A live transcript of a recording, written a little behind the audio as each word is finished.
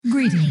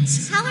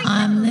Greetings.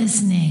 I'm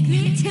listening.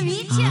 Good to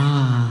meet you.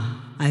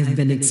 I've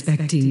been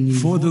expecting you.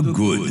 For the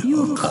good.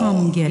 You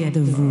come get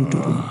the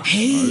voodoo.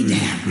 Hey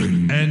there.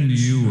 And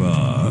you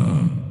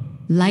are?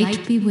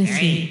 Light be with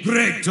you.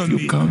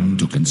 You come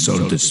to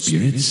consult the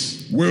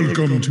spirits?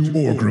 Welcome to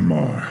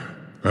Orgrimmar.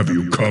 Have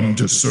you come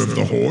to serve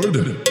the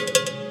Horde?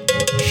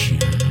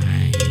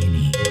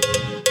 Shiny.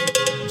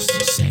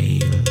 Sail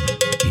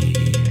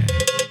here.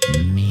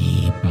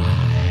 Me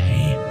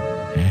buy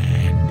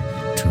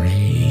and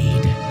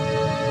trade.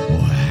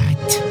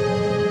 What?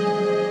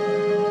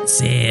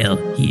 Sail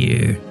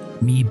here.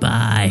 Me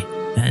buy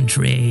and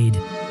trade.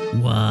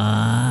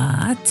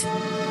 What?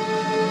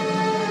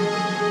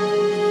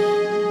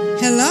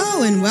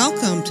 Hello and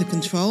welcome to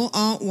Control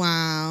Alt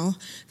WoW,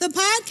 the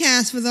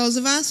podcast for those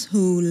of us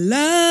who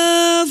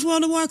love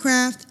World of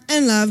Warcraft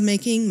and love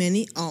making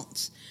many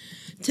alts.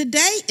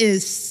 Today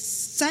is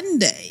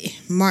Sunday,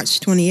 March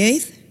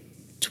 28th,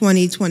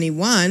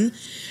 2021,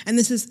 and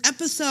this is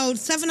episode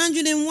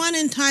 701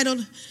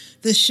 entitled,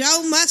 The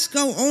Show Must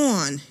Go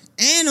On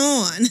and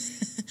On.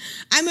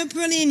 I'm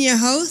Aprillian, your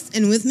host,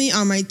 and with me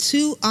are my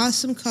two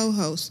awesome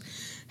co-hosts.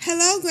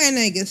 Hello, Grand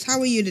Nagus. How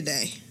are you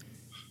today?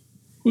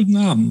 Guten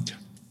Abend.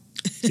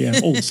 Yeah.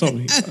 Oh,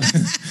 sorry.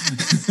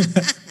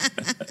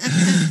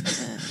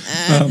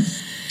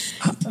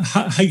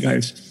 Hi,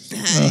 guys.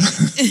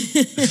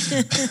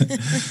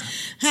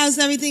 How's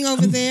everything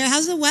over there?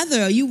 How's the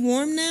weather? Are you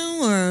warm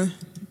now,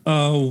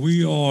 or?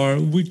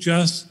 We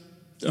just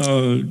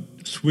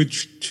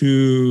switched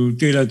to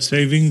daylight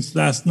savings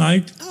last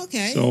night.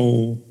 Okay.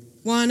 So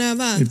one of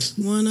us.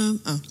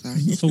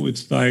 Sorry. So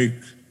it's like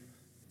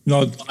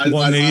not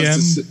 1 a.m.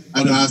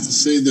 I don't have to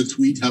say the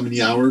tweet how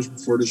many hours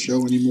before the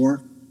show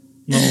anymore.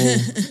 No,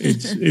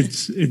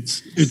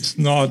 it's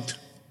not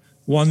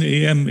 1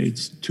 a.m.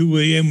 It's 2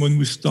 a.m. when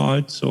we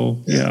start.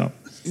 So yeah.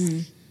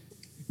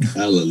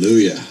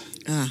 Hallelujah.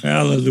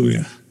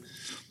 Hallelujah.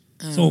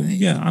 So right.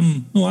 yeah,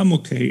 I'm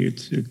okay.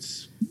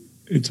 It's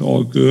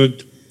all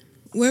good.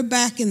 We're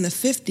back in the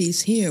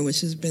 50s here,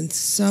 which has been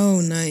so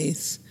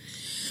nice.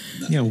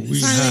 Yeah,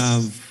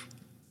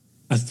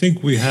 I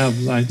think we have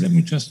like, let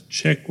me just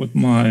check what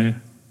we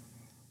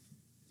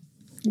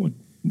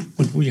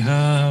have. We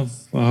have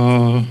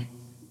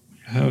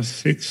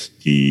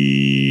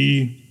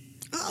 60.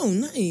 Oh,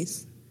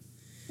 nice.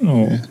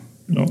 No,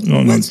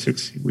 not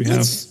 60. We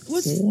have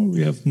 4.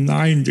 We have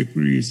 9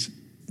 degrees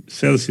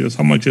Celsius.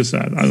 How much is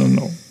that? I don't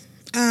know.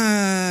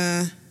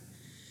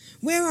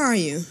 Where are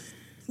you?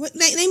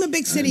 Name a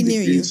big city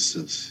near you.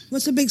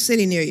 What's a big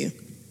city near you?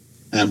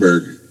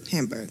 Hamburg.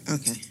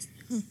 Okay.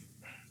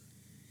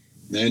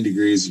 9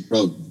 degrees would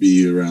probably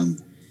be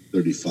around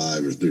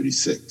 35 or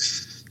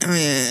 36. Oh,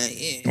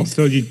 yeah. Oh,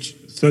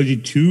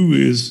 32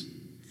 is...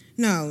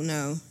 No.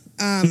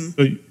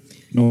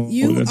 No,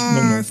 you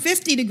are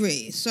 50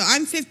 degrees, so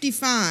I'm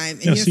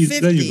 55, and you're 50.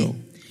 There you go.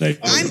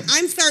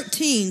 I'm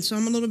 13, so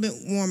I'm a little bit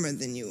warmer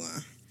than you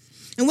are.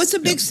 And what's a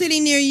big city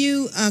near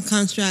you,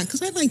 Construct?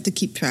 Because I like to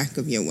keep track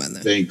of your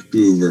weather.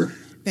 Vancouver.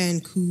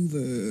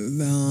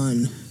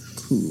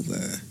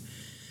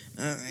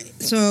 All right.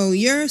 So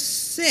you're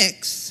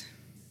 6,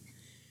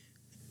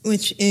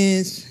 which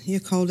is, you're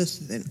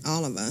coldest than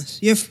all of us.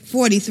 You're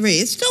 43.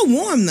 It's still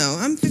warm, though.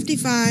 I'm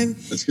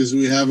 55. That's because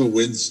we have a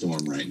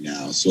windstorm right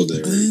now. So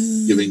they're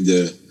giving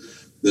the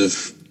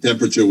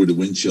temperature with the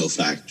wind chill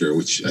factor,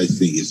 which I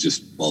think is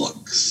just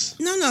bollocks.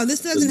 No, this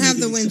doesn't have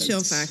the wind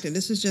chill factor.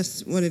 This is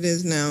just what it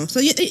is now.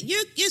 So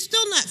you're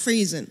still not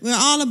freezing. We're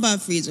all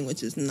above freezing,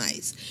 which is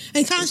nice.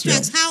 And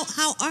Constructs,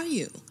 how are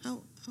you?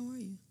 How are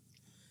you?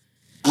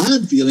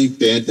 I'm feeling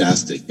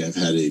fantastic. I've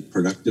had a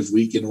productive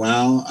week in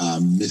WoW.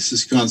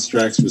 Mrs.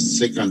 Constructs was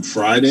sick on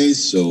Friday,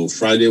 so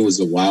Friday was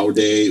a WoW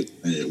day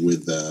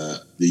with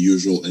the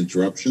usual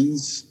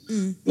interruptions.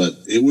 But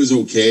it was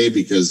okay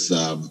because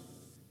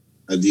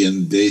at the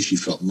end of the day, she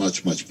felt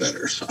much, much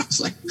better. So I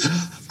was like,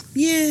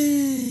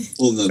 yeah.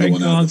 Pull another Thank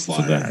one out of the God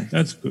fire. for that.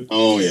 That's good.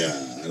 Oh, yeah.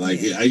 I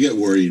get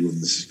worried when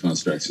Mrs.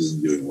 Constructs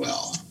isn't doing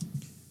well.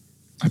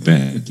 I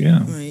bet,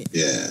 yeah. Right.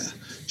 Yeah.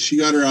 She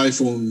got her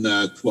iPhone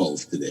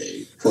 12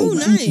 today. Oh,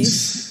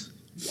 nice.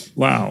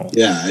 Wow.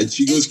 Yeah, and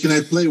she goes, can I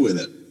play with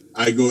it?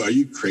 I go, are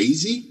you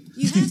crazy?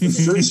 The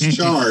first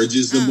charge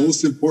is the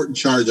most important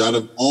charge out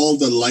of all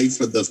the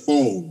life of the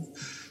phone.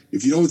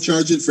 If you don't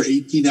charge it for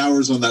 18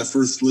 hours on that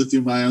first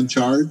lithium-ion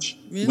charge,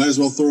 you might as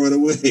well throw it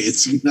away.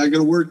 It's not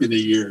going to work in a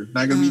year.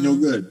 Not going to be no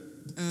good.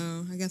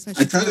 Oh, I guess I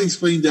try to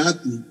explain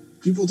that, and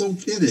people don't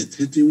get it.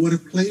 They want to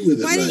play with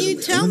it. Why didn't you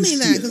tell me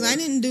that? Because I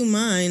didn't do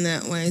mine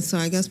that way, so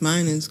I guess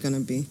mine is going to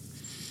be.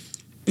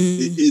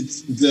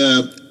 It's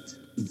the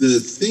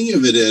thing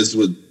of it is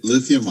with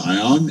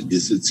lithium-ion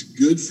is it's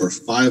good for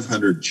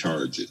 500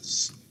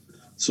 charges.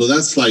 So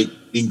that's like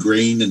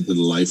ingrained into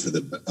the life of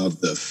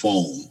the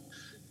phone.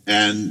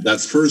 And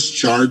that first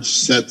charge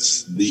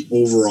sets the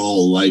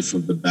overall life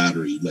of the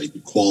battery, like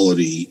the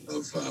quality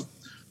of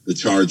the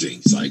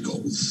charging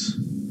cycles.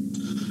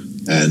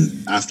 And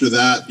after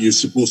that, you're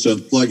supposed to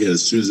unplug it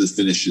as soon as it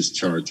finishes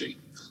charging.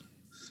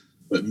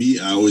 But me,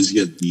 I always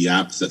get the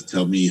apps that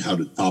tell me how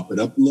to top it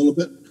up a little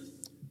bit.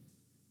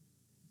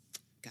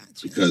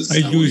 because I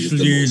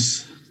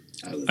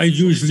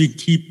usually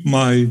keep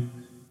my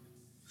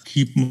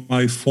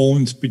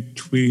phones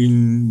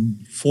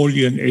between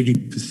 40 and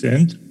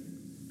 80%.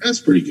 That's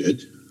pretty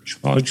good.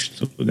 Charged,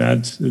 so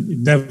that it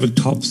never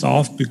tops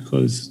off,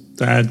 because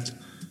that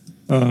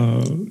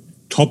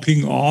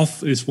topping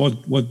off is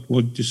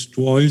what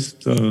destroys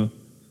the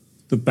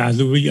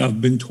battery,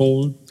 I've been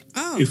told.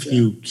 Oh, if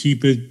you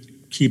keep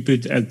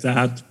it at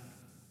that,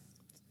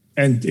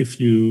 and if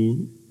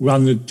you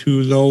run it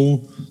too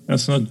low,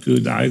 that's not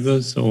good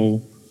either.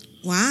 So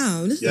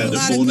wow, this is a the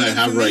lot phone of I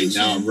have right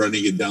information. now, I'm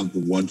running it down to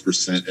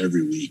 1%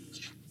 every week.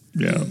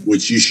 Yeah,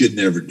 which you should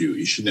never do.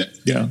 You should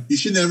You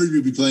should never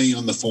be playing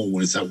on the phone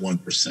when it's at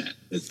 1%.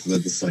 It's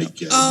like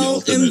the Oh,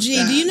 ultimate MG,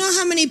 bad. do you know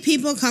how many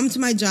people come to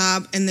my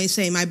job and they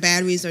say my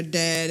batteries are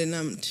dead, and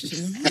I'm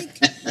like,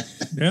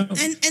 yeah.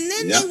 and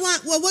then they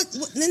want, well, what?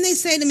 Then they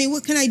say to me,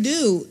 what can I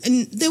do?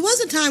 And there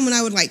was a time when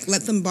I would like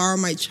let them borrow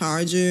my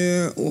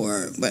charger,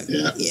 but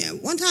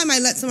one time I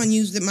let someone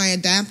use my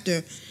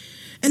adapter,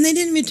 and they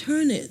didn't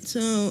return it,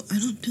 so I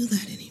don't do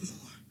that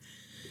anymore.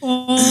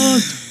 Oh,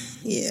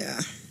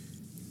 Yeah.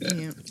 I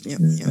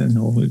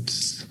know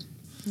it's.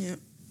 Yeah,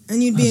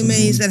 and you'd be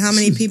amazed at how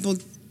many people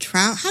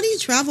travel. How do you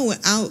travel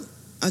without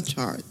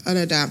an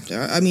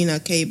adapter? I mean, a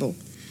cable.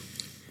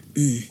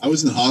 I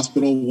was in the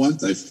hospital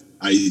once.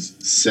 I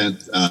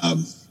sent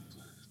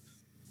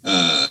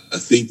a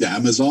thing to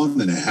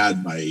Amazon, and I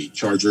had my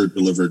charger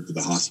delivered to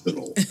the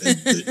hospital at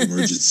the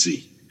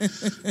emergency.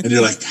 And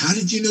they're like, "How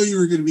did you know you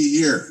were going to be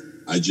here?"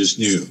 I just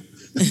knew.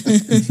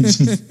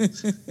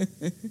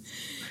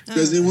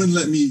 Because they wouldn't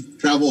let me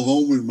travel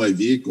home with my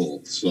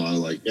vehicle. So I was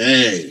like,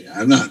 hey,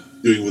 I'm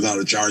not doing without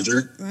a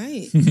charger.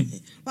 Right.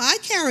 Well, I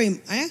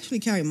actually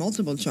carry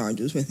multiple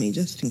chargers with me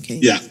just in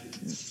case. Yeah.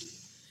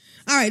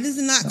 All right, this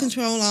is not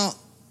Control Alt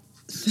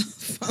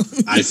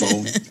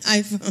iPhone.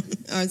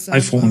 Or cell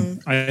iPhone.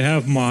 phone. I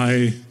have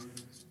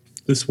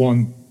this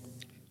one.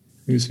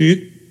 You see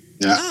it?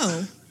 Yeah.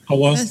 Oh.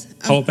 Power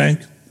bank.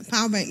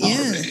 Power bank, Power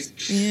yeah. bank.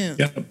 Yeah.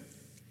 Yep.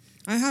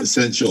 I have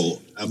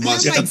Essential. A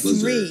must like have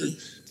three.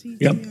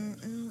 Yep.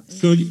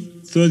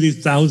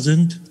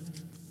 30,000.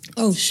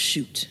 Oh,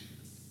 shoot.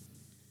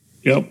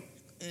 Yep.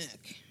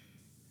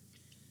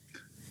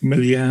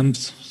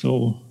 Milliamps.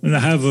 So, and I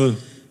have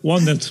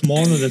one that's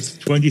smaller, that's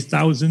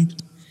 20,000.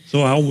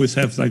 So I always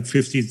have like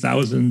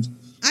 50,000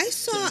 I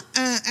saw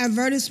an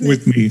advertisement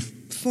with me.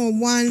 for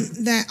one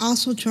that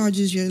also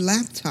charges your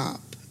laptop.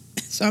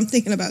 So I'm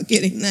thinking about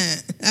getting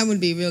that. That would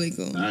be really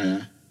cool. Oh,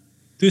 yeah.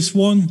 This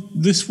one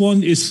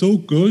is so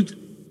good.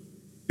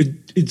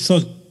 It's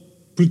not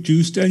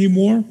produced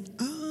anymore.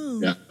 Oh.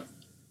 Yeah.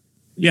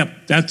 Yeah,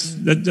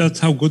 that's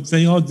how good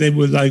they are. They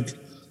were like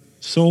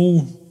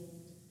so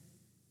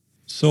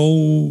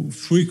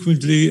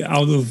frequently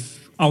out of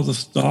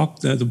stock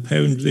that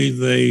apparently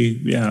they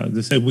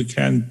said we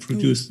can't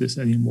produce this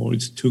anymore.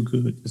 It's too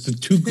good. It's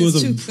too good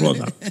of a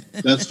product.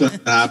 That's what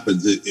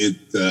happens. It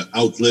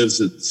outlives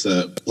its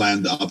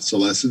planned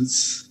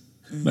obsolescence.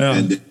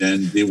 Yeah.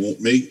 And they won't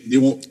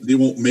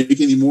make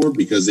any more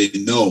because they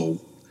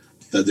know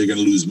that they're going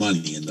to lose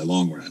money in the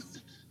long run.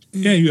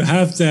 Yeah, you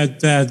have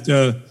that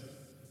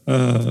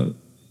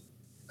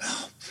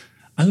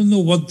I don't know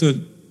what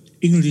the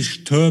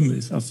English term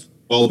is of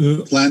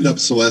planned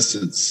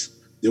obsolescence.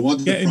 They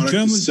want the product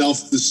to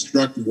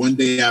self-destruct one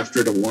day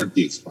after the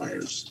warranty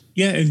expires.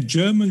 Yeah, in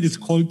German it's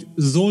called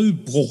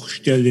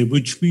Sollbruchstelle,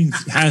 which means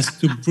has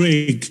to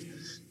break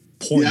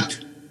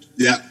point.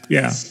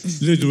 Yeah.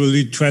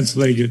 Literally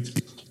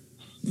translated.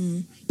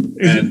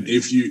 And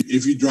if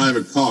you drive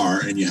a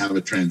car and you have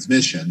a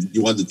transmission,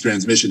 you want the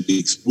transmission to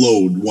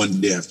explode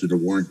one day after the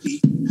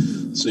warranty.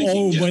 So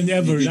you can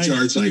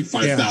charge like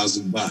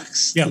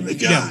 $5,000 for the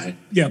guy.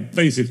 Yeah,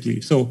 basically.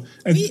 So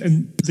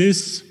and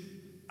this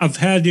I've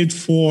had it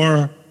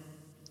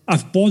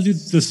I've bought it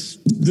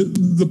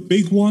the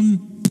big one.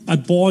 I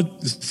bought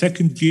the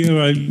second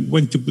year I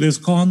went to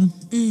BlizzCon.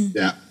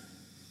 Yeah.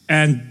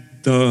 And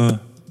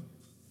the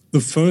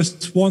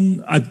first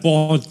one I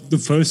bought the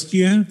first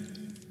year,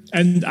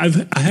 and I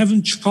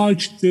haven't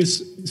charged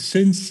this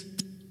since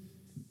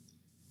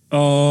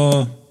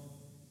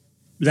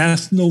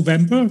last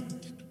November,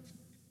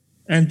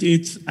 and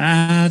it's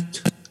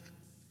at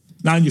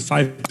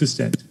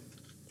 95%.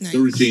 Nice. So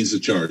retains the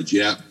charge,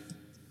 yeah.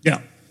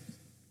 Yeah,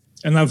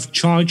 and I've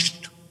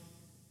charged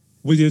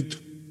with it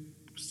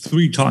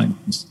 3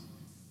 times.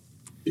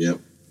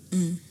 Yep.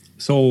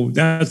 So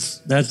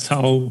that's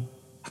how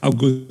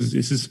good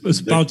this is. It's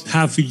about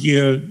half a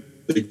year.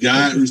 The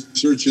guy at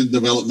research and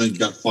development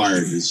got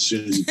fired as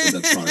soon as he put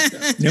that product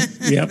out.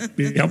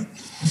 Yep.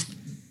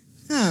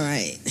 All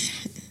right.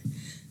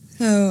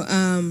 So,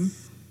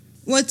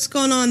 what's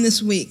going on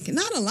this week?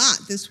 Not a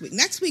lot this week.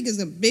 Next week is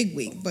a big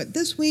week, but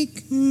this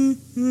week,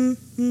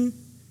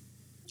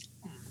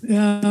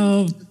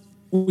 Yeah,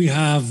 we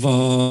have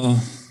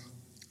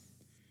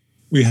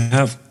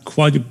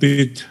quite a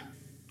bit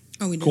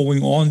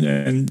going on,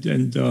 and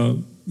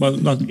well,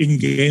 not in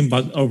game,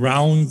 but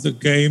around the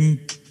game.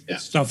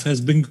 Stuff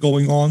has been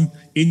going on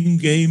in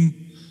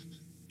game,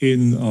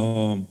 in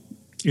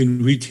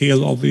in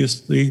retail,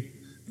 obviously.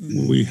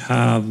 We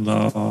have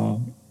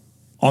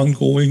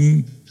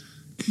ongoing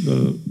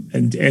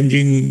and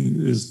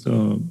ending is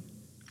the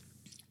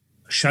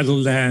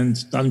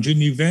Shadowlands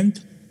dungeon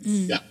event.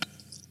 Yeah.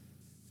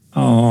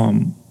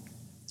 Um,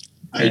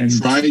 I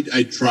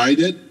tried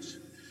it,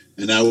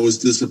 and I was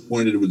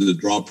disappointed with the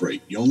drop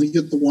rate. You only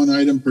get the one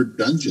item per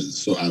dungeon,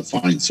 so I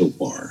find so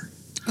far.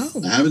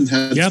 Oh. I haven't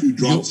had 2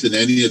 drops in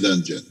any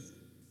dungeon.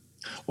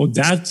 Oh,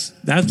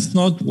 that's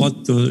not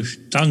what the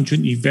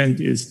dungeon event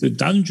is. The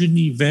dungeon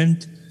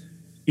event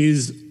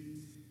is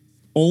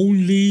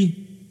solely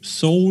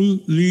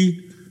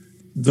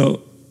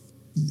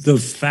the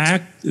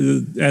fact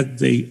that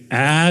they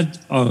add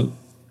an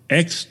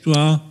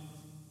extra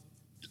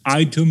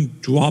item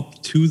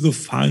drop to the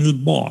final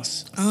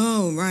boss.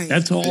 Oh, right.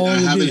 That's all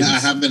I it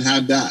is. haven't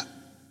had that.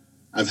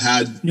 I've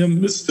had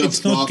stuff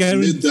it's not drop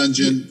guaranteed.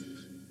 mid-dungeon.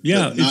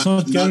 Yeah, it's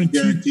not guaranteed.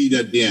 Not guaranteed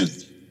at the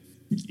end.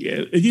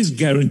 Yeah, it is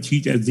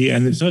guaranteed at the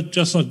end. It's not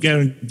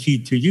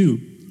guaranteed to you.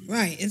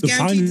 Right. It's the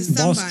guaranteed to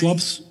final boss somebody.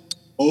 drops.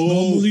 Oh,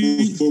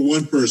 normally, for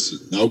one person.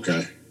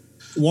 Okay.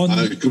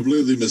 I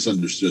completely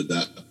misunderstood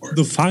that part.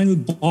 The final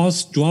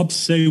boss drops,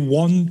 say,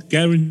 one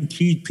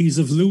guaranteed piece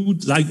of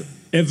loot, like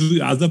every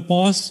other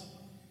boss.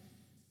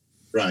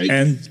 Right.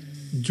 And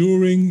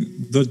during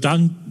the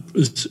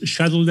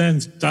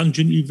Shadowlands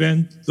dungeon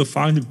event, the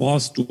final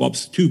boss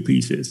drops 2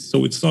 pieces.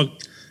 So it's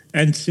not,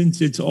 and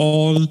since it's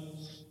all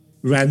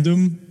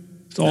random,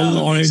 it's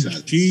all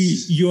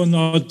RNG, you're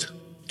not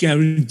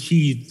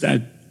guaranteed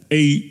that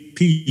a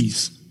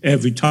piece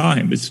every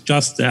time. It's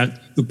just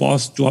that the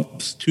boss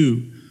drops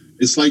 2.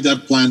 It's like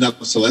that planned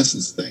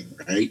obsolescence thing,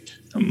 right?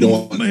 You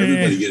don't want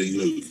everybody getting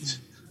loot.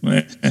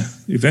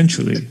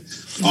 Eventually.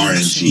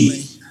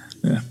 RNG.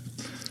 Yeah.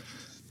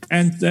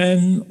 And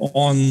then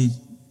on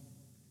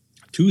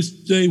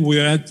Tuesday,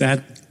 we're at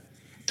that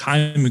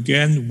time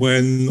again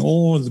when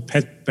all the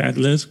pet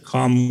battlers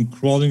come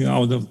crawling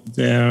out of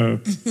their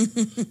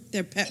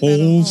pet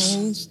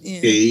holes,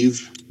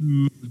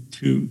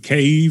 to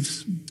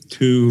caves,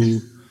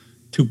 to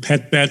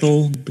pet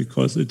battle,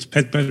 because it's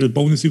pet battle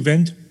bonus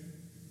event.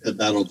 Pet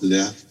battle to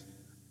death.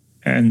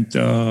 And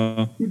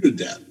who did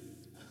that?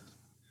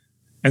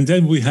 And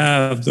then we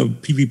have the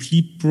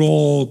PvP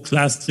Brawl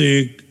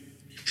Classic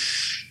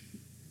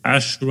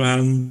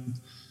Ashran,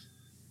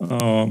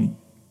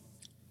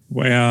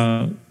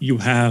 where you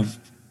have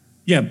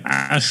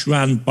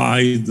Ashran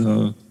by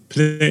the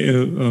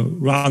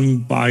run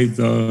by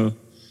the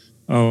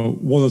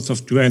Warlords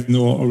of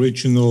Draenor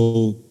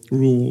original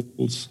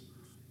rules,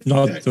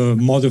 not the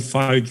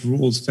modified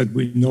rules that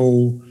we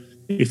know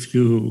if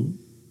you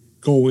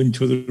go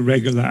into the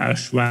regular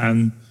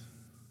Ashran.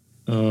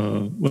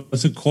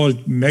 What's it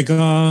called?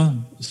 Mega,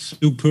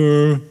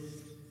 super,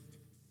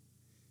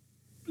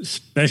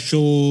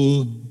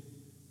 special,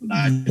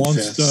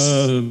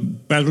 monster,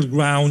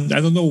 battleground.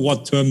 I don't know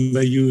what term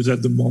they use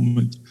at the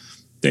moment.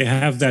 They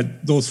have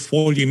those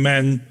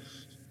 40-man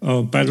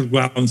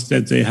battlegrounds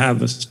that they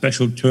have a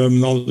special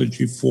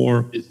terminology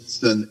for.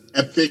 It's an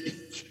epic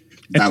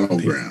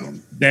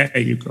battleground. There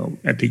you go,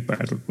 epic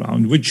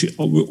battleground, which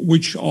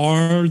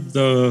are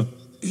the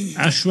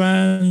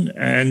Ashran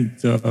and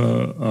the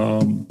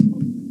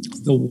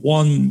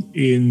one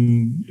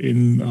in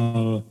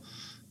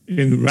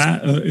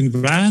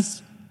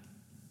Wrath,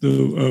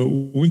 the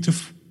Winter.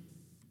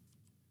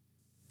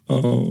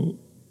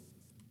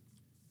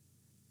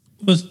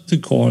 What's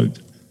it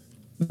called?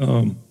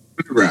 Winter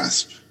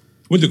Grasp.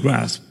 Winter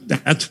Grasp.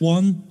 That's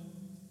one.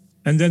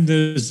 And then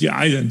there's the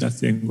island, I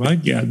think, right?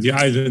 Yeah, the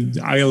island,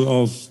 the Isle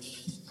of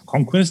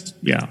Conquest.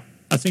 Yeah,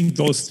 I think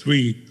those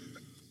 3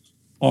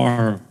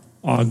 are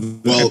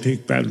the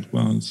epic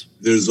battlegrounds.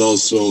 There's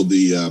also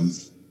the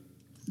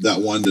that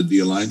one that the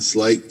Alliance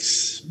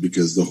likes,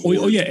 because the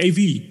Horde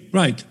AV,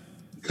 right,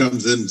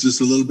 comes in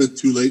just a little bit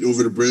too late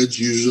over the bridge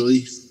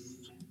usually.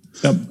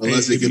 Yep,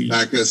 unless they get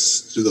back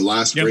us to the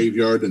last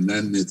graveyard, and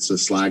then it's a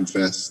slag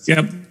fest.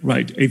 Yep,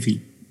 right, AV,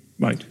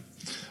 right.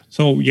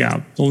 So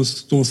yeah,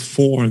 those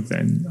 4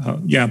 then.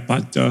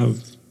 But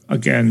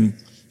again,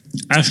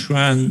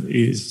 Ashran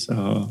is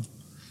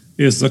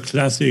the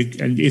classic,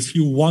 and if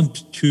you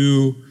want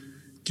to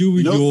do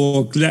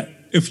your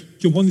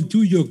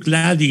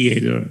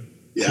gladiator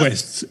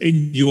quests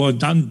in your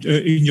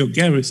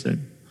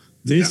garrison,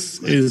 this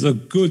is a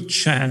good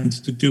chance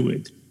to do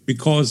it,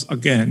 because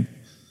again,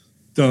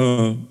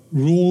 the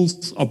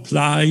rules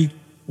apply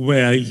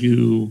where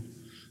you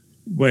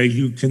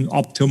can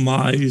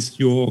optimize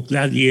your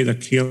gladiator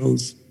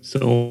kills.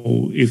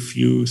 So if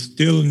you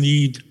still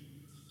need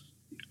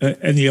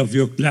any of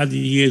your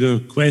gladiator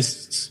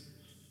quests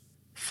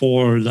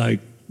for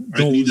like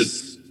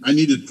those, I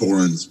needed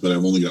Taurens, but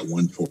I've only got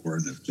 1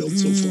 Tauren I've killed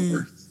so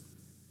far.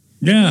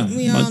 Yeah,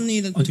 we all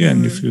need a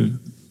again, Tauren. if you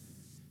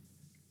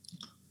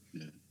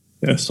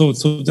so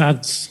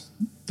that's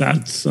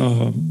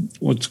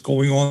what's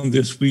going on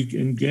this week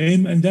in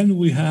game, and then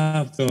we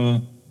have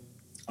the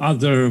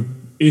other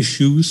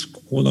issues,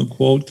 quote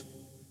unquote,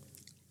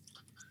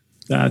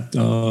 that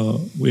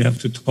we have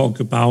to talk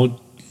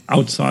about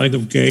outside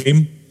of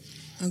game.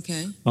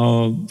 Okay.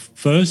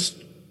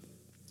 First,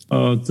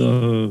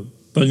 the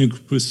Burning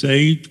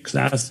Crusade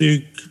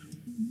Classic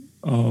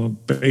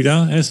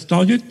beta has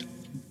started.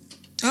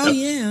 Oh,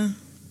 yeah.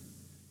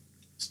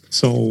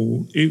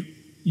 So if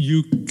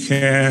you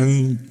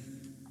can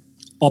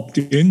opt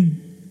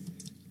in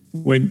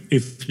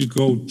if you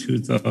go to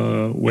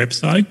the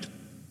website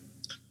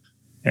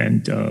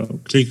and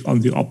click on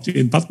the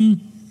opt-in button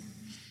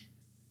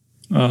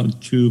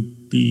to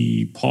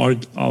be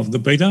part of the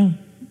beta.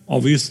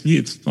 Obviously,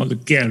 it's not a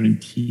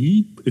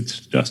guarantee. It's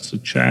just a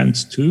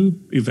chance to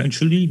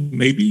eventually,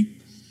 maybe,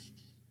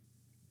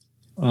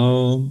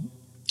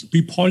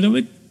 be part of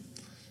it.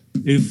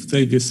 If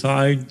they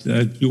decide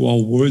that you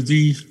are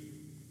worthy,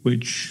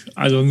 which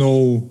I don't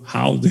know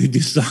how they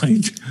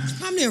decide. It's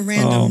probably a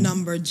random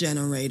number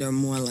generator,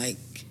 more like.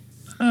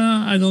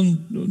 I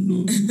don't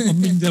know. I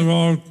mean, there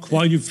are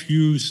quite a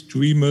few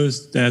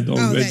streamers that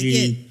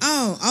already.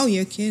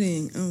 You're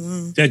kidding. Oh,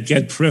 wow. That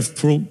get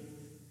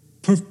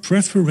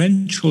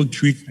preferential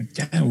treatment.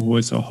 That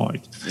was a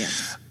hard. Yeah.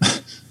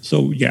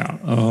 So yeah,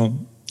 I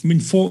mean,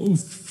 for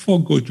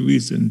good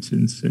reasons,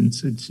 since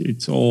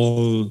it's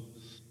all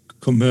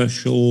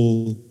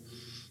commercial.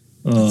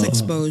 It's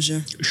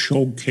exposure.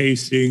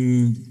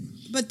 Showcasing.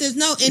 But there's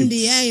no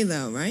NDA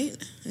though, right?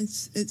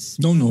 It's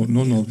No.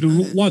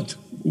 What?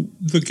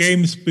 The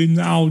game's been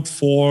out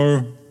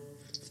for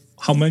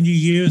how many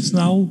years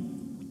now?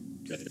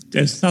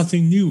 There's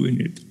nothing new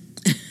in it.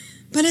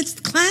 But it's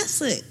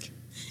classic.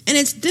 And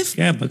it's different.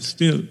 Yeah, but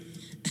still.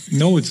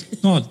 No, it's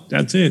not.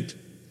 That's it.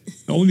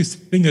 The only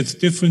thing that's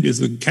different is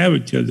the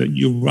character that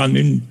you run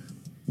in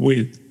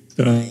with.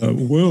 The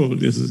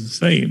world is the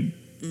same.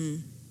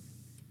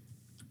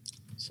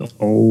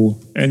 So,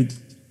 and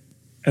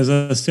as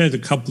I said a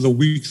couple of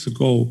weeks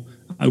ago,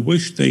 I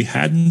wish they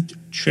hadn't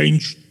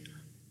changed.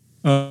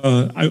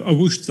 I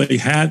wish they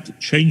had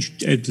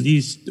changed at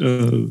least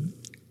the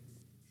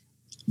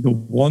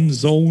one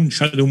zone,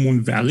 Shadow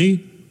Moon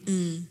Valley,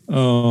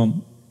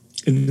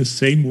 in the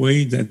same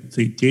way that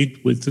they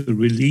did with the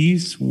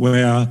release,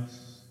 where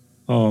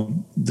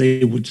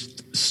they would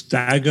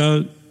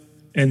stagger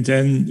and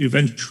then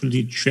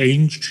eventually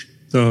change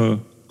the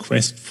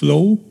quest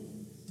flow,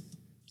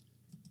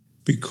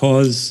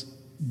 because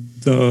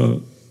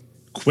the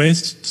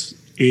quests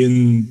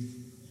in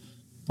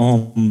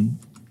in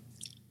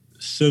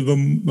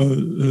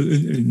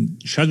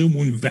Shadow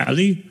Moon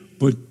Valley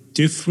were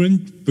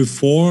different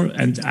before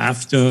and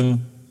after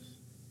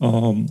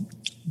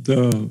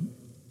the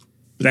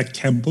Black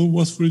Temple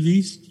was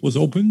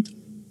opened.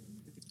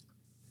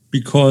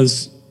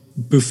 Because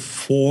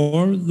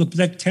before the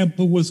Black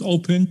Temple was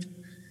opened,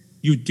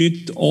 you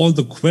did all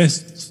the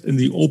quests in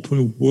the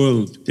open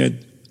world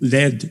that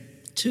led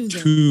to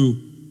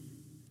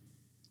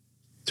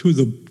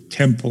the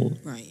temple.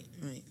 Right.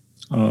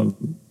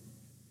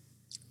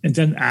 And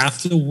then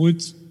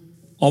afterwards,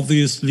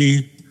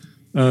 obviously,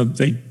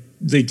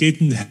 they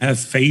didn't have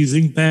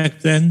phasing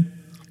back then.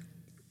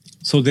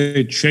 So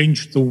they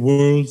changed the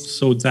world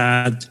so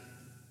that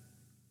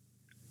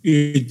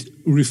it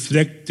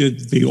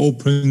reflected the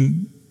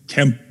open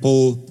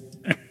temple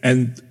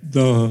and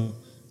the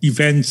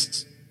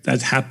events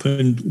that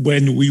happened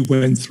when we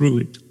went through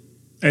it,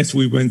 as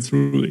we went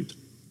through it.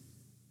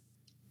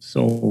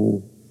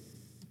 So,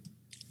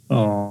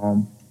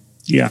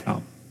 yeah.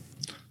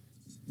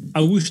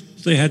 I wish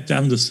they had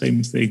done the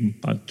same thing,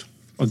 but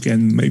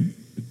again,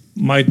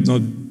 might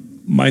not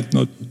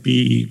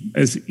be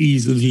as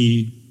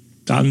easily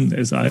done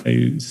as I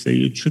say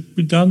it should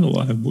be done,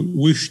 or I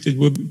wished it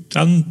would be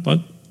done, but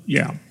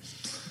yeah.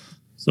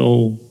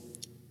 So,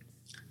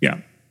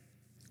 yeah.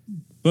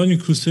 Burning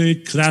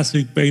Crusade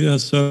Classic beta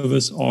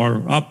servers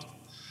are up.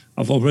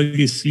 I've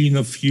already seen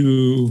a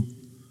few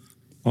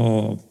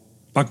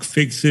bug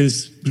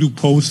fixes, blue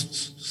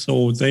posts,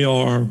 so they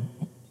are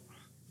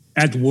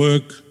at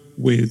work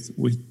with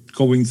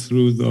going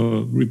through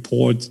the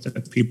reports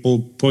that people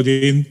put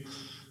in,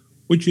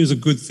 which is a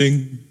good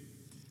thing.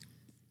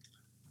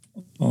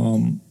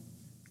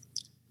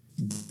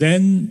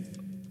 Then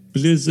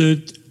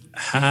Blizzard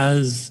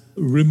has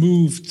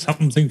removed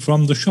something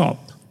from the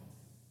shop.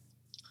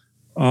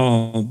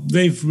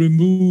 They've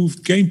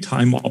removed game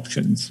time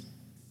options.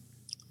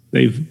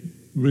 They've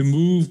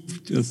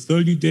removed the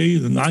 30-day,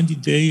 the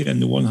 90-day,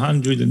 and the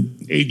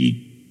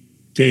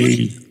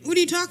 180-day What are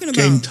you talking about?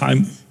 game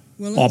time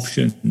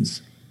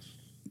options.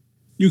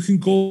 You can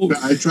go...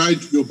 I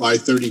tried to go buy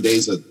 30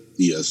 days at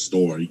the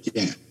store. You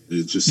can't.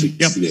 It's just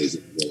 60 days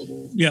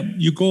available. Yeah,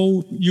 you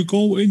go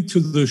into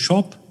the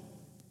shop,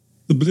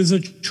 the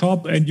Blizzard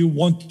shop, and you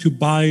want to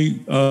buy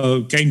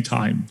game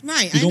time.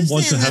 Right, you I don't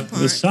want to understand have that the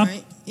part, sub.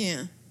 right?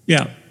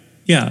 Yeah,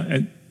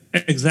 and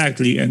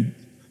exactly. And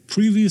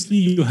previously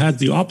you had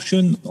the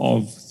option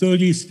of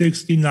 30,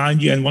 60,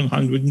 90, and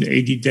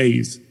 180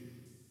 days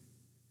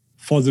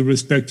for the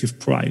respective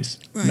price.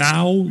 Right.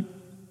 Now,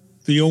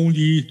 the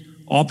only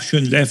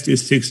option left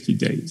is 60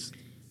 days.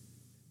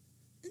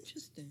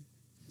 Interesting.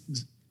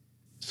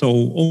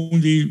 So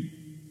only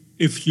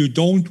if you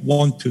don't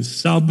want to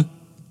sub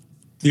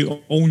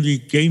the only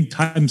game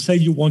time. Say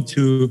you want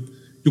to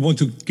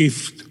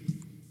gift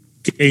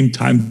game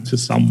time to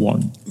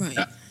someone. Right.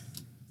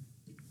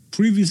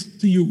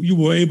 Previously, you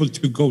were able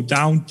to go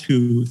down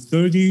to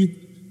 30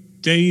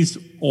 days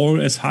or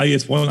as high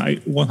as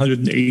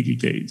 180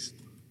 days.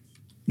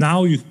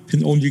 Now you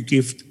can only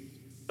gift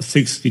a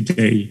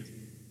 60-day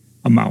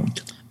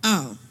amount.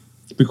 Oh.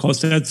 Because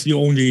that's the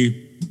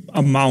only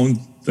amount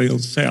they'll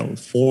sell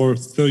for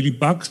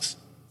 $30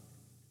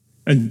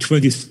 and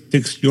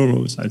 26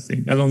 euros, I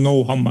think. I don't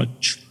know how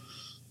much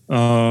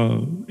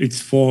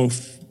it's for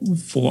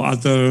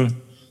other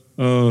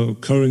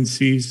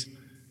currencies.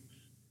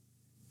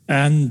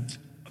 And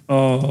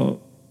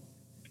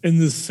in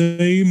the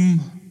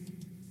same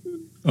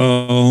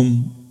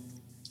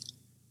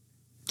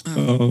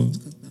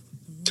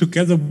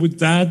together with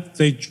that,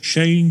 they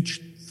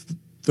changed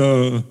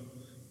the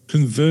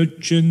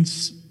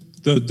convergence,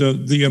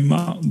 the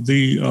amount,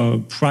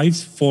 the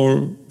price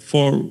for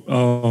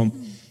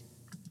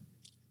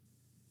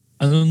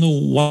I don't know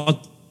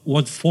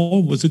what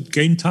for. Was it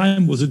game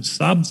time? Was it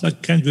subs? I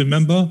can't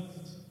remember.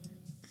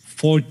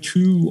 For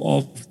two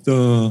of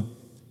the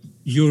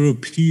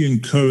European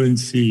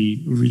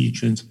currency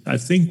regions. I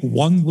think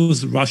one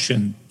was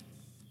Russian,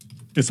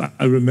 if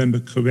I remember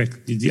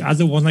correctly. The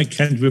other one I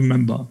can't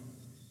remember.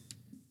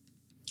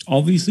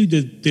 Obviously,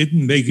 they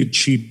didn't make it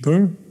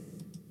cheaper.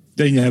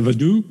 They never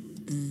do.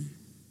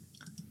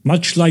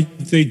 Much like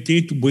they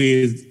did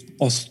with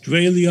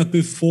Australia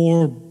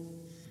before,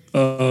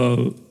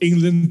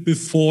 England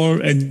before,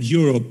 and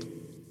Europe.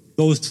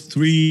 Those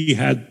three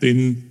have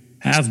been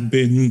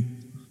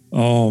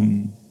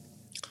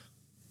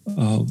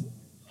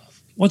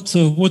what's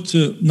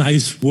a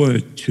nice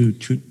word to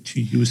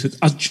use it?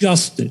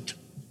 Adjusted.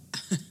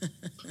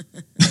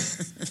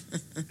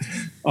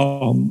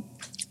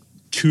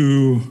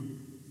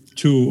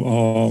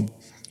 To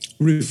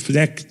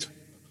reflect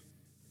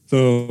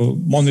the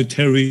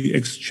monetary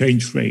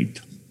exchange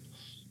rate.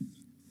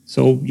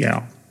 So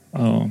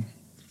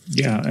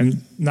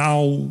and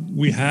now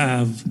we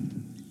have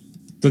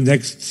the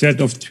next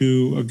set of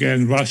two,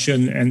 again,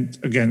 Russian, and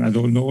again, I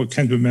don't know, I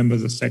can't remember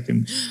the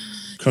second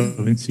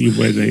currency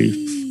where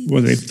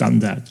they've done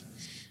that.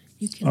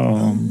 You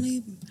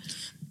can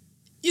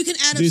you can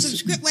add a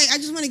subscription. Wait, I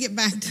just want to get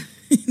back to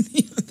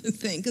the other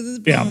thing because it's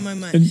blowing my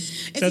mind.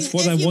 That's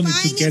what I wanted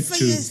to get to. If you're buying it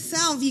for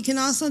yourself, you can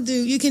also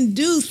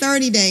do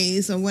 30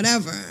 days or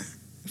whatever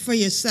for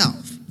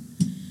yourself.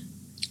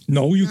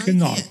 No, you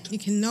cannot. You can't. You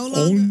can no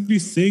longer.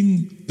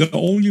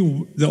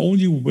 The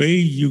only way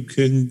you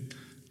can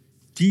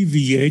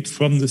deviate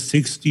from the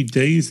 60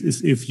 days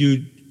is if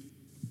you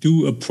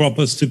do a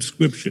proper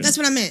subscription. That's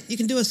what I meant. You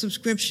can do a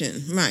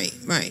subscription, right?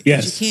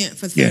 Yes, but you can't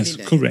for 30 days.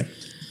 Yes,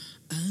 correct.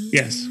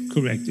 Yes,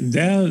 correct. And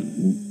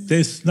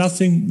there's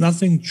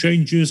nothing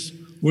changes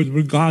with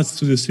regards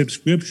to the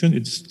subscription.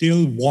 It's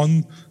still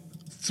 1,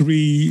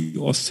 3,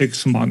 or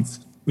 6 months,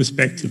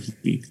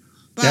 respectively.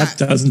 But that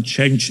doesn't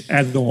change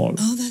at all.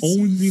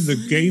 Only the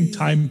game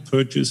time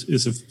purchase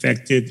is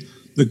affected,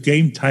 the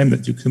game time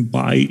that you can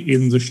buy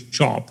in the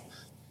shop.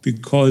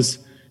 Because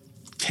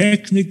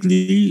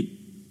technically,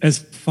 as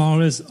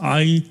far as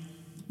I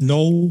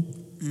know,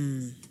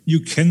 you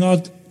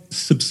cannot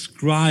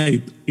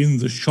subscribe in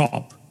the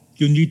shop.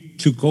 You need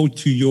to go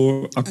to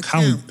your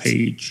account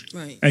page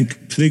and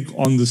click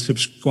on the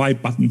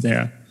subscribe button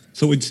there.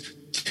 So it's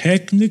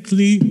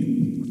technically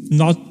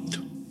not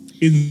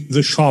in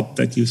the shop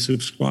that you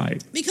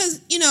subscribe. Because,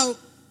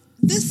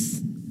 this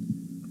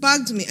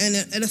bugs me and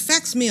it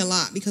affects me a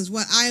lot because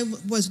what I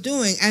was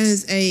doing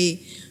as a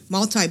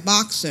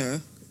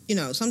multi-boxer,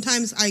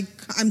 sometimes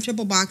I'm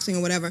triple boxing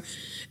or whatever.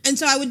 And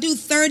so I would do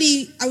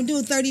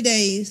 30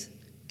 days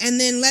and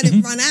then let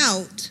it run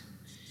out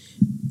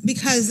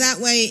because that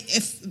way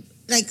if,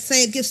 like,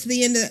 say it gets to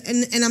the end of,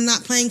 and I'm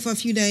not playing for a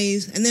few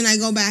days and then I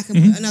go back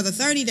and put another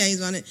 30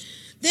 days on it,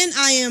 then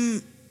I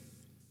am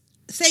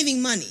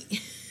saving money.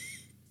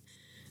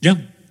 Yeah.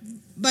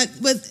 But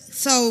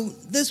so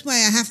this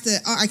way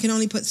I can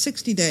only put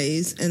 60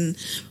 days you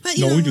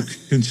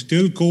can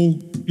still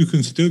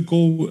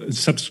go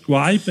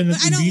subscribe and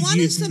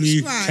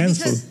immediately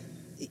cancel.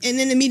 And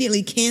then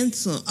immediately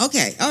cancel.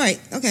 Okay, all right,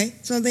 okay.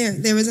 So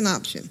there is an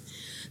option.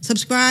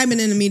 Subscribe and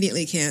then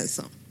immediately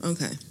cancel.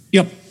 Okay.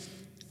 Yep.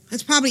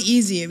 That's probably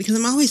easier because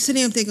I'm always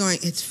sitting up there going,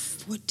 it's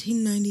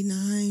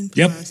 $14.99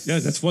 Yep. plus. Yeah,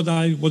 that's what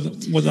I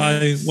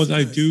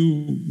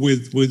do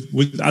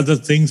with other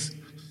things.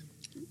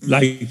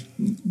 Like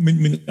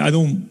I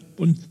don't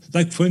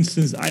like, for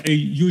instance, I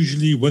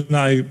usually when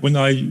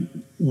I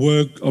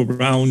work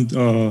around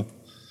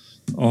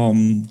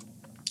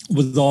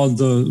with all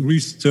the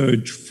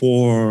research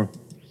for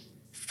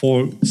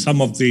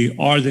some of the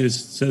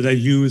artists that I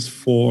use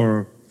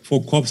for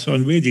Corpse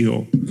on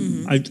Radio,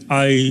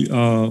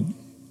 I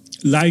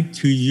like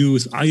to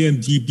use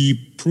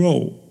IMDb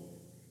Pro.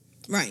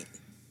 Right.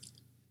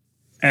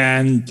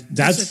 And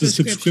that's the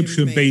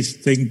subscription-based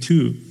thing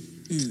too.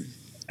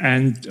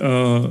 And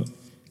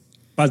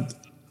but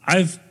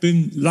I've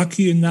been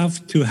lucky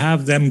enough to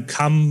have them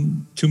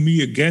come to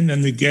me again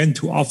and again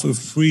to offer a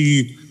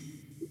free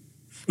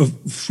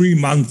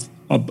month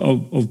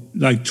of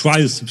like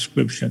trial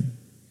subscription.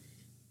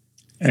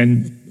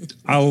 And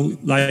I'll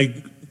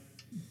like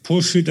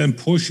push it,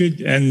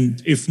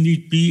 and if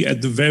need be,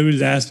 at the very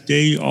last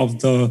day of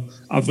the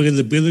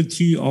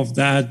availability of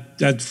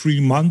that free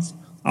month,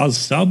 I'll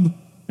sub,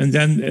 and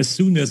then as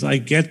soon as I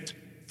get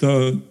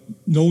the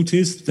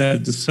notice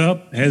that the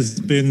sub has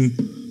been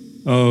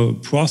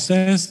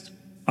processed,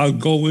 I'll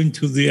go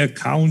into the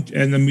account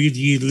and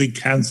immediately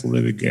cancel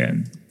it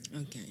again.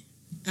 Okay,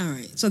 all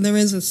right. So there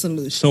is a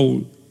solution.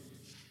 So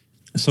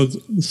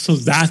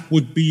that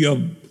would be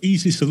an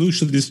easy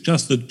solution. It's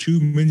just a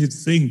 2-minute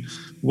thing.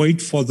 Wait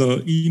for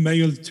the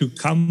email to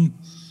come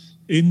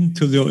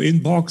into your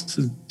inbox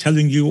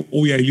telling you,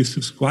 oh yeah, you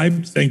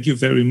subscribed, thank you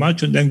very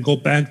much, and then go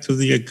back to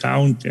the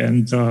account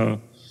and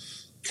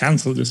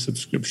cancel the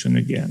subscription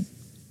again.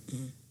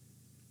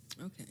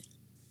 Okay.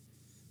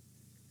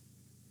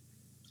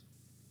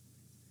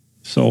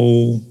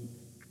 So,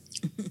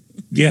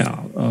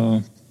 yeah,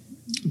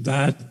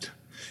 that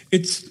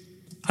it's,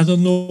 I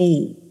don't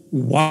know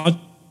what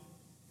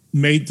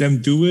made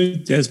them do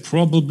it. There's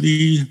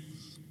probably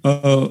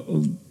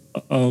a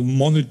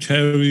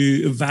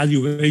monetary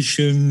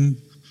evaluation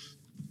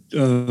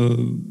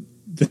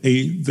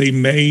they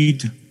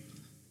made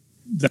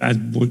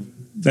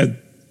that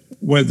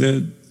whether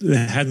they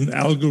had an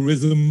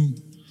algorithm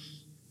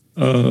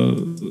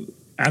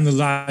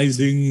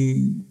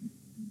analyzing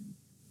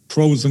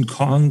pros and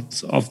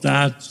cons of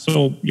that.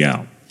 So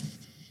yeah,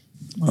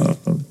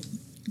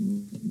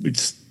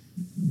 it's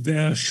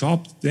their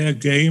shop, their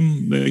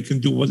game. They can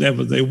do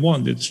whatever they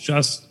want. It's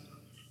just,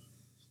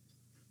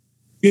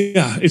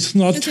 yeah, it's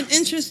not. It's an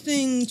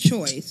interesting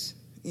choice.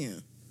 Yeah.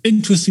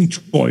 Interesting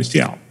choice.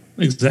 Yeah,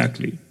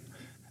 exactly.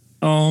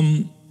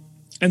 And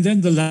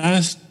then the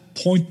last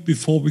point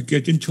before we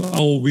get into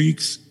our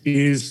weeks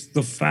is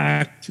the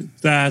fact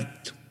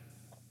that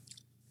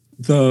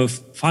the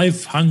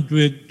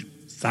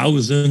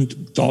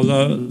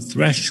 $500,000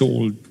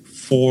 threshold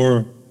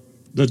for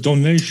the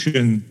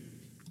donation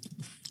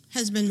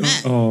has been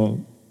met.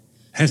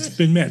 Has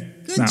been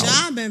met. Good now.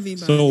 job,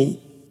 everybody.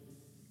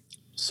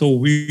 So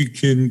we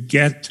can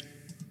get,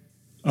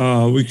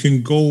 we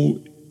can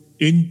go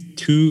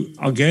into,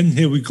 again,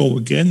 here we go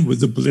again with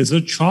the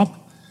Blizzard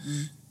shop.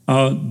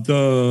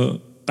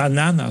 The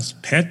Bananas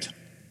pet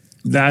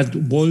that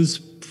was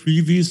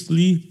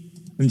previously,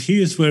 and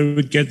here's where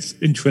it gets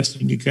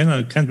interesting again.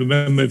 I can't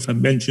remember if I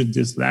mentioned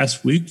this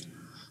last week.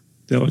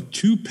 There are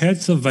 2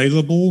 pets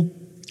available,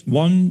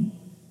 one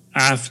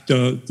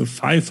after the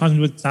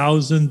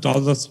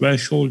 $500,000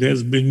 threshold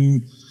has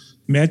been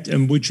met,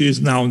 and which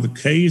is now the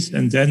case,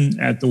 and then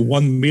at the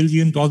 $1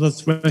 million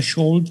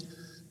threshold,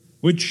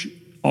 which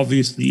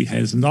obviously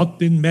has not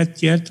been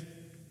met yet.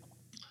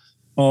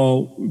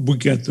 We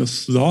get the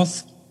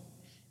sloth,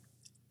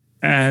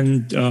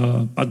 and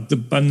but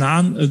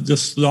the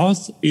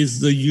sloth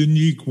is the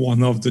unique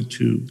one of the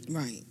 2.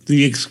 Right.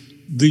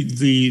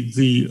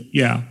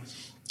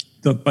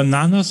 The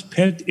Bananas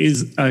pet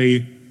is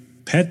a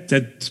pet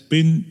that's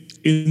been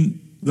in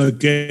the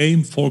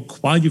game for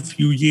quite a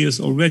few years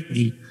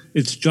already.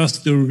 It's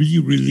just a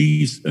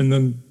re-release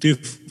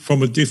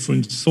from a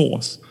different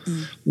source,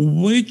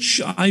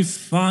 which I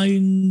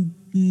find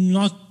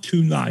not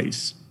too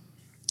nice,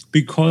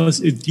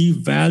 because it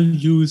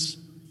devalues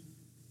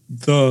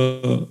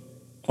the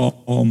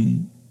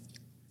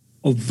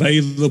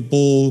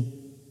available,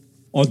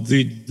 or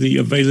the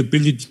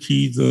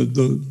availability,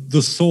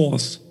 the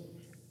source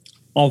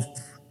of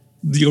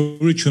the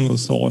original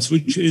source,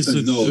 which is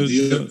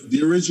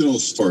the original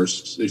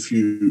source. If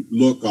you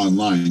look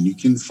online, you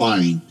can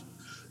find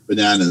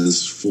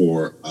bananas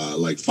for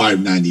like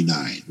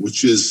 $5.99,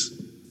 which is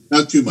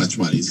not too much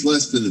money. It's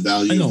less than the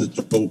value of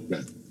the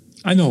token.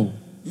 I know.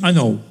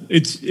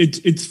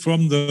 It's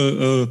from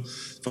the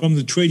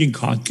trading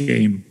card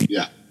game.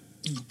 Yeah.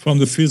 From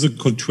the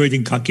physical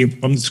trading card game,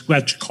 from the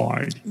scratch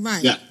card.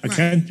 Right. Yeah. I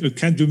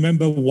can't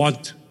remember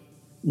what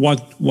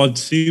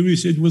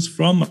series it was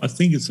from. I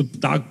think it's a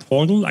Dark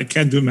Portal. I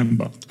can't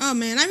remember. Oh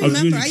man, I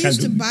remember. really I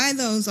used to buy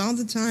those all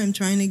the time,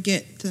 trying to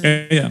get.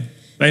 Yeah.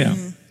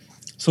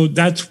 So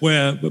that's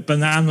where the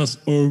Bananas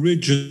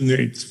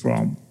originates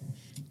from.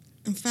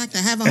 In fact, I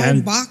have a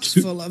whole box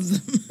full of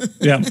them.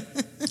 Yeah,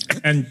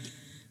 and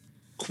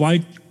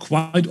quite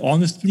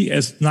honestly,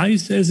 as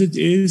nice as it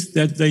is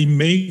that they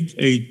make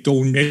a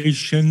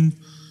donation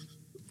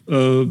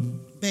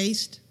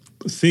based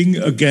thing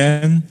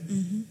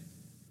again,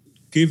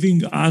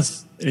 giving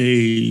us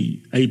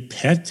a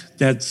pet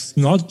that's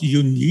not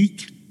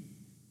unique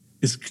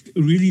is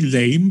really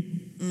lame,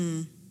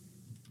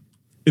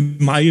 in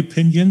my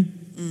opinion.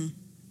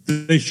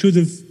 They should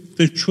have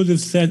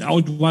said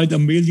outright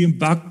 $1 million,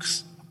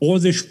 or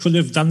they should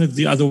have done it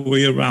the other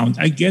way around.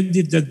 I get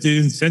it that the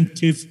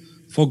incentive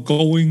for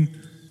going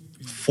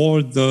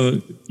for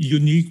the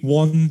unique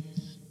one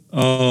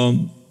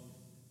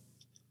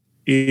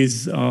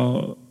is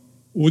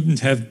wouldn't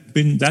have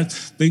been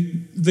that.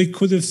 They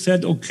could have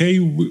said, okay,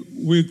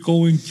 we're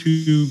going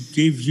to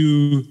give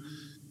you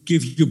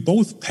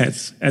both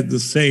pets at the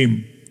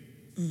same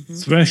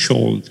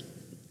threshold.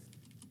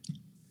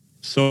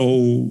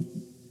 So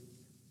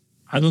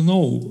I don't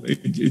know.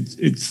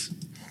 It's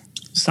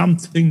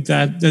something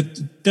that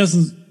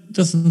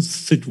doesn't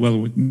sit well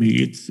with me.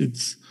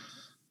 It's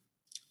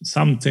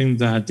something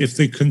that if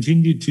they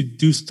continue to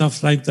do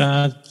stuff like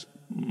that,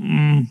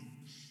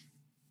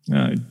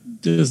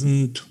 it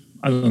doesn't.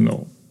 I don't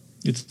know.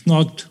 It's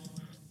not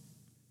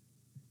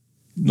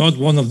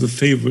one of the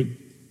favorite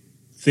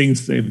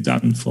things they've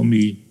done for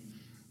me.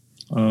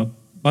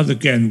 But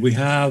again, we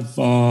have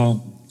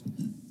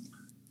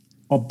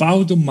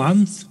about a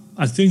month.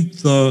 I think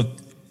the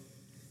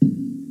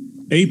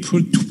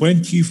April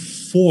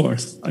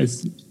 24th,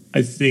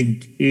 I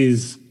think,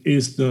 is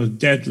the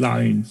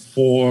deadline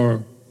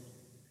for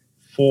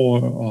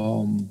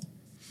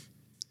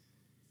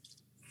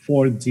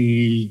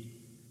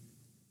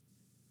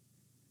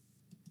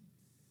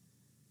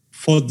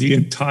the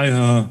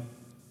entire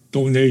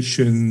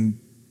donation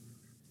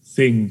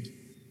thing.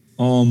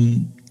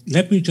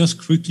 Let me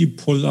just quickly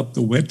pull up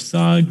the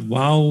website.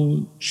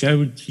 WOW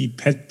Charity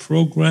Pet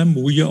Program.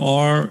 We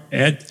are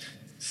at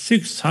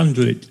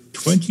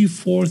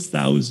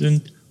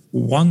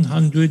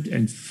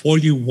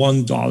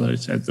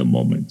 $624,141 at the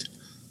moment.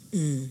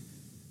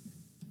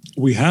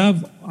 We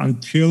have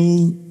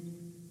until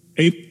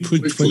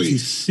April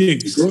 26th.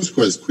 It grows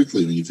quite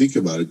quickly when you think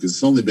about it, because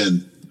it's only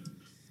been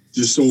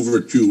just over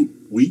 2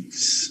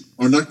 weeks,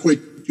 or not quite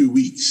 2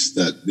 weeks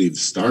that they've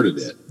started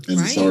it, and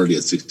it's already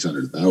at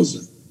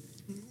 600,000.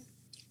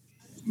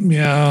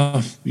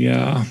 Yeah.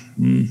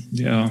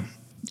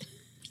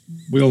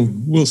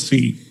 We'll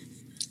see.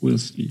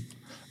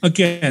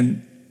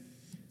 Again,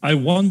 I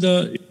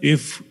wonder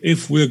if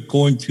we're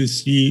going to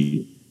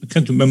see. I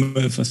can't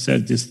remember if I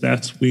said this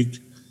last week.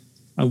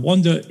 I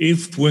wonder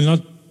if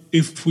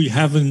we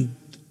haven't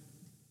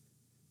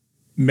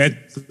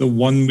met the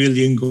 1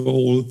 million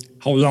goal,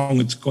 how long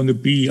it's going to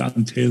be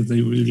until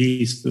they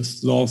release the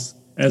sloth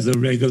as a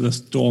regular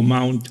store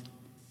mount.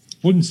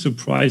 Wouldn't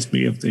surprise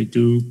me if they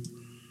do.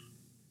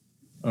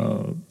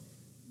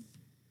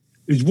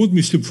 It would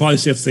be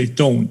surprised if they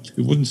don't.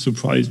 Would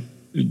surprise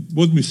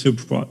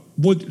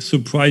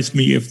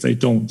me if they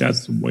don't.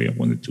 That's the way I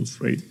wanted to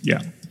phrase.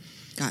 Yeah.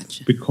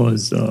 Gotcha.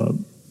 Because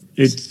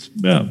it's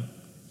a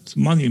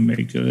money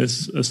maker.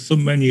 There's so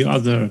many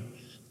other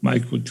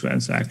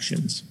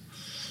microtransactions.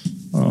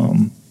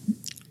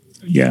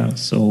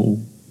 So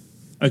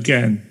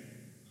again,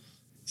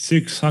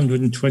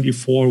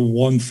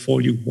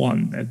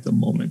 624,141 at the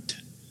moment.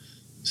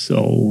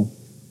 So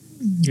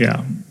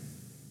yeah,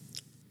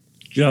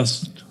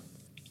 just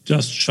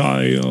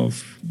shy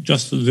of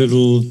just a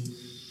little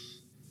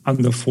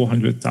under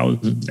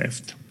 400,000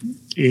 left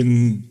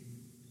in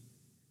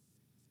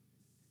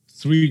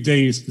 3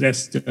 days,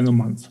 less than a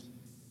month.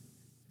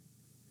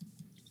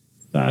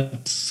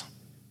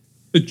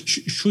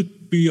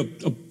 Should be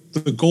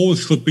the goal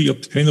should be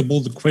obtainable.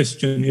 The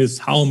question is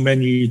how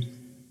many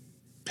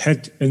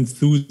pet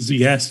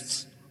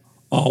enthusiasts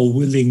are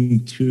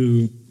willing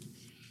to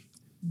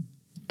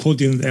put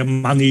in their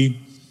money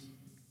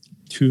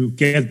to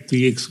get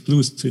the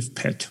exclusive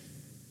pet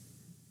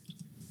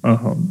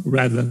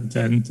rather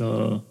than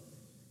the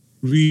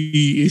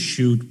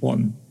reissued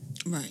one.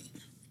 Right.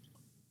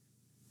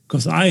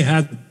 Because I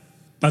had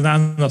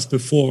bananas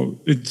before.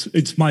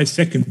 It's my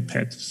second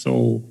pet,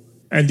 so.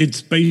 And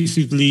it's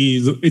basically,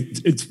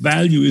 its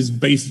value is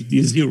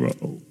basically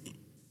zero.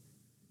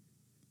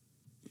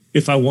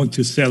 If I want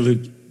to sell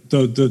it,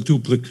 the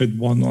duplicate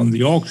one on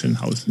the auction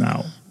house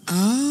now.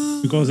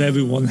 Oh. Because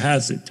everyone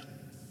has it.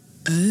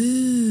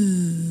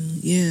 Oh,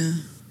 yeah,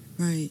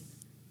 right.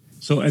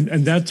 So,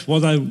 and that's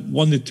what I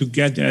wanted to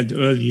get at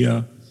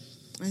earlier.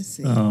 I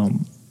see.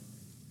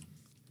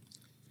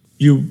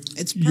 You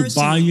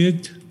buy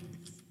it.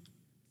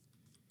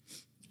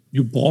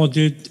 You bought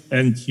it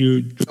and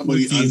you...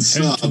 Somebody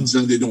unsubs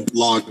and they don't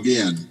log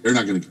in. They're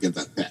not going to get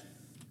that pet.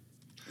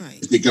 Right.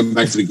 If they come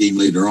back to the game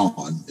later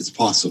on, it's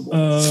possible.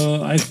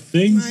 I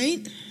think...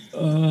 Right?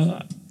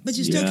 But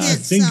you still can't I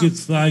think sell.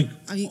 it's like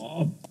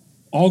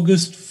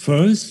August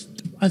 1st.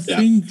 I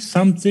think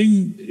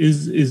something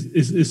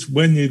is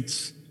when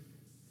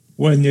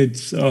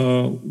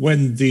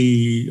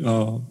the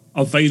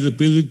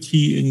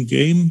availability in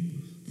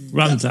game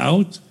runs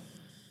out.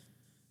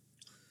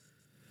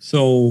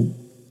 So...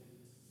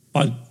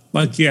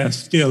 But yeah,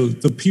 still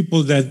the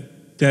people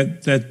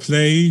that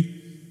play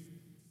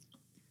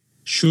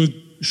should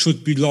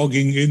be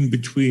logging in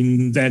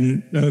between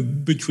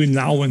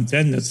now and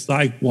then. It's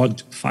like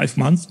 5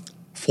 months,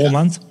 4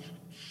 months.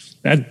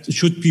 That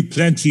should be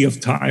plenty of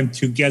time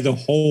to get a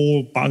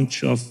whole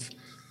bunch of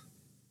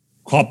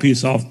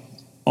copies of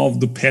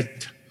the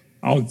pet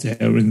out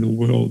there in the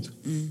world.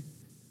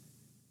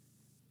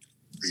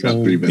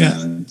 So,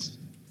 yeah,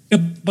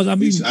 but I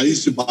mean, I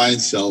used to buy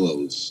and sell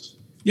those.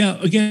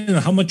 Yeah, again,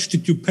 how much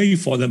did you pay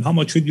for them? How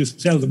much did you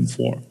sell them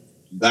for?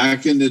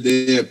 Back in the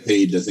day, I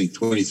paid, I think,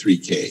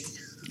 $23,000.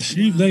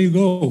 See, there you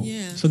go.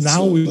 Yeah. So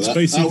now it's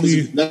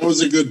basically that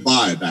was a good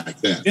buy back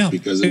then. Yeah,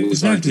 because it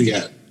was hard to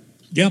get.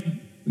 Yep.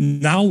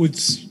 Now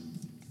it's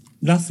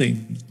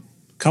nothing.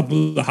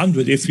 Couple of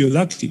hundred if you're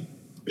lucky.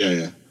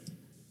 Yeah.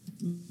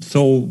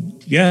 So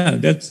yeah,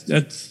 that's.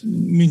 I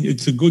mean,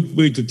 it's a good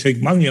way to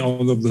take money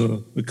out of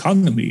the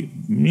economy.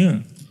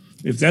 Yeah,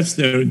 if that's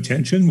their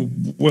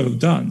intention, well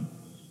done.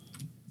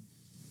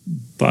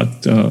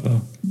 But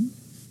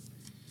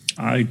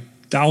I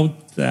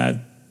doubt that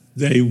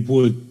they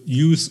would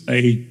use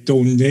a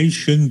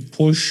donation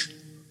push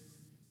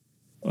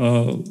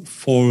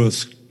for a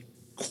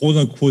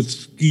quote-unquote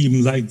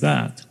scheme like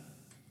that.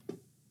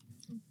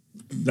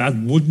 That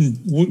wouldn't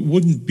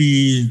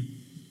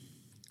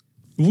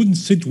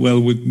sit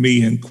well with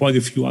me and quite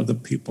a few other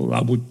people.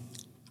 I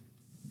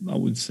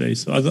would say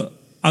so.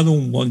 I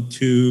don't want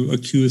to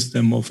accuse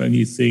them of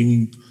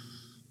anything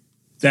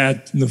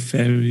that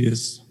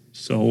nefarious.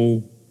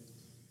 So,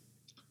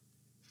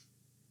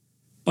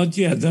 but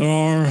yeah, there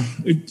are.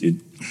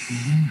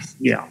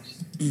 Yeah.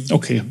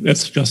 Okay,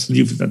 let's just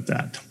leave it at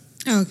that.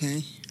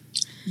 Okay.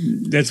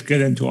 Let's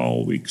get into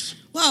our weeks.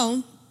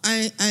 Well,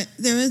 I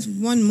there is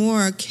one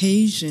more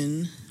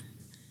occasion.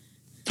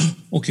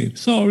 Okay,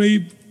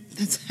 sorry.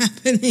 That's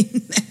happening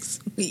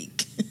next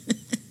week.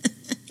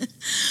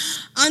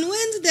 On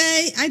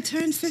Wednesday, I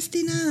turned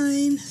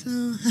 59, so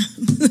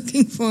I'm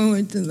looking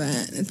forward to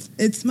that.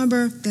 It's my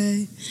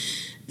birthday.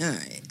 All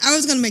right. I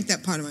was going to make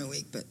that part of my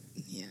week, but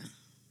yeah.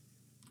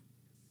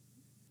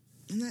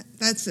 And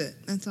that's it.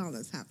 That's all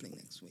that's happening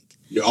next week.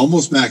 You're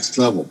almost max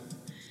level.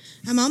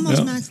 I'm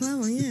almost max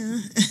level, yeah.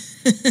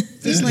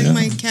 Just like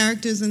my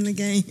characters in the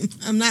game.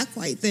 I'm not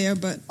quite there,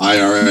 but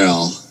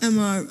IRL. I'm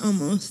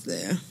almost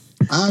there.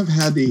 I've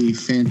had a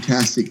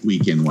fantastic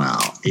weekend. Wow.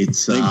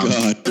 It's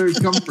very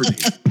comforting.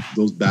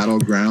 Those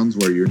battlegrounds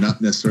where you're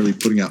not necessarily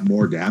putting out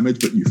more damage,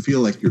 but you feel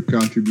like you're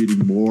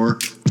contributing more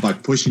by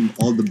pushing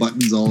all the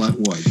buttons all at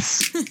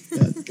once.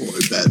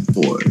 Bad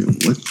boy.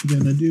 What you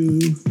gonna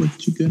do?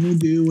 What you gonna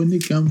do when they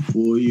come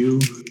for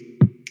you?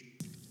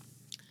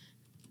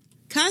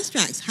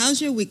 Castrax,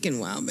 how's your weekend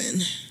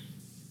been?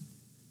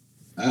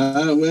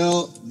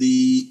 Well,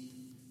 the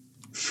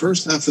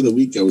first half of the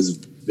week I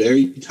was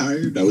very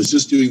tired. I was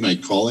just doing my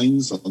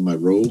callings on my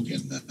rogue,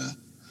 and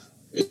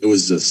it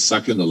was just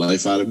sucking the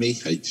life out of me.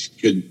 I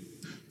just couldn't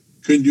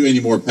do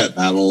any more pet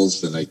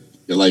battles, and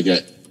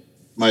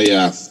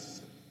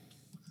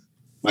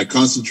my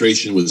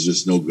concentration was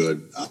just no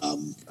good.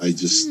 I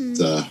just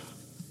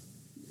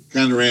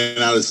kind of ran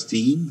out of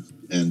steam,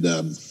 and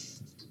then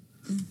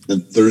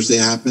Thursday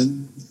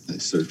happened. I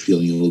started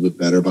feeling a little bit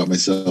better about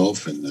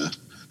myself, and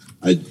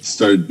I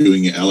started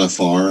doing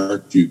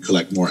LFR to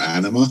collect more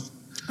anima.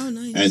 Oh,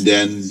 nice. And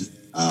then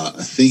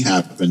a thing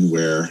happened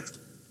where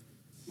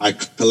I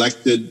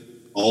collected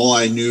all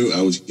I knew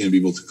I was going to be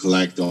able to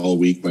collect all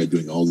week by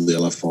doing all the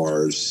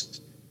LFRs.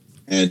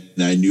 And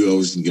I knew I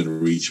wasn't going to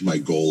reach my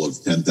goal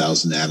of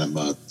 10,000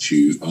 anima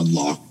to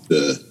unlock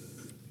the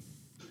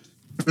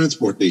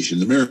transportation,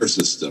 the mirror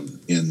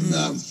system in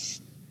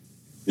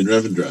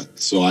Revendreth.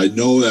 So I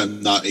know that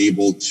I'm not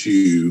able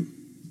to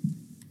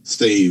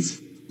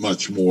save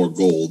much more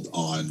gold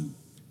on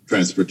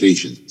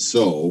transportation.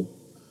 So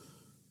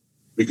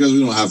because we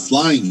don't have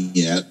flying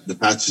yet, the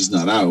patch is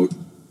not out,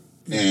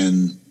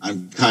 and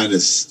I'm kind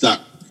of stuck.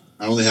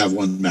 I only have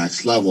one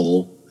max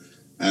level,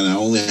 and I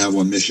only have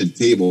one mission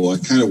table. I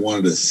kind of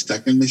wanted a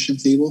second mission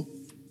table.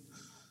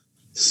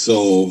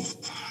 So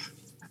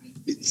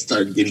it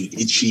started getting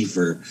itchy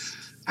for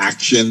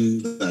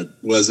action that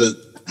wasn't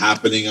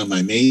happening on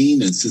my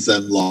main. And since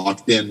I'm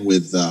locked in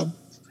with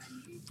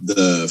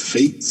the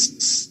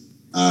fates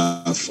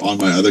on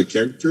my other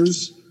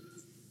characters,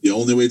 the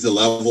only way to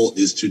level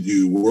is to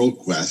do world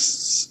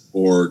quests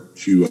or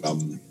to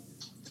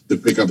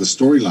pick up a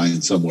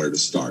storyline somewhere to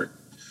start.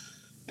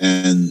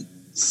 And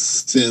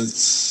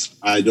since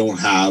I don't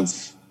have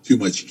too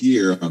much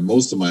gear on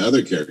most of my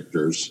other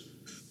characters,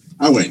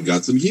 I went and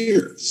got some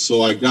gear.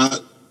 So I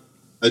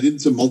did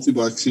some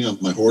multi-boxing on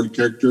my Horde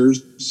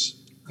characters.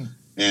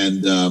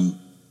 And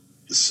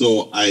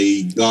so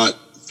I got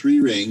 3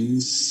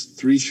 rings,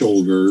 3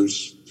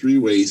 shoulders, 3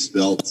 waist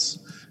belts,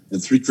 and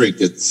 3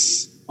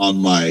 trinkets on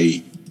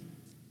my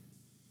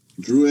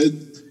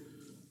druid,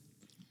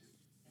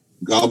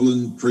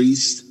 goblin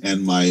priest,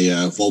 and my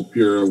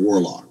Vulpura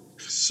warlock.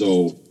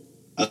 So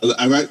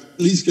I've at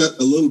least got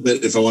a little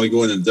bit. If I want to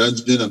go in a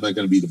dungeon, I'm not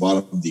going to be the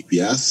bottom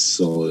DPS.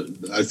 So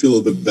I feel a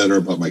little bit better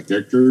about my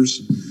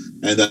characters,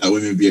 and that way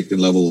maybe I can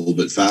level a little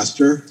bit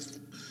faster.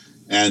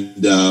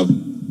 And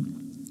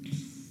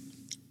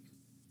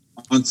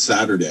on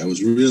Saturday, I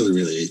was really,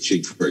 really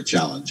itching for a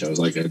challenge. I was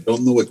like, I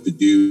don't know what to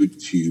do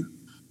to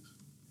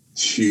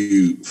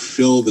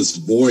fill this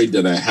void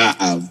that I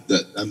have,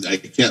 that I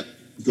can't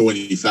go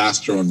any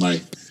faster on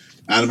my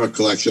anima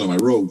collection on my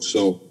rogue.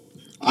 So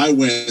I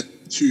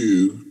went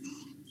to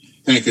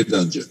tank a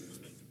dungeon.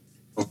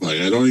 I'm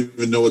like, I don't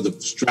even know what the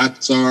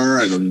strats are.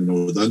 I don't even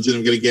know what dungeon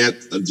I'm going to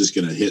get. I'm just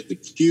going to hit the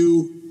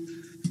queue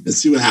and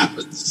see what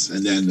happens.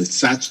 And then the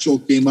satchel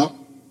came up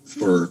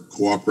for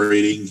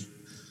cooperating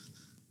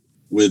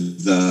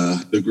with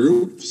the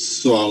group.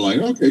 So I'm like,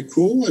 okay,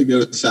 cool. I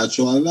get a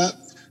satchel out of that.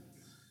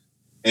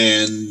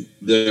 And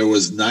there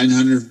was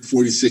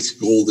 946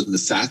 gold in the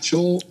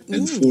satchel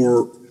and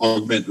 4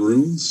 augment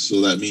runes.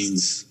 So that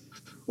means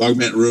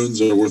augment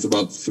runes are worth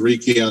about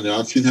 3K on the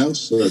auction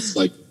house. So that's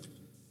like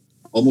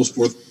almost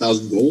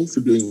 4,000 gold for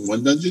doing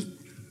one dungeon.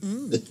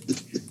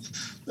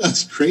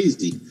 That's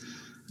crazy.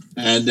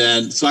 And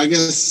then, so I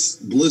guess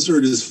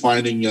Blizzard is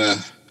finding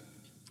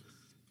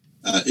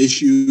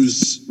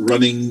issues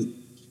running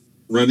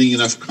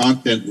enough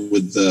content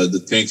with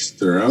the tanks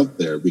that are out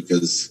there,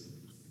 because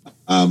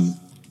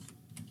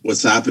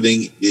what's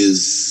happening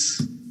is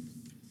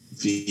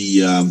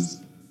the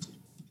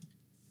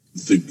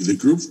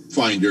group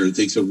finder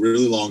takes a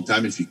really long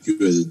time if you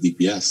queue as a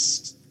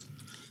DPS,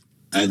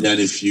 and then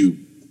if you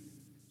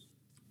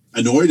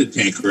annoy the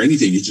tank or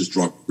anything, you just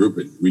drop group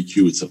and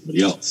re-queue with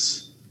somebody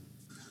else.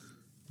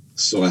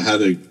 So I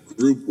had a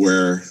group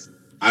where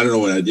I don't know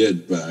what I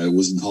did, but I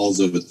was in Halls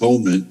of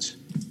Atonement,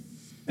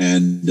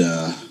 and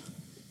the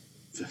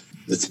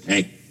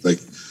tank, like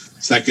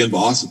second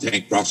boss, the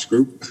tank drops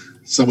group.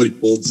 Somebody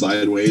pulled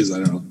sideways.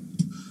 I don't know.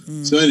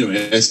 So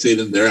anyway, I stayed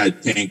in there. I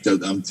tanked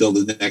out until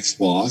the next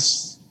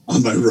boss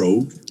on my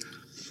rogue.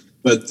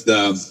 But,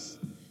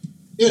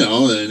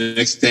 the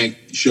next tank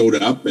showed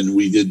up, and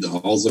we did the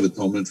Halls of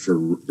Atonement for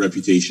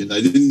reputation.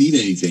 I didn't need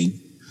anything.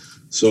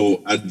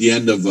 So at the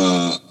end of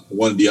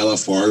one of the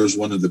LFRs,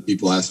 one of the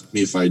people asked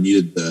me if I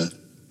needed the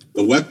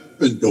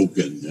weapon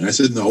token. And I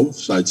said no.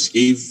 So I just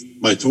gave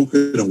my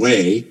token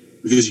away,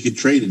 because you can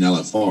trade in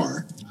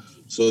LFR.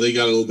 So they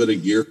got a little bit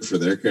of gear for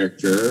their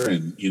character.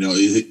 And,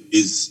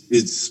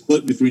 it's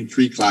split between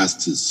 3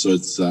 classes. So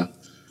it's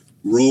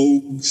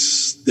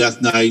rogues,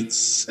 death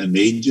knights, and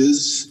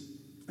mages.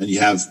 And you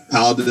have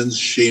paladins,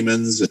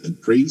 shamans,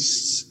 and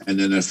priests. And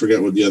then I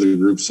forget what the other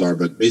groups are.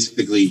 But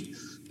basically,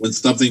 when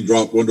something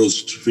dropped one of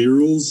those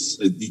rules,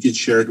 you can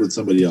share it with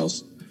somebody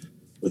else.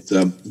 But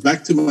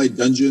back to my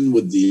dungeon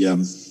with the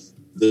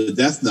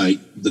Death Knight,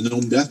 the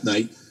Gnome Death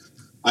Knight.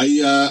 I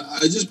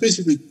just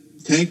basically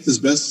tanked as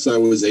best as I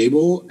was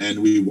able,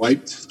 and we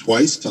wiped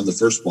twice on the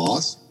first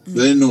boss. I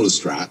didn't know the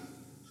strat.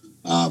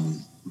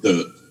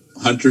 The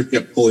hunter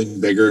kept pulling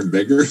bigger and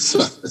bigger, so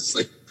it's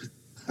like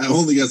I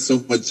only got so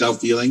much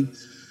self-healing.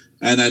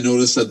 And I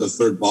noticed that the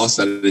third boss,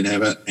 I didn't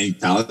have any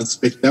talents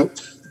picked out.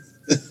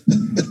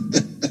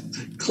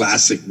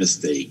 Classic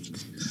mistake.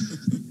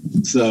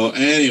 So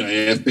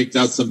anyway, I picked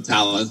out some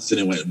talents,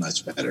 and it went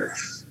much better.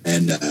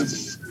 And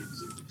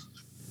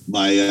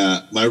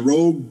my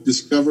rogue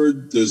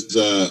discovered there's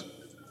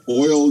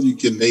oil you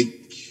can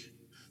make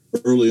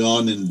early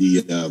on in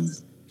the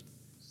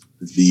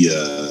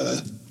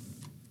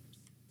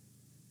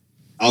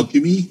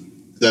alchemy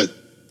that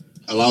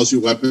allows your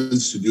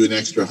weapons to do an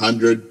extra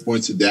 100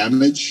 points of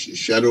damage,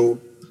 shadow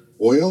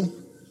oil.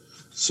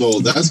 So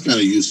that's kind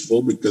of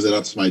useful because it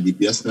ups my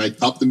DPS, and I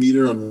topped the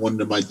meter on one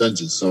of my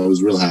dungeons, so I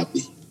was real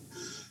happy.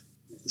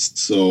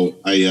 So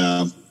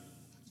I've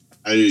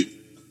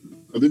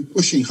been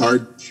pushing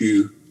hard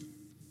to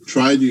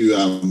try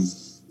to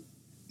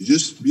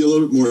just be a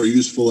little bit more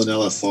useful in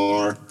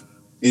LFR,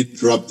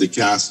 interrupt the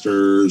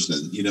casters,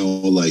 and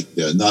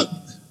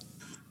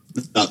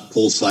not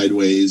pull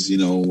sideways.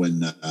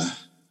 When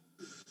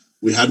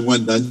we had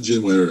one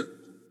dungeon where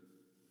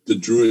the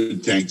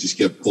druid tank just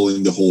kept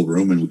pulling the whole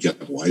room, and we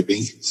kept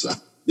wiping, so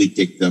they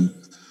kicked them.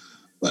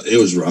 But it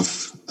was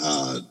rough.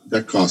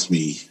 That cost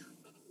me,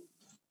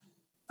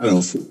 I don't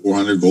know,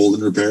 400 gold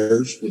in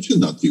repairs, which is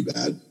not too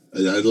bad.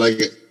 I like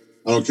it.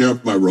 I don't care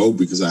about my rogue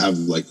because I have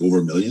like over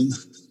 1 million.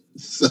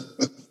 So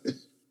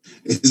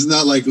it's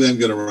not likely I'm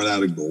going to run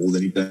out of gold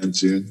anytime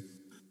soon.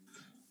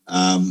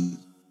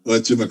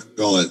 What you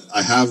call it?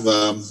 I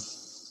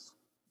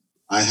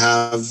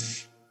have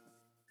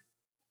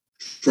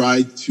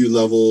tried to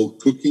level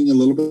cooking a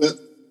little bit.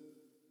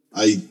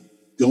 I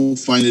don't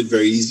find it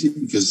very easy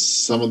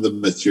because some of the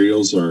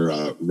materials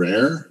are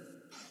rare,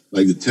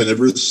 like the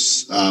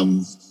tenebrous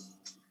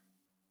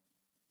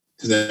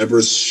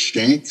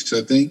shanks,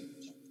 I think.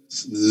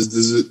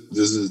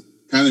 There's a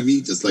kind of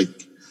meat that's like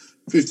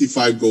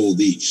 55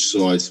 gold each.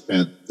 So I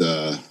spent,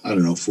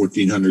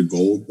 1,400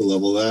 gold to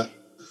level that.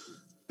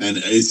 And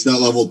it's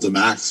not leveled to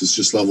max. It's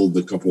just leveled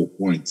a couple of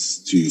points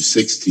to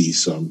 60.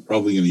 So I'm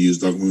probably going to use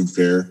Darkmoon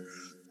Faire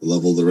to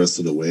level the rest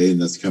of the way.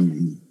 And that's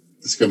coming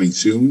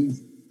soon.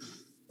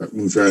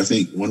 Darkmoon Faire, I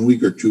think 1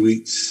 week or 2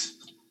 weeks.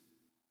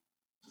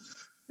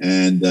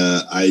 And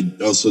I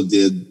also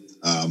did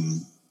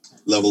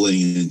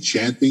leveling and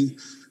enchanting.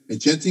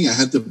 Enchanting, I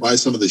had to buy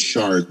some of the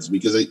shards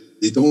because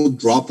they don't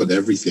drop at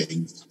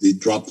everything. They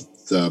drop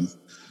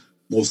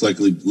most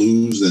likely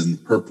blues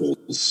and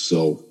purples.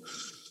 So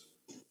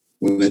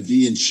when I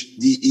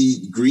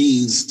DE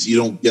greens, you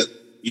don't get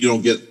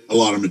a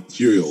lot of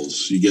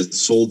materials. You get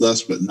soul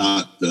dust, but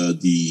not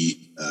the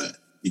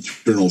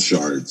eternal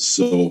shards.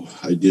 So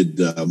I did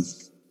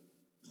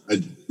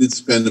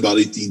spend about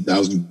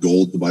 18,000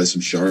 gold to buy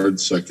some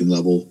shards so I can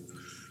level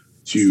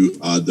to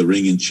the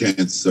ring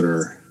enchants that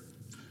are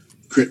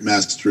crit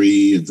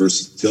mastery and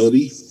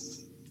versatility.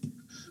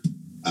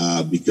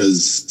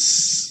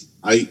 because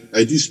I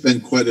do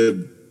spend quite a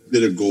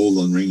bit of gold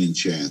on ring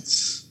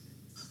enchants.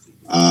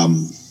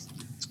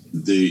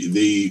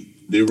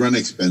 They run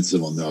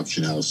expensive on the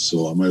auction house,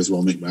 so I might as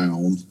well make my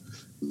own,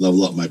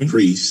 level up my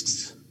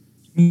priest.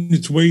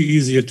 It's way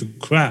easier to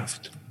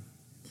craft.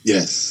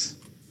 Yes.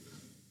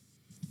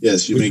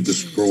 Yes, you make the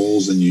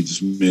scrolls and you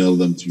just mail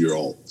them to your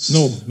alts.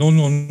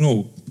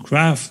 No.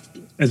 Craft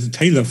as a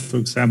tailor, for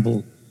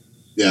example.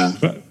 Yeah.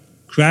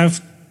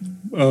 Craft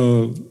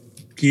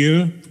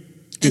gear,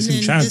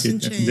 disenchant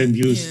it, and then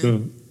use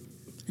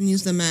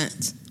the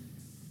mats.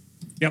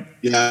 Yep.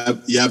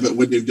 Yeah, but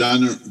what they've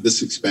done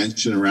this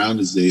expansion around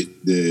is they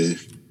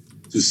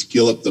to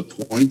skill up the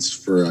points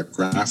for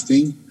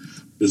crafting.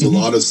 There's a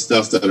lot of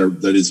stuff that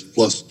is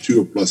 +2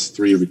 or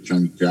 +3 every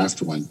time you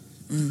craft one.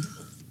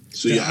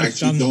 So you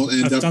actually don't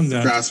end up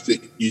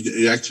crafting.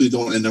 You actually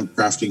don't end up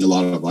crafting a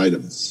lot of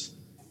items.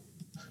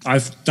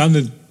 I've done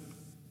it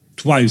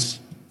twice.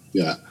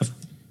 Yeah,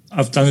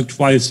 I've done it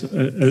twice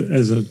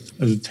as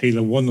a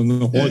tailor. One on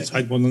the Horde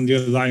side, one on the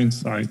Alliance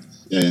side.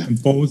 Yeah.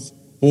 And both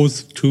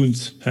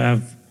tunes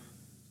have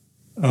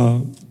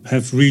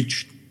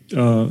reached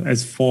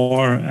as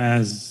far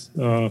as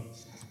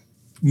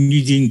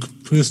needing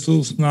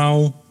crystals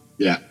now.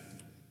 Yeah.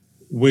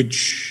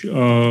 Which,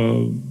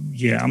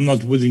 I'm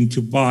not willing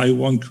to buy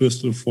one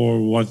crystal for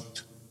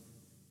what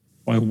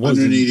was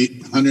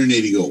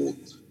 180 gold.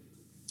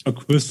 A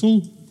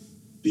crystal?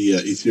 The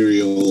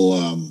ethereal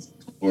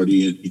or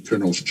the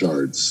eternal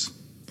shards.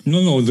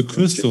 No, the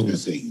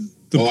crystals. The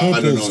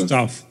purple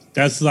stuff.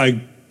 That's like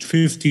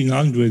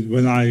 1,500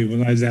 when I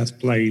last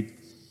played.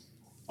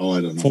 Oh,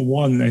 I don't know. For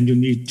one, and you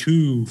need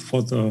 2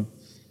 for the.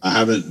 I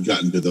haven't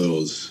gotten to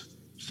those.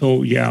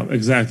 So yeah,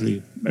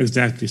 exactly.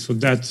 So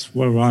that's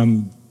where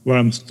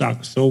I'm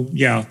stuck. So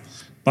yeah,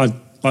 but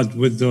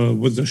with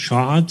the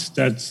shards,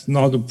 that's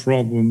not a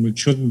problem. It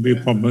shouldn't be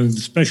a problem,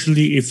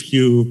 especially if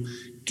you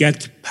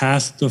get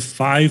past the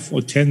 5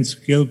 or 10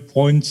 skill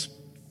points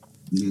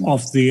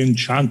of the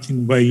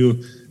enchanting where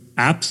you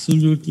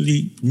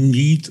absolutely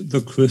need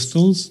the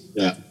crystals.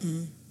 Yeah.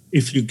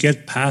 If you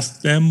get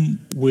past them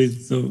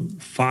with the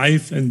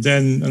 5 and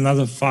then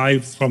another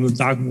 5 from the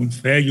Darkmoon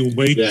Fair, you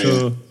wait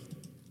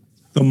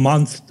the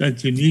month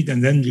that you need,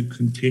 and then you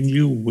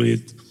continue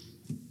with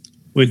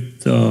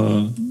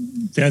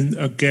then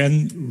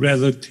again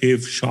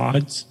relative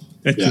shards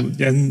that you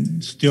then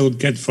still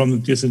get from the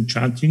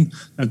disenchanting.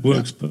 That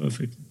works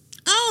perfect.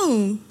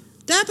 Oh,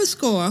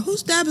 Dabascore.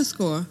 Who's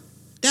Dabascore?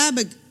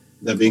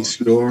 The big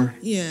score?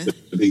 Yeah.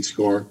 The big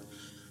score.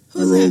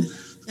 Who's a rogue.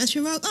 That's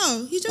your rogue?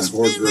 Oh, he just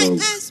ran right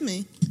past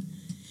me.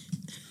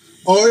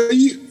 Oh, are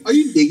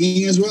you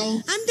digging as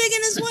well? I'm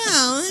digging as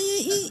well.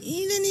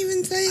 He didn't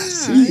even say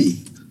hi.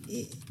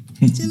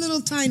 It's a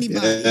little tiny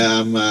body.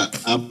 Yeah,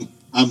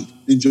 I'm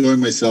enjoying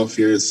myself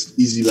here. It's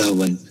easy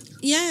leveling.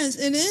 Yes,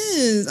 it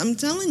is. I'm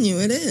telling you,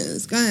 it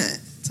is. Go ahead.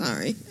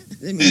 Sorry. I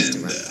didn't mean to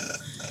interrupt.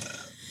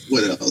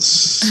 What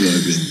else have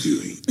I been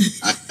doing?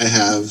 I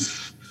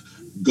have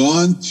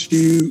gone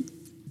to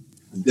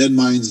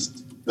Deadmine's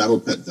Battle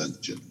Pet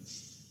Dungeon.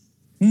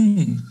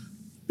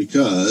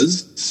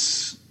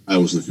 Because I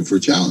was looking for a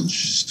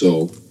challenge.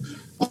 So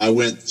I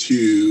went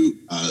to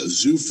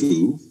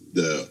Zufu,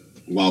 the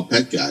Wild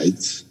Pet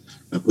Guides.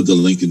 I put the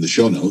link in the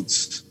show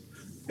notes.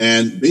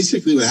 And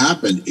basically what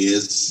happened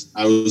is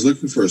I was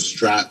looking for a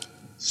strat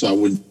so I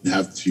wouldn't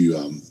have to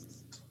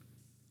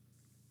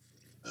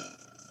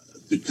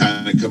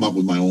kind of come up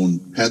with my own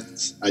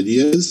pet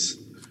ideas.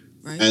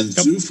 Right. And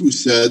Zufu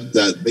said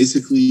that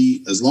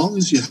basically as long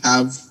as you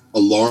have a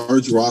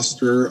large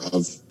roster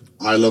of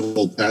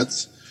high-level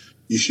pets,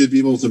 you should be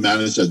able to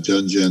manage that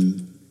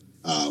dungeon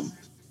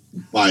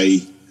by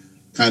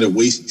kind of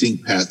wasting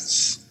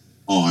pets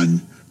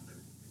on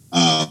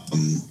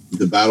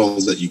the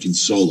battles that you can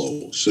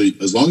solo. So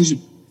as long as you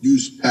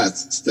use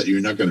pets that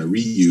you're not going to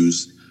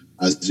reuse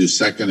as your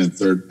second and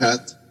third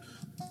pet,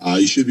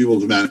 you should be able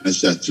to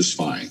manage that just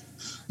fine.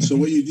 So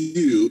what you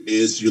do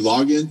is you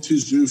log into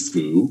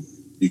Zufu,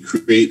 you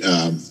create,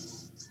 well,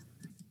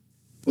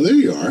 there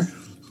you are.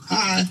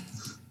 Hi.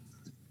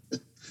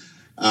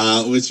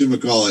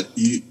 Whatchamacallit,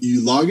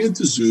 you log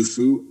into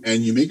Zufu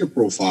and you make a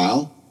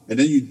profile, and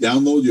then you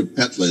download your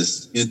pet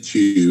list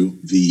into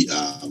the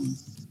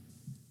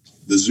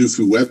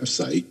Zufu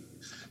website.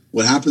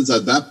 What happens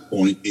at that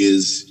point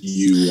is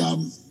you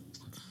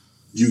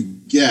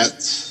get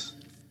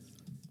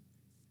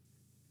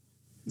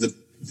the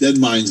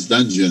Deadmine's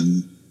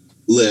Dungeon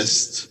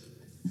list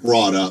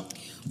brought up.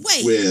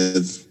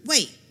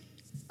 Wait.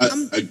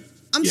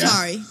 I'm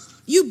sorry.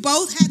 You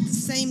both had the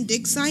same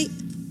dig site?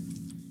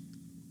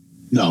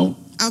 No.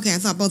 Okay, I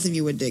thought both of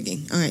you were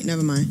digging. All right,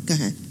 never mind. Go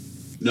ahead.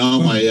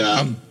 No,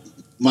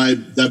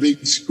 that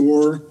big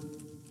score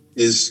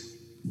is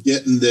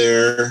getting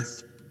there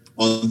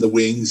on the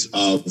wings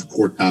of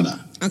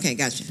Cortana. Okay,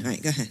 gotcha. All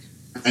right, go ahead.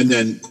 And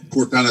then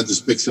Cortana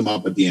just picks him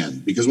up at the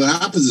end. Because what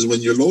happens is when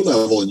you're low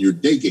level and you're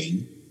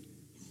digging,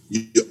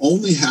 you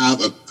only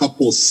have a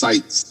couple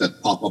sites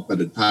that pop up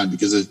at a time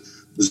because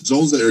the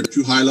zones that are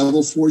too high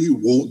level for you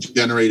won't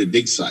generate a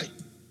dig site.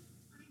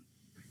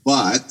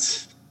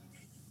 but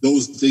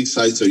those dig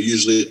sites are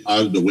usually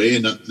out of the way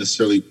and not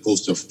necessarily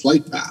close to a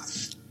flight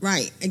path.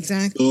 Right,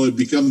 exactly. So it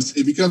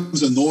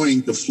becomes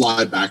annoying to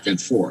fly back and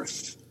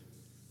forth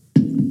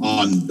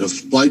on the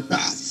flight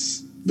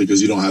paths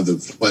because you don't have the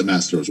flight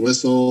master's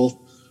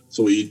whistle.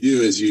 So what you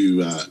do is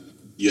you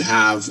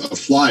have a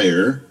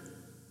flyer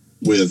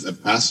with a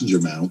passenger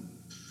mount,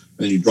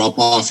 and you drop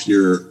off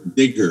your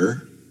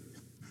digger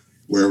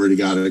wherever you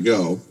got to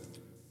go,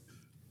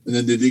 and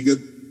then they dig up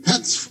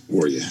pets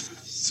for you.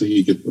 So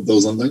you can put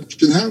those on the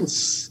auction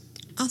house.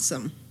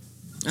 Awesome.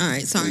 All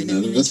right. Sorry,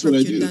 And, that's what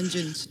I do.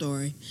 Dungeon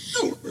story.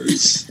 No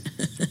worries.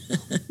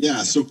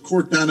 Yeah, so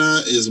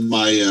Cortana is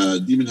my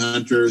demon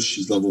hunter.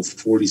 She's level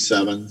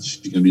 47. She's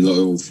going to be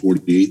level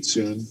 48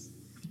 soon.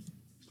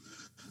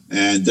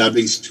 And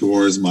Dabbing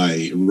Score is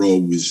my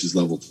rogue, which is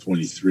level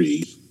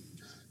 23.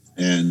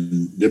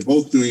 And they're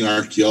both doing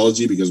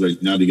archaeology because right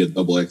now they get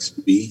double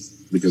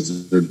XP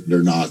because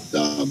they're not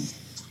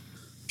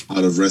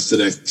out of rested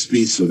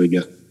XP, so they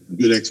get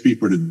good XP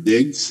for the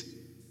digs.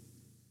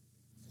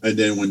 And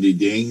then when they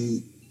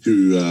ding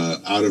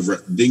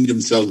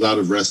themselves out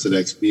of rested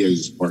XP, I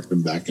just park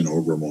them back in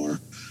Orgrimmar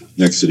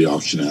next to the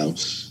auction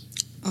house.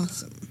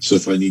 Awesome. So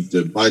if I need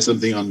to buy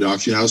something on the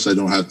auction house, I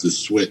don't have to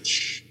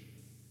switch.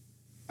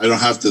 I don't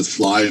have to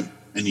fly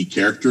any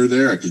character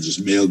there. I could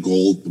just mail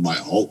gold to my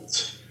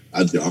alt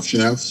at the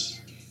auction house.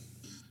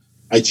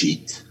 I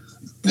cheat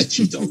all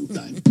the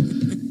time.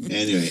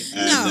 Anyway,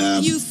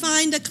 and, you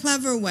find a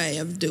clever way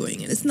of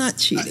doing it. It's not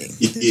cheating.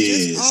 Yes.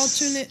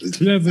 Just alternate.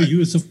 Clever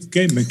use of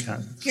game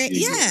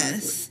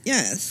mechanics.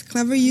 Yes.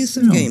 Clever use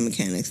of game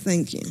mechanics.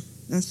 Thank you.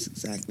 That's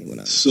exactly what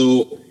I was.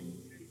 So,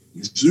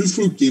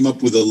 Zufu came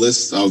up with a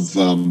list of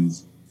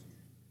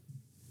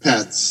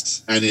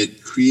pets, and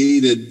it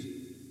created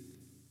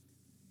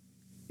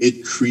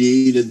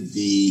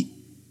the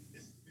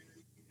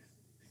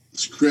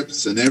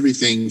scripts and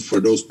everything for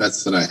those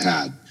pets that I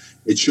had.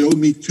 It showed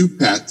me 2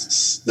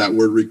 pets that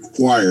were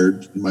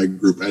required in my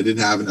group. I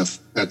didn't have enough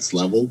pets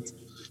leveled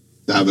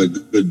to have a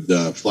good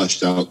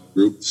fleshed out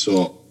group.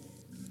 So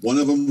one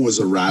of them was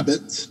a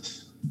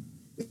rabbit.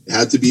 It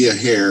had to be a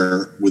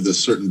hare with a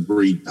certain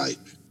breed type.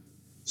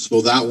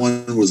 So that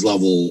one was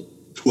level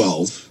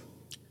 12.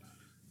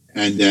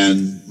 And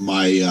then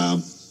my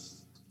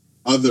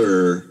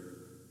other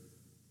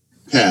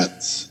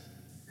pet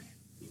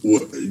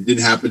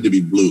didn't happen to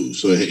be blue,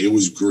 so it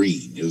was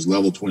green. It was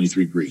level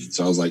 23 green.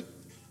 So I was like,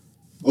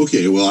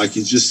 okay, well, I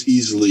can just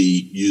easily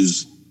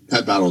use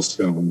pet battle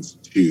stones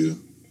to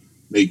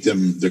make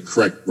them the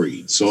correct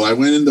breed. So I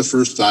went in the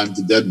first time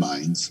to Dead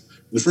Mines.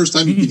 The first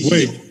time you can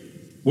heal.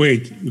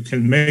 Wait, you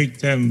can make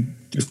them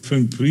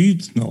different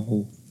breeds?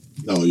 No,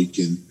 you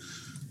can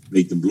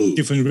make them blue.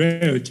 Different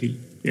rarity.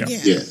 Yeah.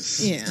 Yes.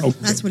 Yeah, okay.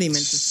 That's what he meant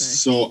to say.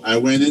 So I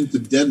went into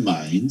Dead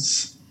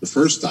Mines the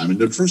first time, and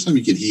the first time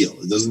you can heal.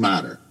 It doesn't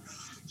matter.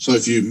 So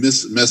if you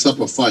mess up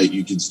a fight,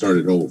 you can start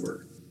it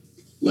over.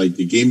 Like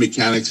the game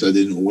mechanics,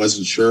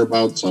 wasn't sure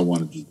about, so I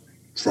wanted to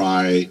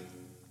try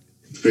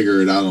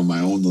figure it out on my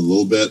own a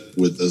little bit.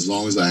 As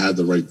long as I had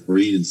the right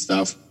breed and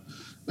stuff.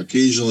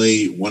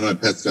 Occasionally, one of my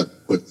pets got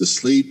put to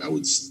sleep. I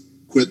would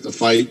quit the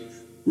fight,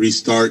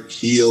 restart,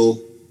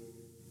 heal,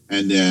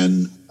 and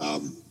then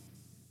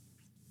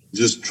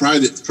just try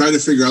to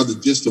figure out the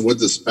gist of what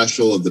the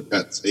special of the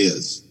pets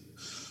is.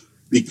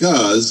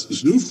 Because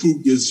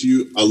Zufu gives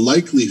you a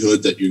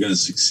likelihood that you're going to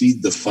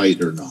succeed the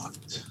fight or not.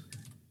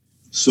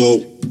 So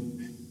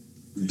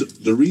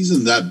the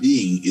reason that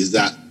being is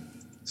that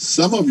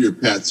some of your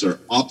pets are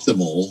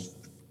optimal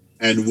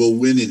and will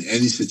win in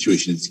any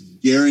situation. It's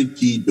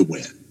guaranteed to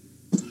win.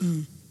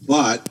 Mm.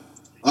 But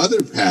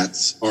other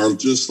pets are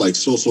just like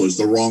so-so. It's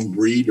the wrong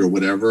breed or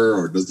whatever,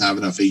 or doesn't have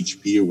enough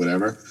HP or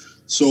whatever.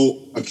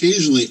 So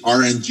occasionally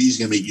RNG is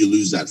going to make you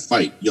lose that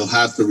fight. You'll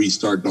have to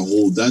restart the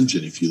whole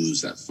dungeon if you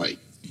lose that fight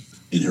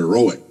in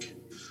heroic.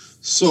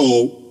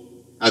 So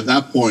at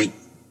that point,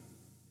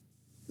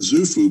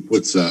 Zufu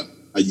puts a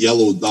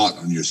yellow dot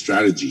on your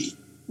strategy,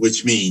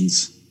 which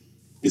means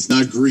it's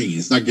not green.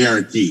 It's not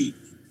guaranteed.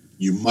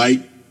 You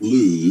might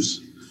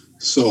lose.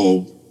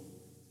 So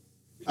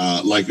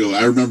I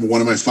remember one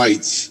of my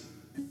fights,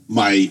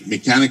 my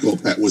mechanical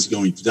pet was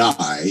going to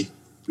die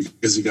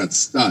because he got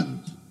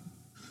stunned.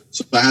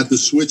 So I had to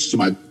switch to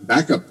my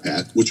backup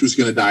pet, which was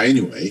going to die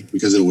anyway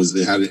because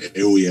it had an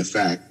AoE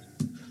effect.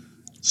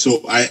 So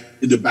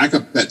the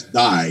backup pet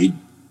died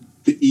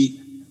to eat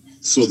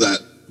so that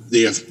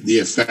the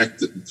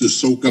effect to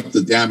soak up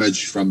the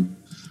damage from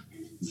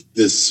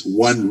this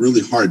one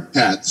really hard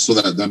pet so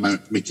that the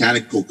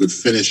mechanical could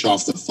finish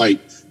off the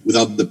fight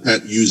without the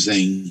pet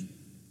using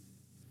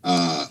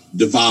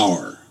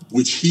Devour,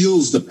 which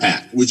heals the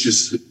pet, which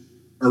is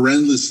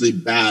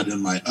horrendously bad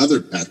in my other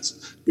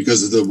pets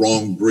because of the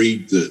wrong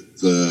breed to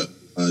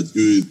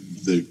do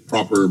the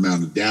proper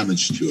amount of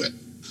damage to it.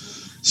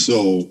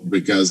 So,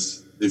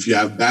 because if you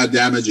have bad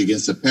damage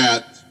against a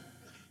pet,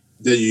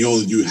 then you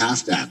only do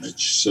half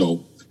damage.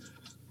 So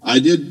I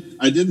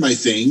did my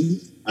thing.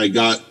 I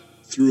got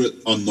through it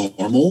on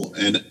normal,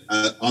 and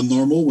on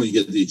normal, when you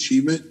get the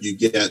achievement, you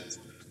get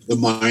the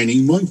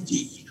mining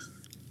monkey.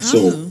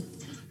 So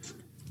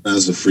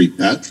as a free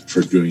pet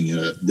for doing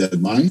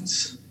dead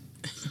mines.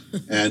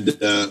 And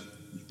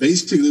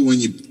basically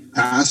when you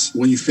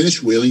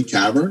finish Wailing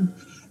Cavern,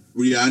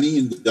 Riani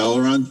and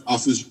Dalaran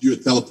offers you a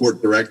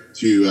teleport direct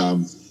to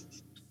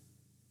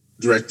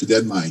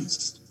dead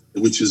mines,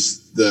 which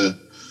is the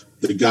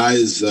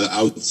guys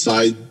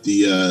outside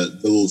the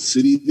little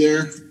city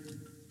there,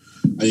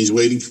 and he's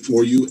waiting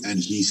for you, and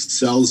he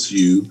sells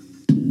you,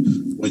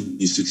 when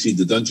you succeed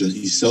the dungeon,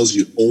 he sells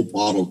you old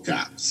bottle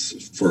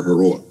caps for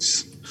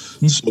heroics.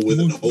 So with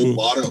an old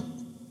bottle,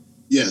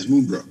 yes,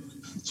 Moonbrook.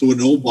 So with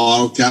an old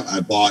bottle cap, I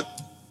bought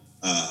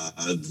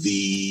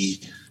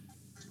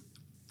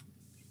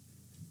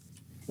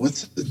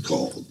what's it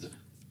called?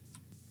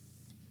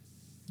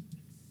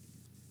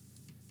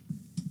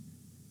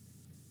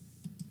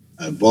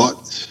 I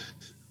bought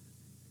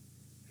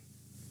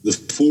the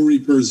Full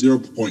Reaper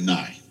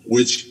 0.9,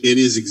 which it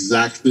is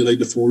exactly like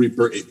the Full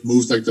Reaper. It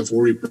moves like the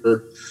Full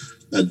Reaper,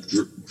 that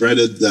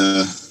dreaded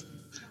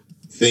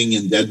thing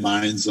in Dead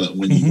Mines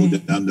when you go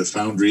down the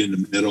foundry in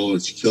the middle,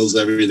 it kills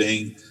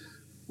everything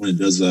when it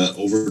does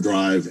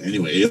overdrive.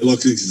 Anyway, it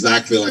looks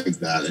exactly like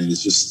that, and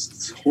it's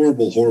just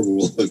horrible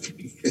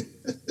looking.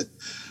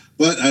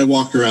 But I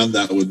walk around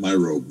that with my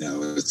robe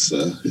now.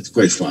 It's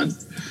quite fun.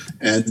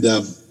 And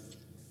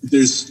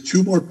there's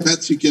 2 more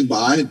pets you can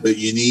buy, but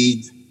you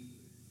need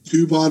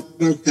 2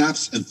 bottle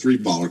caps and 3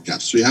 bottle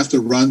caps. So you have to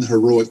run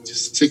heroic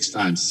 6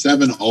 times,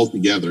 7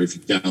 altogether if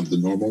you count the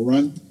normal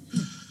run.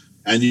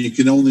 And you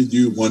can only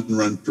do 1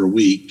 run per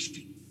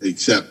week,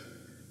 except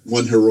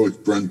 1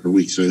 heroic run per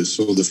week. So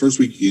the first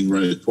week you can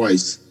run it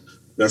twice.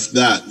 But after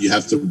that, you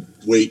have to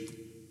wait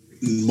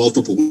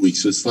multiple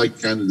weeks. So it's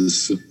like kind of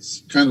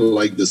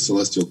like the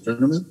Celestial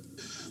Tournament.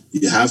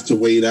 You have to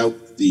wait out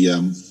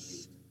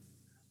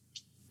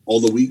all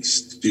the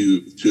weeks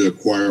to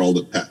acquire all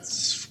the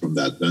pets from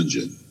that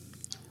dungeon.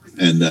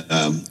 And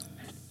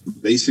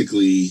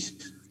basically,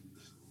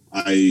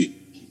 I'm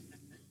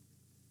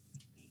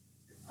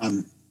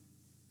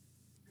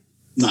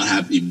not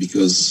happy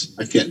because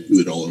I can't do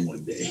it all in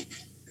one day.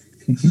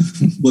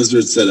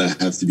 Blizzard said I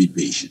have to be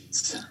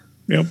patient.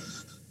 Yep.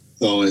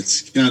 So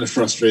it's kind of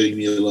frustrating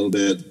me a little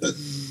bit, but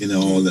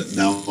that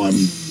now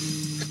I'm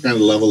kind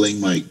of leveling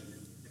my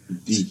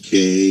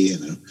DK,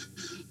 and I'm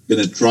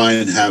going to try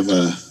and have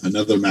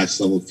another max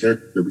level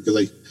character because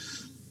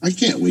I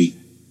can't wait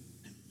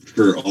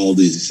for all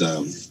these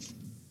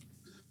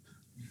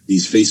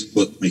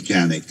Facebook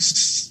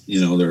mechanics.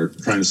 They're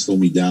trying to slow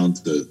me down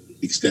to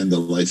extend the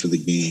life of the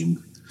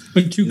game.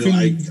 But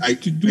I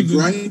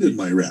grinded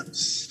my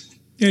reps.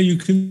 Yeah, you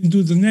can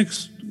do the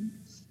next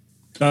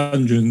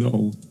dungeon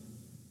though.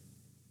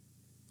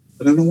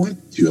 But I don't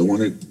want to. I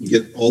want to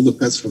get all the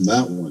pets from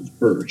that one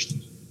first.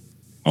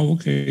 Oh,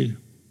 okay.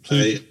 So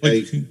I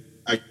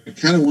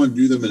kind of want to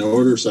do them in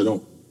order so I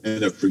don't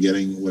end up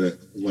forgetting where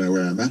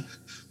I'm at,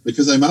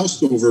 because I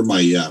moused over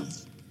my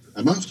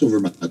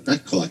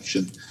pet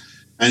collection,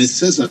 and it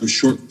says I'm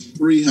short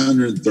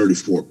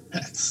 334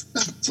 pets.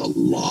 That's a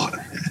lot of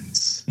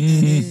pets.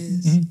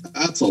 Mm-hmm.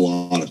 That's a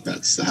lot of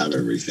pets to have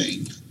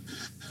everything.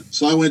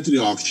 So I went to the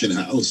auction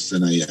house,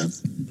 and I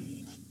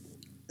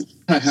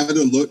had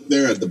a look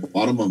there at the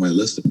bottom of my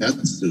list of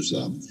pets. There's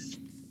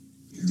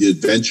the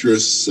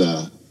adventurous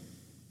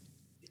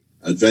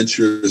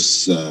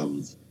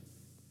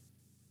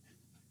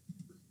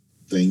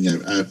thing.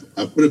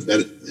 I put a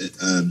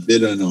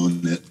bid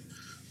on it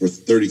for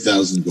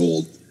 30,000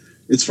 gold.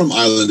 It's from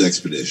Island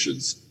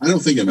Expeditions. I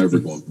don't think I'm ever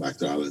going back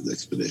to Island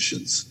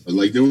Expeditions. But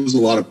there was a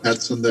lot of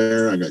pets in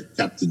there. I got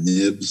Captain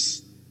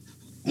Nibs.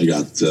 I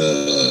got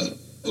a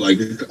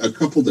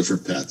couple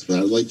different pets, but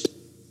I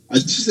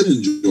just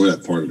didn't enjoy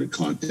that part of the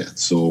content.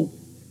 So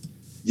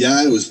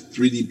yeah, it was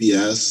 3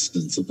 DPS,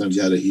 and sometimes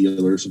you had a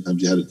healer,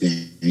 sometimes you had a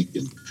tank,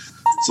 and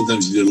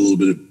sometimes you did a little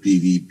bit of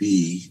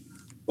PvP,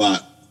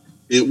 but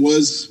it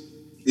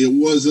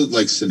wasn't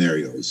like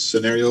Scenarios.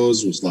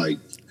 Scenarios was like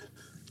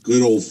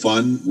good old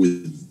fun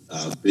with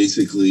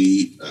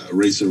basically a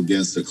race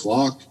against the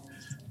clock.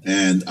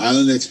 And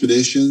Island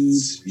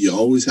Expeditions, you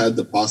always had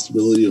the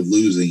possibility of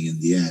losing in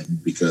the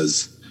end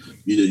because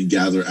you didn't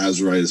gather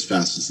Azurite as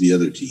fast as the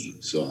other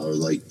team. So I was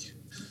like,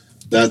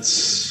 that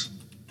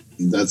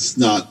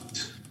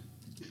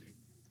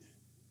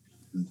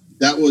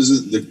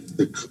wasn't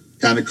the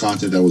kind of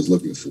content I was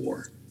looking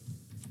for.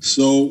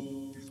 So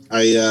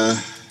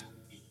I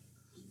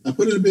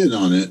put in a bid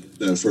on it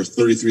for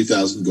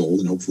 33,000 gold,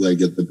 and hopefully I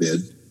get the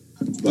bid.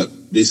 But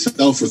they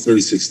sell for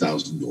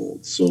 36,000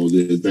 gold. So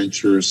the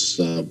adventurous,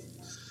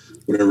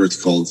 whatever it's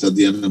called, it's at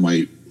the end of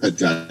my pet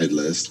guide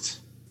list.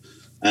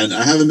 And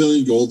I have 1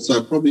 million gold, so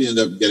I'll probably end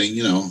up getting,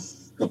 a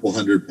couple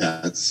hundred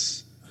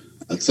pets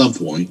at some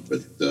point.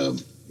 But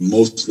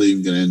mostly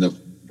I'm going to end up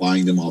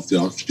buying them off the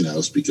auction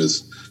house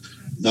because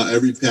not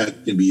every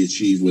pet can be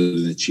achieved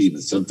with an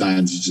achievement.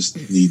 Sometimes you just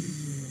need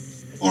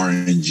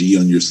RNG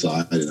on your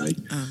side, and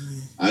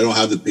I don't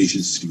have the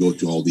patience to go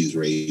to all these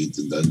raids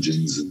and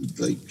dungeons and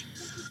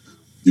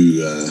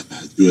do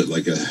it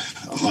like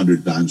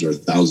 100 times or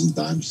 1,000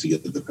 times to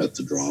get the pet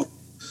to drop.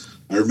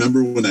 I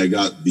remember when I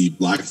got the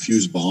Black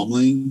Fuse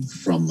Bombling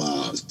from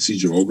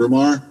Siege of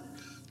Orgrimmar,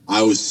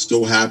 I was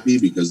so happy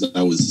because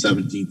that was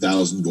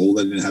 17,000 gold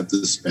I didn't have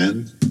to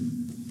spend.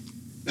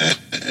 And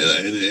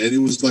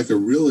it was like a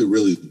really,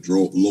 really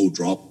low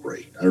drop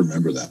rate. I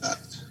remember that.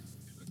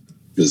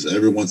 Because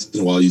every once in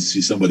a while you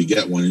see somebody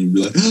get one and you'd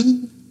be like,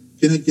 oh,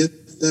 can I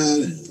get that?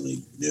 And I'm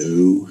like,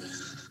 no.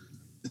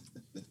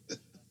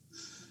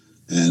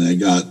 And I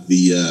got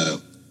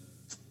the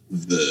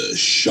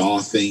Shaw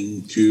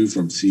thing too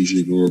from Siege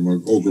of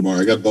Orgrimmar.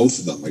 I got both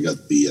of them. I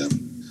got the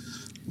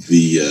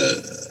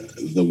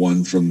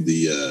one from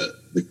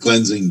the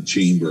cleansing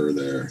chamber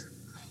there.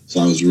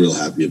 So I was real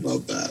happy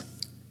about that.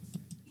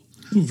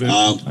 Ooh, very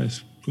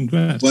nice.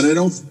 Congrats. But I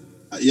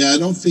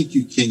don't think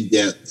you can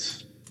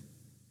get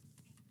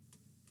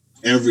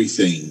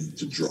everything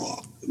to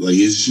drop. Like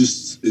it's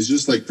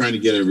just like trying to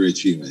get every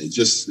achievement. It's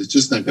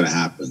just not going to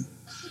happen.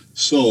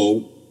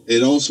 So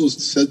it also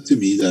said to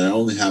me that I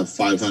only have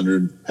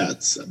 500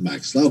 pets at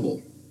max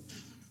level.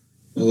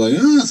 I was like,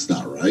 that's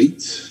not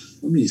right.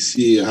 Let me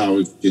see how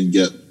we can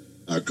get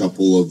a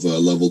couple of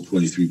level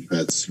 23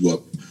 pets to go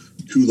up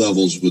 2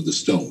 levels with the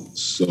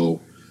stones.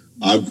 So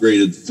I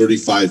upgraded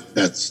 35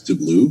 pets to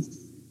blue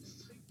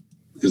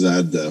because I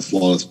had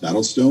flawless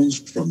battle stones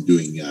from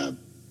doing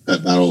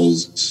pet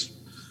battles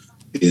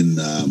in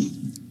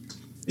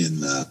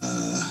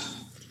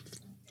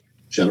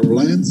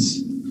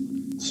Shadowlands.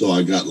 So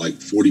I got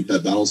like 40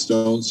 pet battle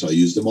stones, so I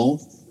used them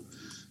all.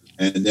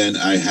 And then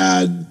I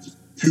had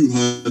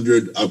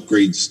 200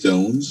 upgrade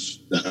stones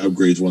that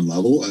upgrades 1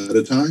 level at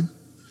a time.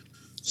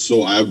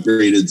 So I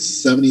upgraded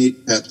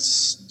 78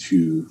 pets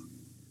to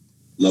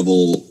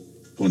level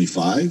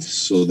 25.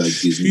 So that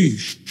gives me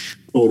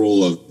a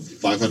total of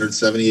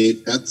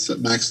 578 pets at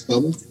max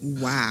level.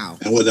 Wow.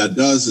 And what that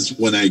does is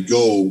when I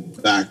go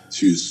back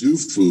to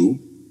Xufu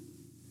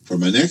for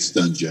my next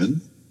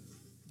dungeon,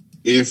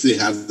 if they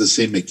have the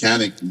same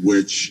mechanic,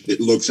 which it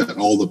looks at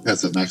all the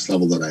pets at max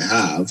level that I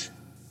have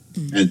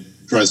and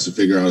tries to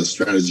figure out a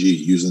strategy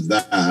using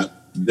that,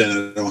 then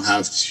I don't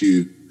have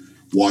to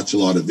watch a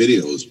lot of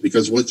videos.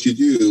 Because what you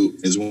do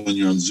is when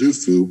you're on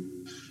Xufu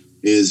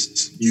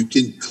is you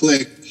can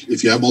click,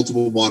 if you have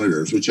multiple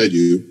monitors, which I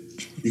do,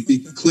 you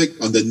can click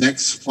on the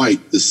next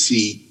fight to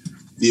see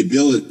the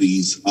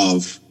abilities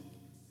of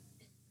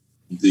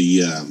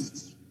the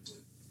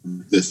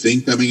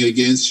thing coming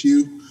against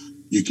you.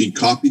 You can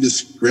copy the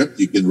script.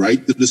 You can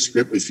write the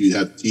script if you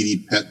have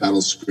TD Pet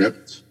Battle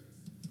script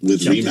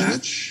with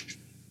Rematch.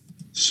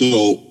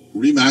 So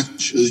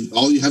Rematch,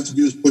 all you have to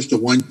do is push the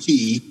 1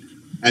 key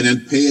and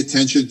then pay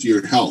attention to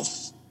your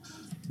health.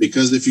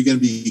 Because if you're going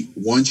to be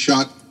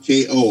one-shot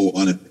KO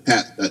on a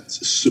pet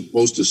that's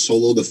supposed to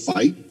solo the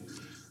fight,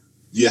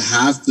 you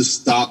have to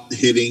stop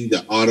hitting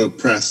the auto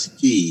press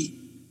key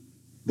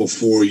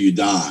before you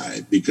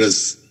die.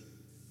 Because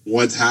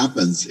what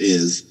happens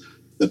is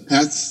the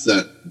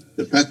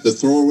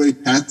throwaway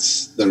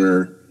pets that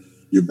are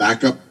your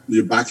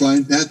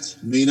backline pets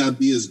may not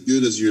be as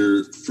good as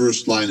your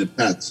first line of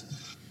pets.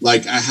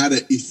 Like I had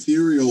an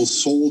ethereal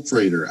soul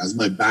trader as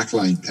my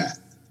backline pet.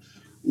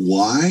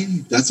 Why?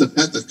 That's a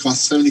pet that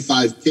cost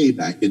 75K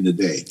back in the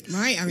day.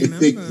 Right, I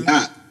remember.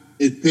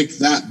 It picked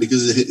that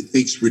because it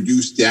takes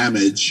reduced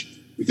damage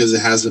because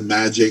it has a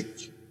magic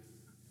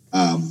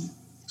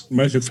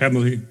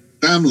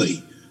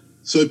family.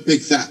 So it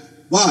picked that.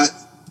 But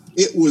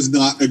it was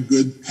not a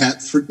good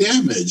pet for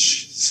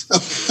damage. So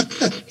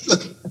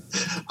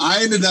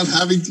I ended up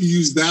having to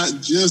use that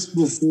just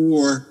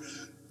before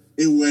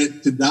it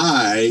went to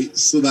die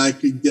so that I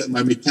could get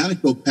my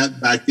mechanical pet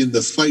back in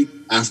the fight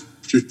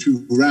after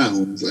 2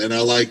 rounds. And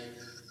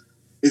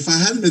if I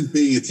hadn't been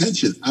paying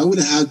attention, I would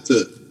have had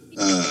to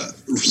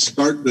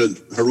start the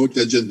Heroic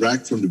Dungeon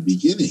back from the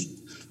beginning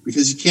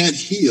because you can't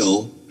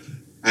heal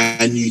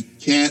and you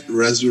can't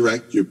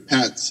resurrect your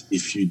pets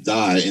if you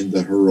die in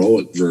the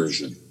heroic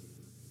version.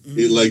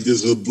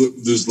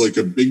 There's like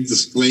a big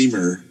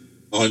disclaimer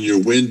on your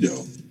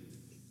window.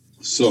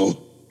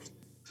 So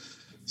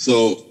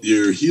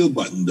your heal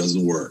button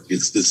doesn't work.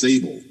 It's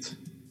disabled.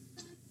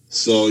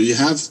 So you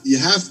have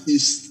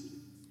these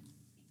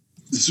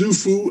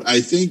Xufu, I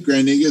think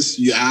Granegas,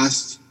 you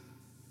asked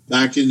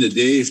back in the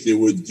day if they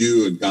would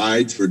do a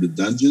guide for the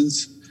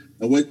dungeons.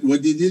 And what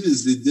they did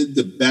is they did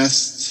the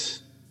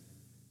best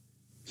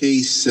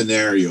case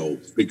scenario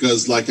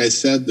because like I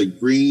said, the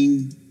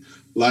green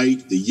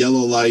light, the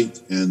yellow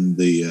light, and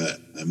the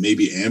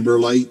maybe amber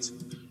light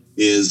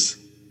is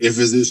if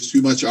there's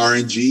too much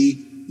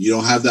RNG, you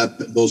don't have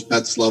those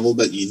pets level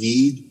that you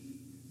need.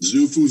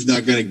 Xufu's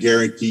not going to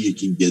guarantee you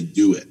can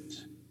do it.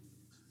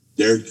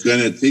 They're going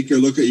to take a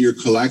look at your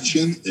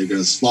collection. They're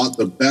going to slot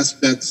the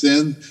best pets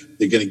in.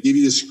 They're going to give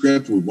you the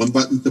script with 1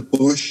 button to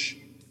push,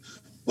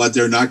 but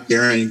they're not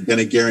going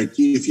to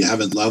guarantee if you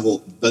haven't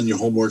done your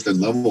homework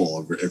and level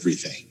over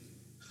everything.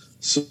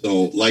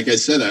 So, like I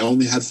said, I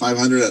only had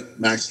 500 at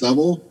max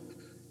level,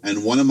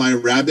 and one of my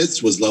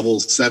rabbits was level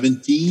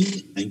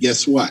 17. And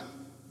guess what?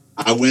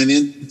 I went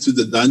into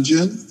the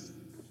dungeon.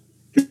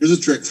 Here's a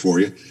trick for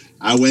you.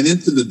 I went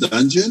into the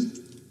dungeon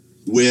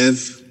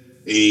with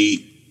a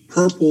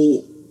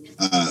purple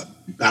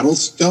battle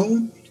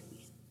stone,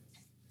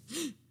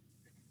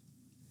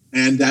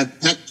 and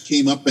that pet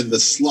came up in the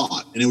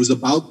slot, and it was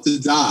about to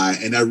die,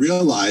 and I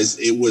realized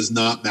it was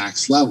not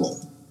max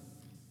level.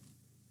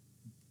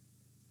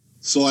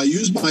 So I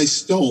used my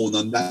stone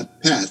on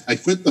that pet. I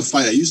quit the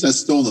fight. I used that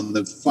stone on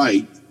the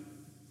fight,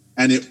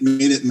 and it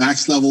made it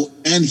max level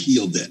and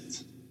healed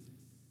it.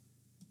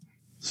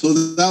 So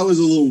that was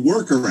a little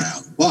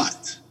workaround.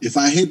 But if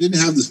I didn't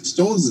have the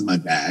stones in my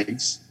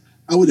bags,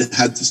 I would have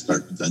had to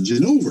start the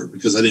dungeon over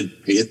because I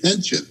didn't pay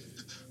attention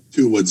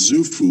to what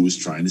Zufu was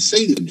trying to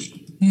say to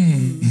me.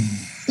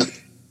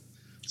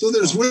 So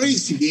there's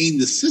ways to game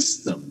the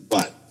system,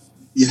 but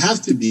you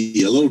have to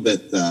be a little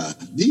bit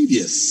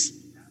devious.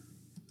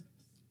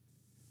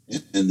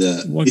 And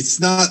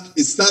it's not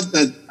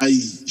that I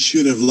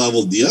should have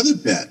leveled the other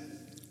pet.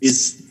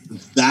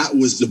 That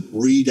was the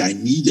breed I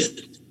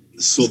needed.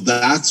 So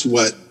that's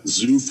what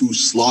Zufu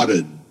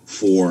slotted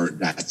for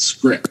that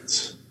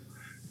script.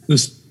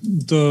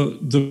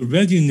 The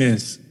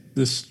readiness,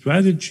 the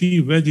strategy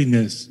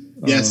readiness.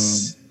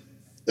 Yes,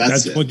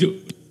 that's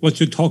what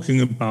you're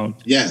talking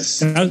about.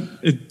 Yes.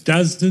 It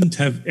doesn't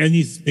have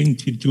anything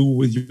to do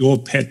with your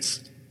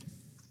pets.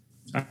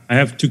 I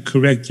have to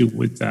correct you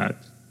with that.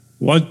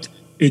 What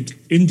it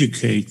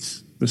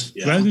indicates, the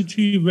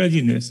strategy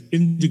readiness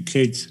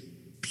indicates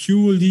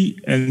purely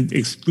and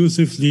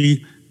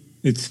exclusively,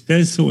 it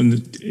says so in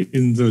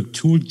the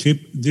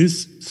tooltip,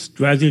 this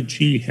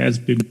strategy has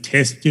been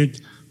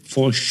tested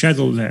for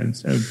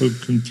Shadowlands and will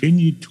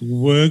continue to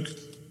work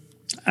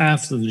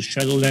after the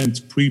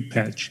Shadowlands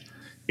pre-patch.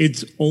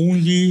 It's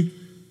only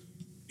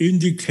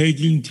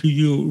indicating to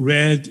you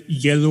red,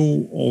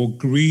 yellow, or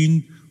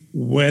green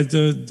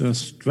whether the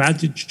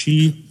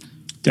strategy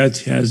that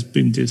has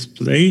been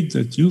displayed,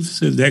 that you've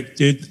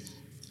selected,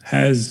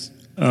 has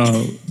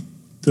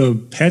the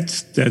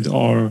pets that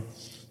are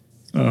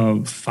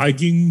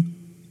fighting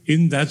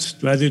in that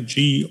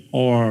strategy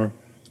are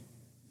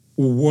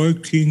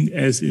working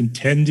as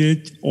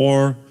intended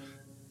or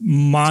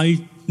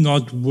might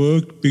not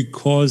work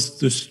because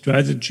the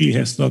strategy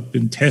has not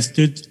been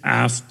tested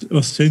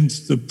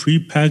since the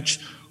pre-patch,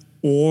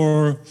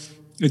 or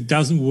it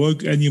doesn't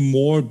work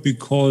anymore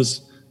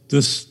because the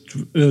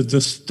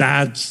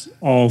stats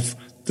of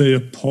the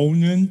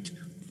opponent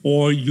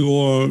or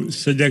your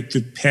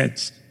selected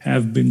pets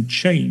have been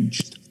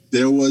changed.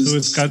 There was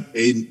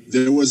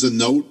a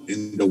note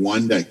in the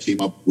one that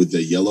came up with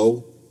the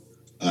yellow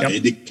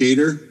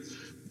indicator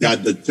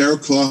that the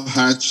Terraclaw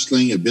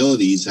hatchling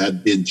abilities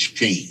had been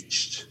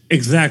changed.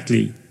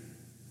 Exactly.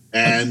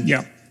 And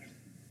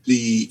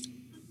the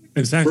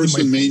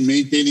person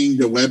maintaining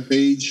the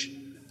webpage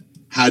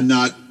had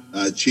not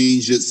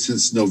changed it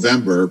since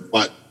November,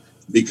 but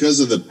because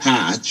of the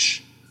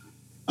patch,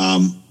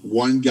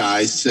 one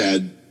guy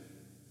said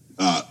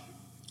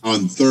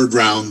on third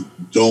round,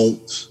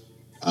 don't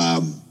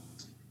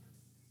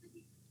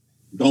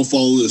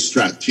follow the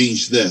strat.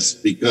 Change this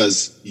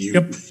because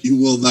you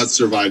will not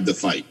survive the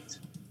fight.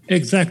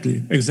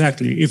 Exactly.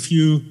 If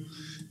you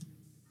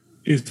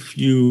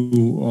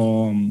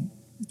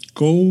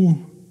go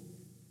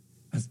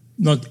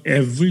not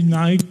every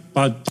night,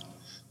 but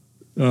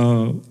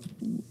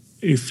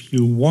if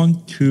you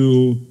want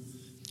to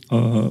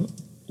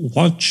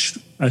watch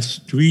a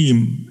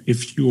stream,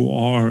 if you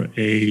are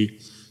a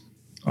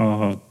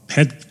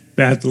pet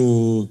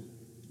battle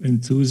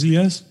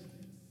enthusiast,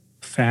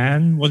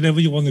 fan, whatever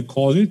you want to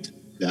call it,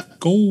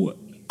 go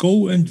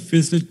and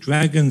visit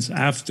Dragons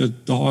After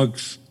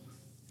Dark's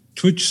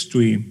Twitch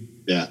stream.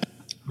 Yeah.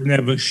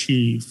 Whenever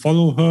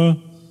follow her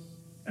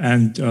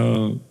and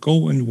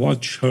go and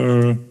watch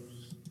her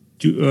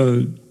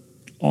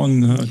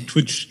on her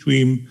Twitch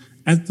stream.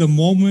 At the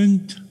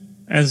moment,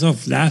 as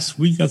of last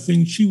week, I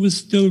think she was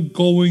still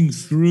going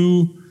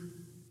through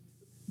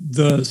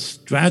the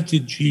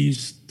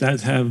strategies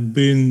that have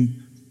been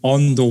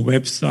on the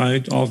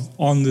website,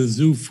 on the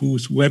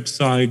Zufu's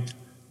website,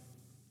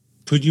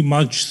 pretty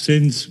much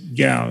since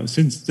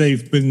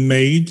they've been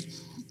made,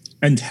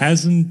 and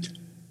hasn't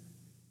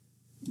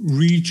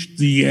reached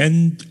the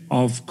end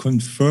of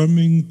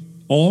confirming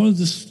all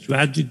the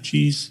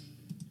strategies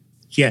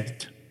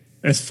yet,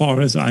 as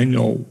far as I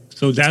know.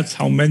 So that's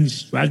how many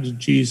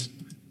strategies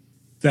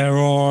there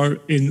are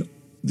in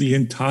the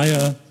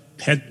entire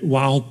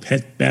WoW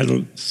pet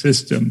battle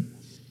system.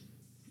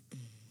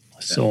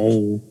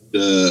 So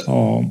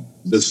the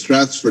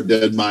strats for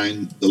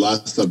Deadmine, the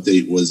last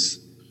update was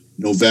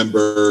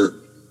November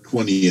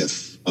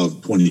 20th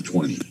of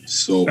 2020.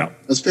 So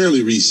that's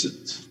fairly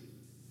recent.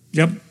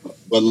 Yep.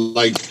 But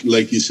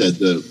like you said,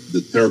 the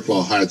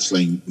Terraclaw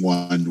hatchling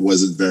one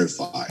wasn't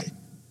verified.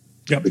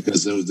 Yep.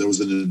 Because there was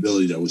an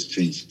ability that was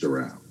changed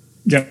around.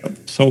 Yeah.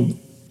 So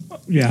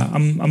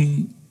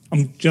I'm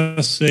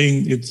just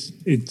saying it's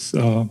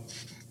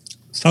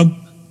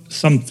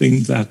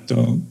something that's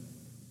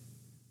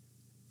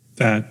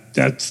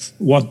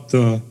what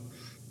the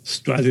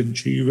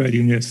strategy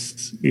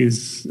readiness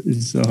is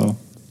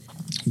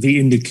the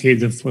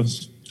indicator for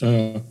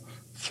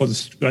the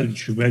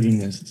strategy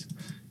readiness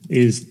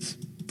is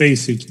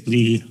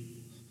basically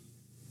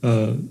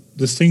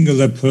the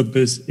singular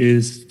purpose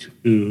is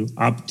to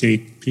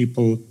update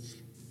people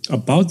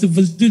about the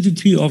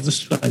validity of the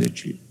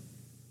strategy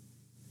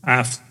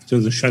after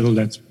the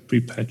Shadowlands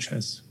pre-patch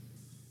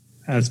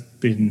has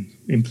been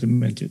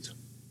implemented.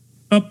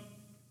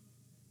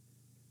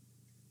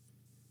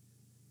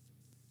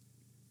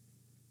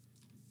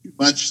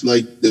 Much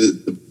like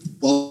the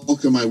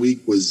bulk of my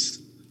week was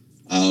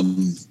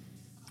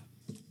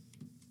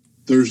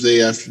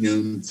Thursday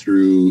afternoon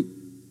through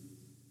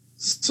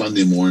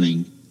Sunday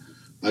morning.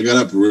 I got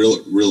up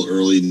real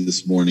early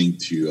this morning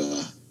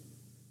to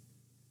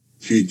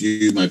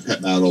do my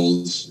pet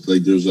battles.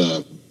 Like there's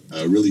a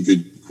really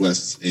good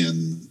quest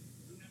in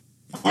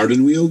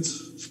Ardenweald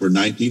for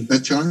 19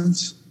 pet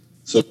charms.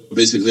 So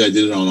basically I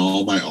did it on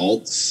all my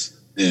alts,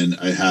 and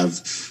I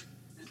have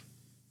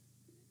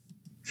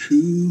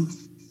two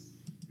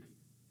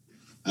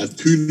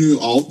new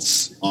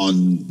alts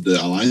on the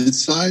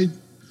Alliance side.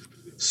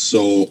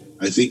 So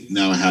I think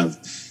now I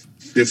have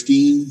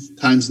 15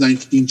 times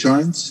 19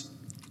 charms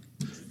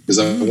because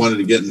I wanted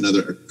to get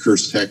another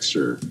Accursed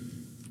Hexer.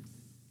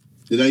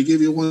 Did I give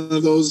you one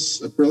of those,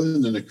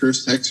 Brilliant, an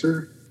Accursed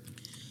Hexer?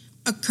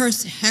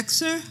 Accursed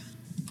Hexer?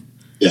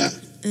 Yeah.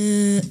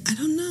 I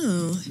don't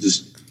know.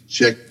 Just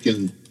check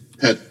in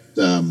pet.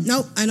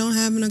 Nope, I don't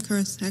have an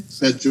Accursed Hexer.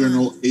 Pet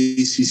Journal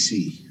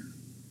ACC.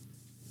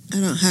 I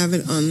don't have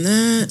it on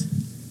that.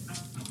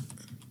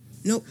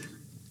 Nope.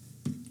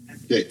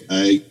 Okay,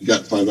 I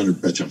got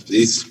 500 pet charms.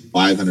 It's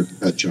 500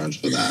 pet charms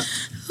for that.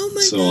 Oh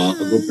my god! So I'll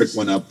go pick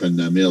one up and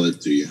mail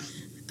it to you.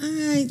 All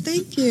right,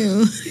 thank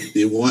you.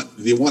 They want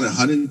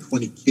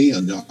 120K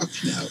on the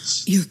auction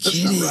house. You're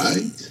kidding? That's not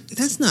right.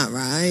 That's not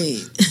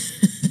right.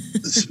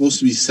 It's supposed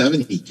to be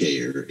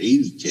 70K or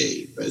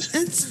 80K, but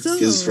that's still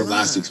because it's from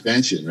last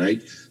expansion,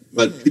 right?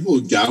 But people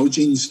are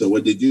gouging. So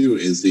what they do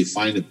is they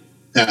find a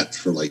pet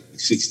for like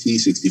 60,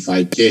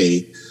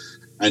 65K,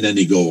 and then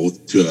they go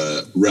to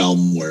a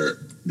realm where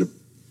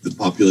the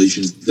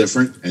population is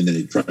different, and then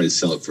they try to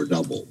sell it for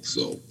double.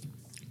 So,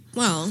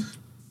 well,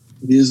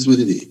 it is what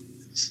it is.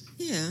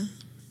 Yeah.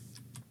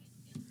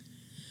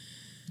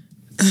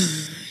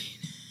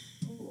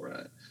 All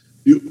right.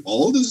 Do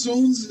all the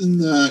zones in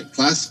the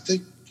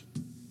classic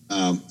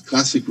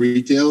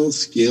retail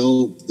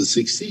scale the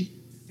 60?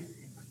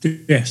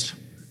 Yes.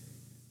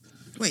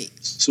 Wait.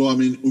 So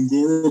I'm in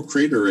Ungoro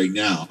Crater right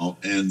now,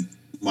 and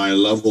my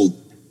level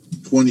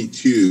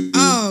 22.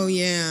 Oh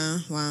yeah!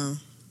 Wow.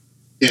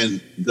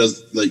 And he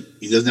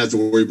doesn't have to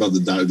worry about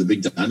the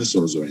big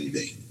dinosaurs or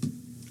anything.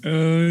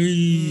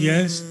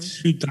 Yes,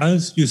 he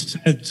does. You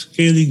said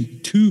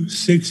scaling to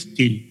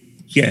 60.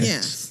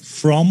 Yes.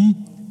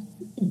 From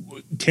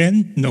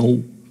 10?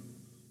 No.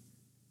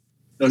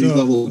 No, he's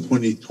level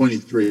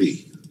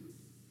 23.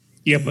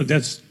 Yeah, but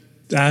that's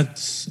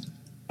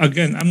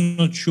again, I'm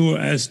not sure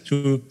as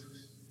to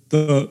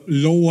the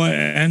lower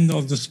end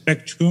of the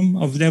spectrum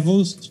of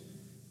levels,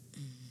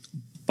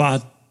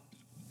 but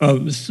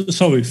the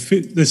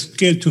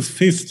scale to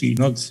 50,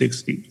 not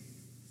 60.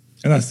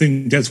 And I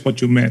think that's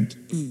what you meant.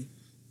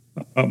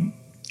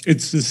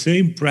 It's the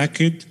same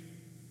bracket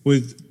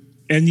with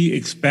any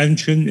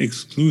expansion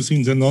including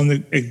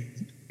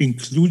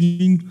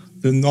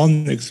the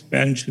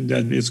non-expansion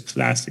that is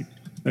classic,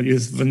 that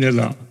is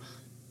vanilla,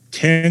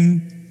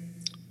 10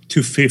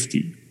 to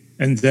 50.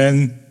 And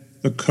then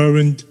the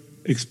current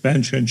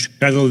expansion,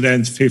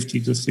 Shadowlands, 50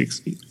 to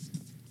 60.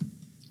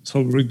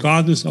 So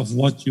regardless of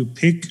what you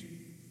pick,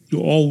 you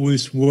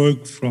always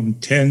work from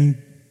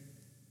 10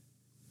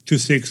 to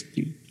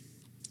 60.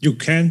 You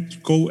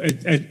can't go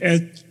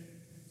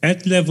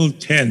at level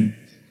 10.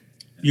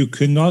 You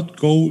cannot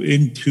go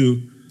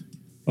into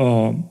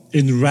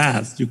in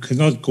Wrath. You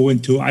cannot go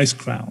into Ice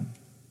Crown.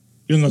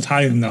 You're not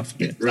high enough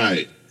yet.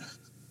 Right.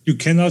 You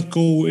cannot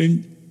go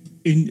in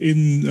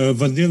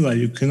Vanilla.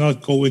 You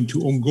cannot go into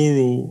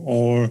Ungoro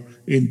or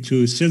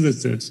into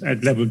Silithus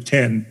at level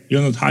 10.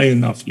 You're not high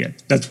enough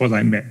yet. That's what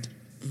I meant.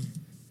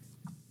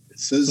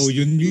 Says, so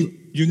you need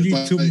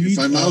to meet. If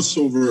I mouse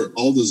over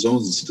all the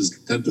zones, it says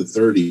 10 to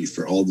 30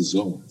 for all the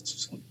zones or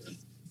something.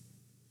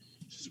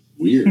 It's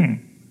weird.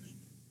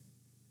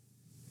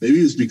 Maybe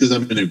it's because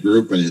I'm in a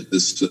group and it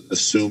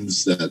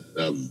assumes that.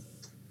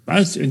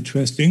 That's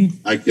interesting.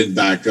 I can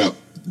back up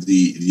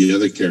the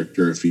other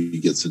character if he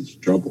gets into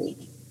trouble.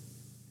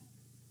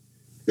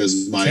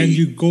 Because can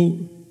you go?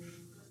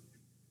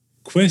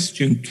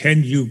 Question: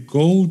 can you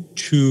go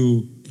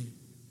to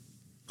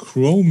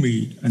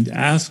Chromie and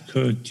ask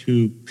her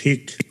to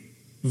pick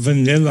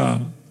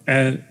Vanilla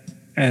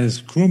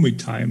as Chromie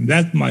time?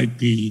 That might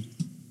be.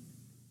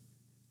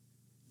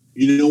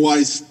 You know why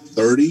it's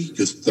 30?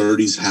 Because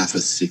 30 is half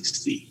of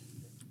 60.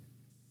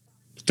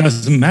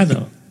 Doesn't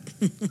matter.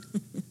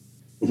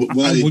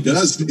 Well, it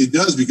does. It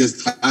does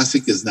because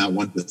classic is now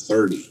 1 to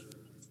 30.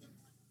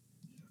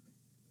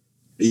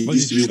 It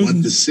used to be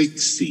 1 to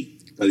 60,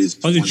 but it's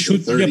 1 to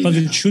 30 but now.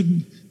 it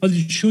shouldn't. But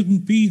it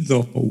shouldn't be,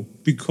 though,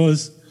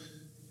 because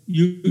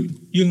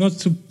you're not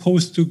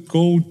supposed to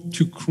go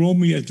to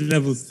Chromie at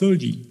level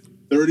 30.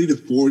 30 to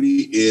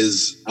 40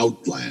 is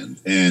Outland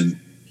and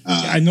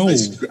I know.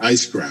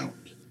 Ice Ground.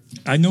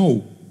 I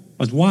know,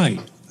 but why?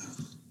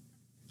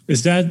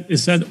 Is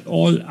that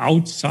all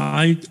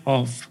outside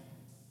of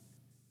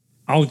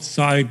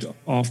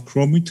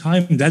Chromie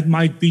time? That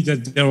might be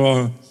that there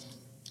are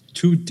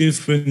two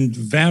different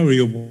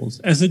variables.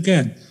 As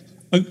again,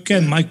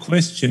 my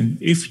question: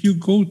 if you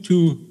go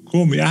to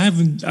Chromie,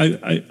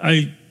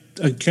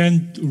 I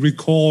can't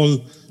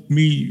recall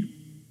me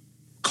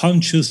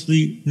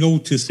consciously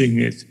noticing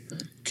it.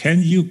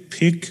 Can you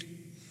pick?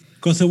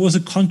 Because there was a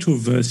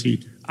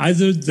controversy.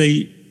 Either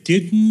they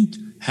didn't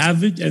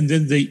have it and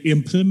then they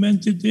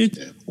implemented it,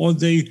 or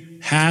they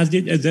had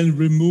it and then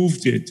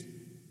removed it.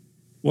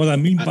 What I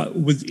mean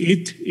with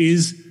it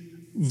is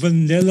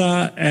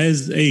vanilla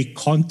as a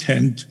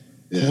content,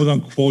 quote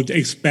unquote,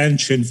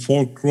 expansion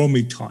for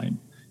Chromie time.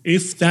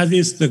 If that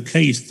is the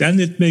case, then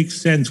it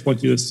makes sense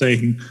what you're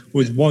saying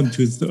with 10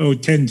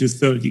 to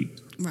 30.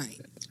 Right.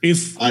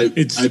 If I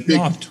picked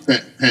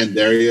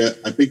Pandaria,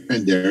 I picked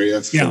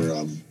Pandaria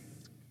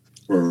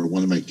for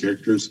one of my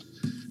characters,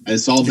 and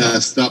it's all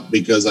messed up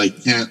because I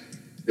can't.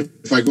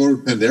 If I go to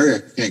Pandaria,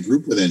 I can't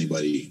group with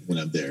anybody when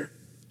I'm there.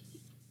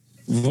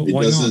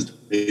 Why not?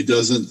 It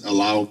doesn't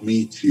allow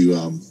me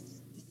to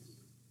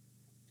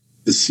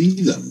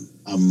see them.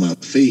 I'm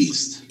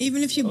phased.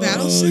 Even if you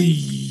battle sync?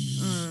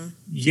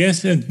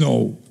 Yes and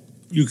no.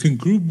 You can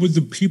group with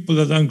the people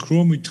that are on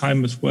Chromie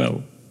time as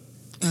well.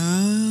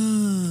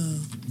 Oh.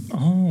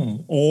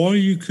 Or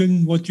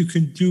what you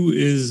can do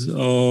is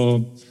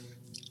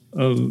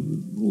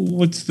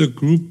what's the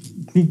group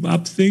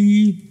up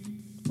thingy?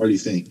 Party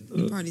sync.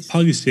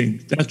 Party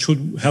sync. That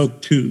should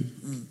help too.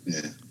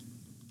 Yeah.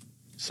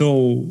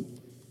 So,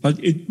 but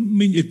it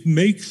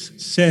makes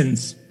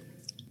sense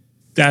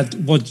that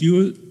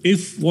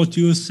if what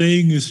you're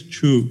saying is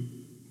true.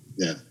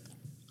 Yeah.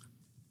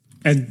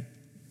 And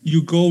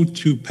you go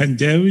to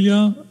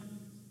Pandaria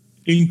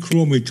in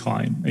Chromie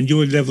time, and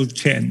you're level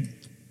 10.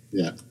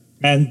 Yeah.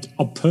 And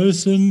a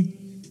person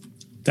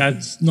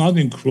that's not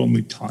in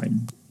Chromie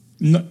time,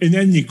 in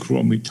any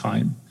Chromie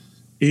time,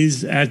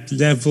 is at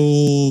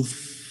level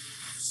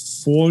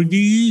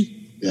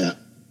 40. Yeah.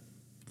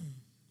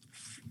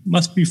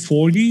 Must be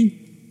 40.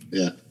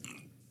 Yeah.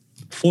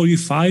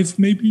 45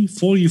 maybe?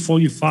 40,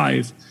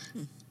 45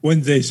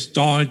 when they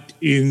start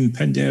in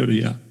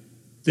Pandaria.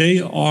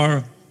 They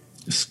are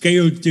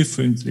scaled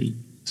differently,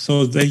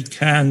 so you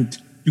can't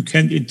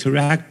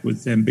interact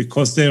with them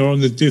because they're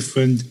on a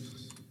different,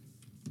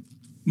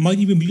 might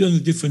even be on a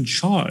different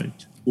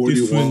chart.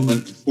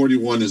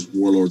 41 is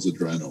Warlords of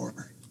Draenor.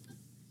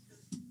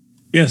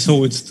 Yeah,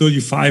 so it's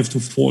 35 to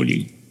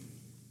 40.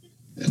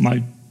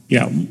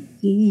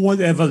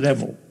 Whatever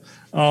level.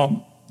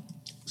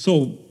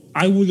 So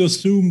I would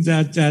assume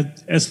that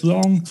as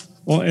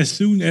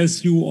soon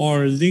as you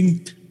are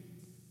linked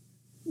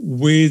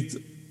with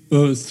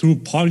through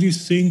Party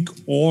Sync,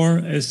 or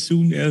as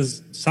soon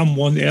as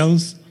someone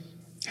else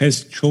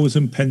has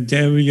chosen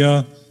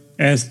Pandaria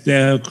as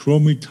their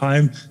Chromie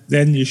time,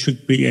 then you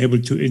should be able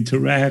to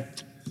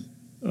interact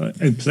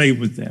and play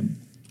with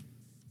them.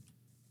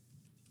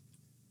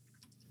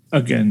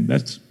 Again,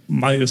 that's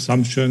my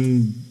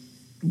assumption.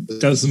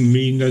 Doesn't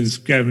mean that it's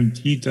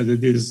guaranteed that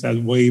it is that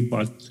way,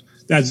 but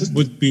that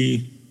would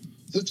be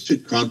such a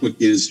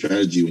complicated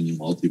strategy when you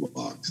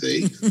multi-box,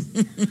 eh?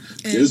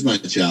 Here's my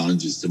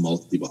challenge: is to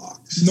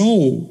multi-box.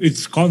 No,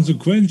 it's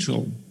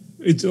consequential.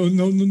 It's no.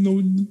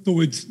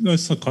 It's not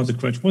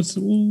consequential. What's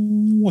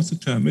the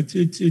term?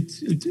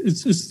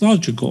 It's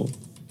logical,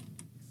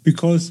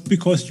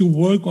 because you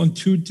work on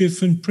two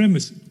different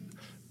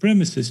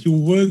premises. You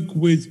work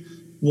with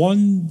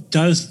one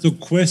does the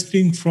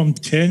questing from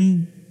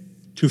 10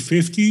 to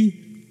 50,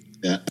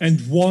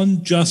 and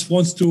one just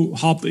wants to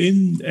hop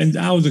in and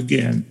out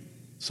again.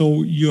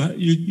 So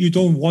you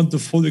don't want the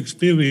full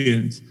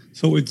experience.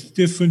 So it's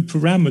different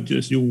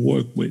parameters you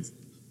work with.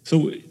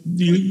 So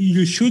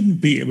you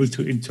shouldn't be able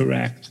to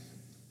interact.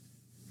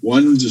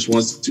 One just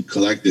wants to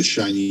collect the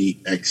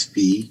shiny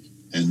XP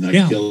and not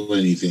kill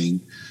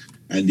anything,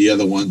 and the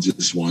other one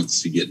just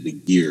wants to get the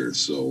gear.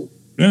 So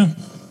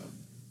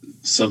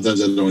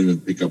sometimes I don't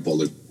even pick up all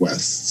the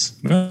quests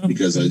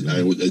because I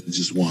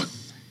just want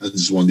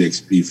the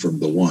XP from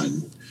the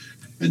one,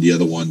 and the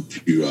other one to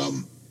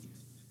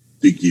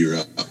gear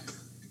up.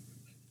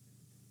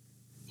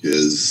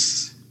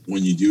 Because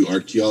when you do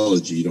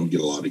archaeology, you don't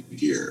get a lot of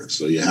gear,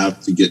 so you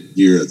have to get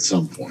gear at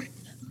some point.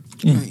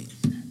 Right.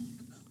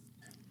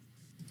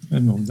 I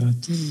know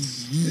that.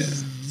 Yeah.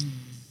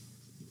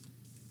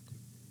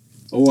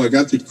 Oh, I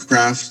got to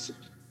craft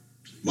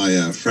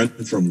my friend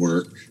from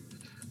work.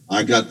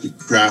 I got to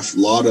craft a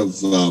lot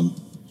of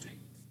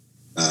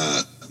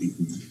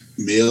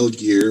male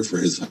gear for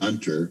his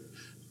hunter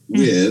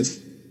with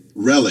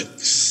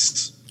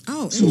relics.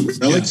 Oh, so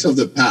relics of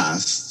the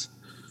past.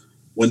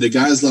 When the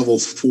guy's level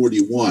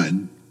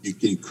 41, you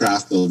can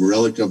craft a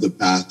relic of the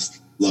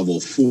past level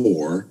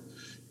 4.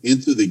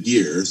 into the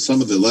gear,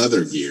 some of the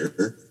leather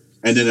gear,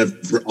 and then it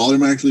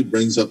automatically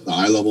brings up the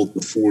eye level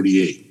to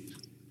 48.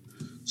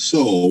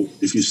 So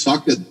if you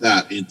socket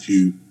that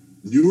into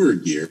newer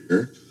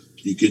gear,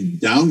 you can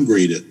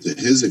downgrade it to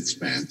his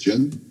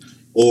expansion.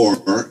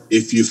 Or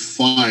if you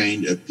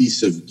find a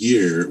piece of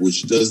gear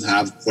which doesn't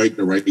have quite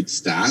the right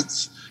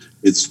stats,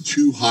 it's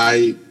too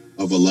high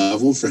of a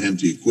level for him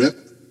to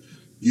equip,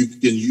 you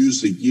can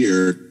use the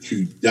gear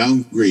to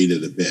downgrade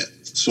it a bit.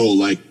 So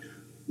like,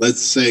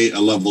 let's say a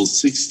level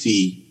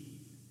 60,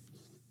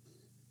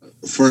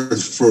 for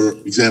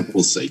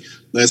example's sake,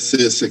 let's say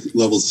a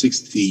level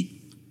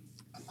 60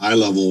 eye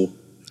level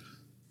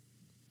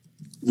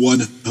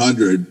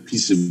 100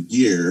 piece of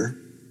gear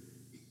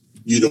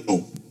you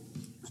don't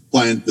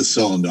plan to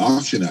sell in the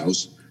auction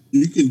house,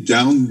 you can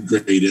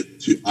downgrade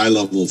it to eye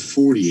level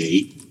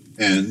 48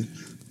 and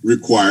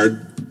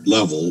required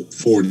level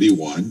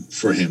 41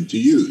 for him to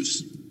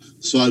use.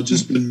 So I've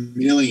just been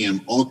mailing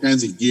him all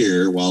kinds of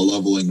gear while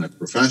leveling my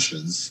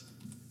professions,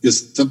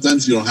 because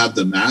sometimes you don't have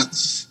the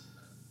mats,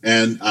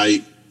 and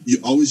you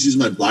always use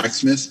my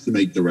blacksmith to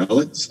make the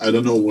relics. I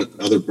don't know what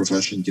other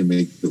profession can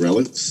make the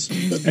relics.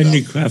 But,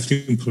 any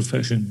crafting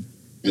profession.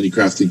 Any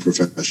crafting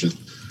profession.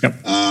 Yep.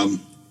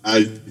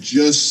 I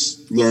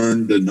just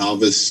learned the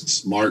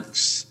novice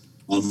marks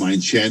on my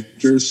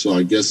enchanter, so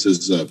I guess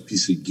there's a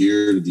piece of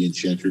gear the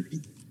enchanter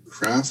can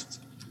craft.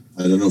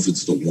 I don't know if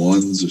it's the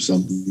wands or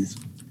something.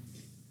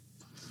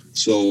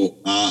 So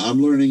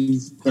I'm learning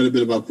quite a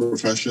bit about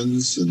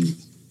professions, and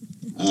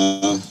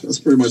that's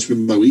pretty much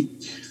been my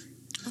week.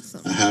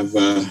 Awesome.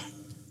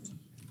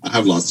 I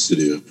have lots to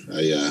do.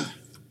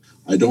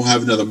 I don't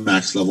have another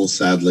max level,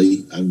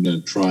 sadly. I'm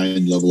going to try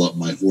and level up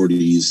my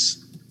hordes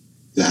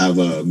to have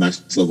a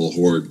max level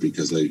horde,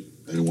 because I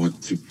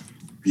want to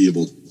be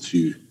able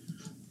to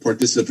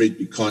participate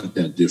in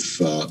content. If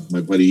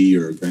my buddy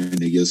or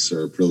Garnigus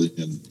or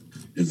Aprillian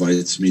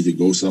invites me to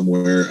go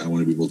somewhere, I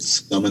want to be able to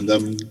summon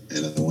them,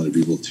 and I want to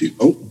be able to,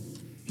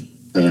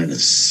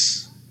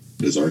 fairness,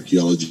 there's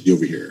archaeology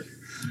over here.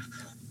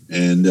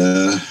 And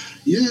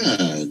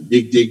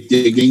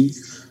digging.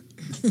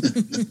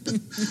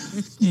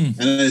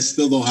 And I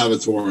still don't have a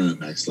Tauren at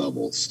max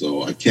level,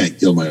 so I can't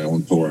kill my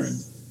own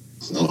Tauren.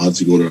 So I'll have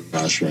to go to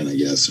Ashran, I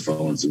guess, if I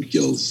want some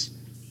kills.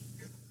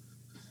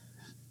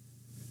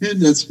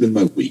 And that's been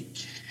my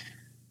week.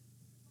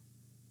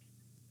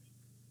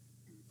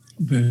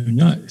 Very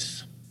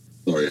nice.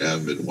 Sorry, I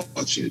haven't been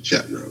watching the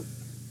chat room.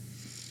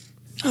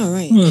 All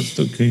right. Well, that's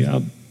okay.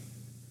 I've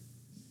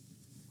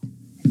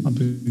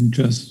been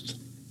just...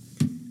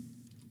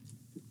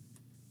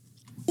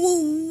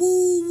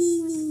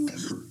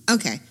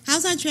 Okay,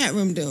 how's our chat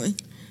room doing?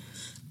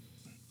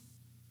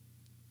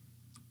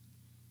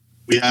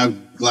 We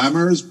have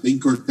Glamours,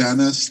 Bink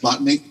Cortana,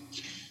 Slotnik,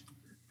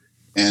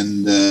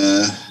 and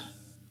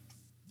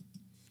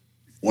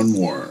one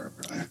more.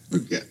 I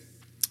forget.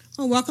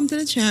 Well, welcome to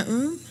the chat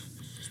room.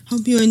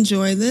 Hope you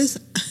enjoy this.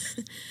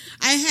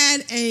 I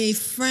had a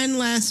friend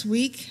last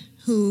week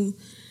who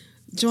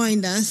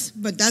joined us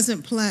but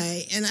doesn't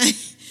play, and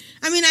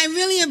I mean, I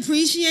really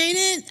appreciate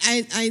it.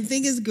 I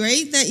think it's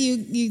great that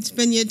you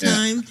spend your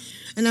time,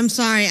 and I'm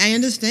sorry. I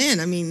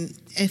understand. I mean,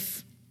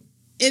 if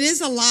it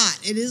is a lot,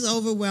 it is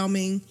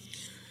overwhelming.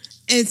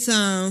 It's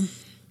a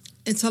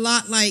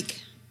lot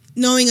like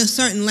knowing a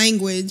certain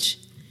language,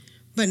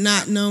 but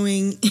not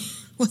knowing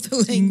what the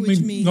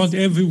language means. Not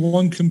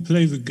everyone can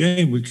play the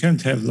game. We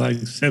can't have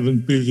like 7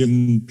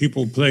 billion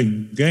people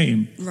playing the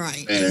game.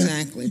 Right,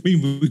 exactly. I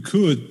mean, we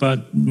could,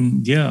 but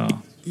yeah.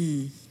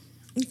 We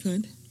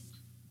could.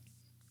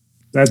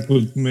 That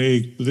would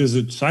make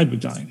Blizzard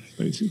Cyberdyne,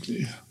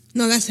 basically.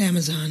 No, that's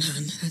Amazon,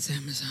 hon. That's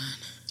Amazon.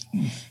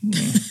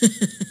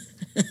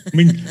 I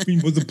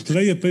mean, with a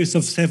player base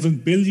of 7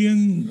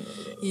 billion...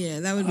 Yeah,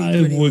 that would be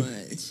pretty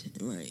much.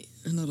 Right,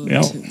 a little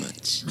too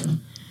much.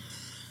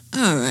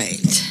 All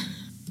right.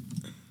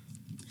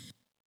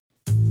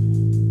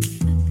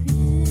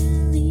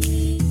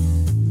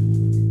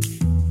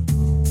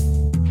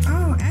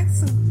 Oh,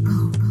 excellent.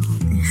 Oh,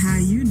 how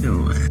you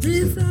doing?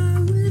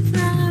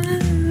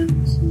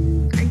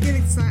 I get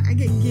excited. I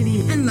get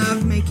giddy and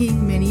love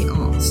making mini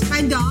alts.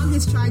 My dog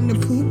is trying to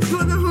poop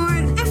for the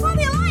Horde and for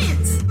the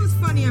Alliance. It was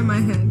funny in my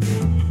head.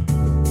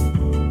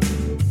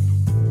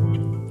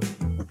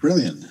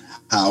 Brilliant.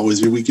 How was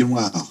your week in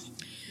WoW?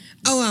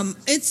 Oh,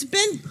 it's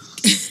been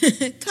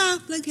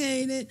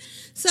complicated.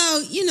 So,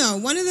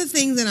 one of the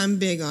things that I'm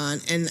big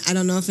on, and I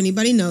don't know if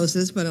anybody knows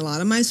this, but a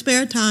lot of my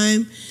spare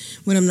time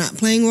when I'm not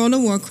playing World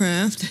of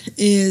Warcraft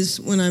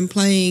is when I'm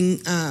playing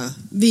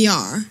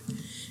VR,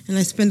 and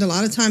I spend a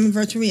lot of time in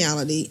virtual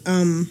reality.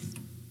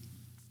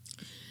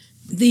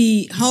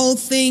 The whole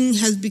thing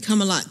has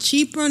become a lot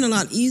cheaper and a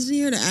lot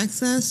easier to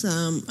access.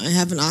 I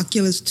have an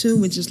Oculus 2,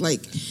 which is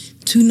like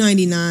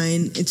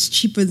 $299. It's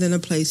cheaper than a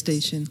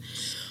PlayStation,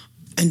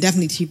 and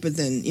definitely cheaper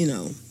than,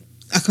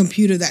 a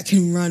computer that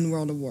can run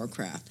World of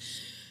Warcraft.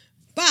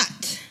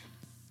 But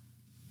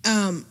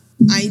I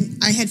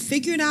had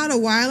figured out a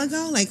while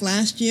ago, like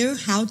last year,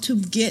 how to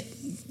get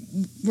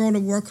World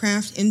of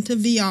Warcraft into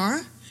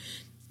VR.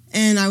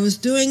 and I was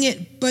doing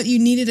it, but you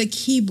needed a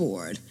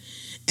keyboard,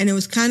 and it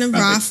was kind of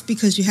rough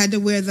because you had to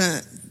wear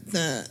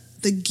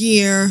the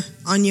gear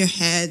on your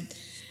head.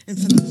 And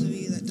for those of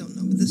you that don't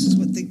know, this is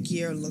what the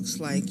gear looks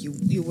like.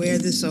 You wear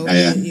this over,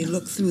 and you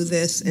look through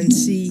this and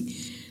see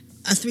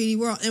a 3D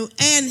world.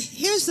 And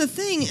here's the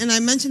thing, and I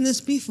mentioned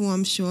this before,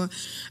 I'm sure.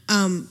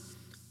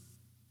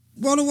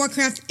 World of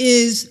Warcraft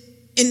is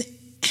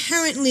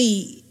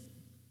inherently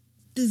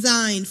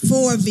designed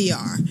for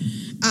VR.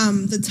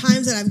 The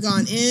times that I've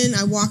gone in,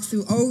 I walked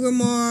through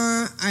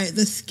Orgrimmar,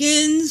 the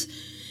skins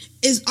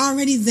is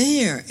already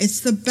there.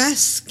 It's the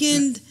best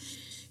skinned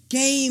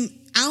game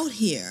out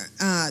here.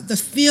 The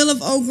feel of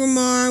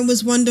Orgrimmar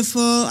was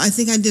wonderful. I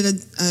think I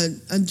did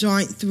a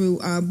joint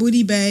through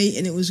Booty Bay,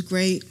 and it was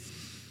great.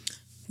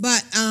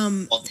 But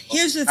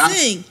here's the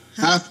thing.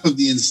 Half of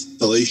the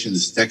installation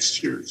is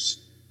textures.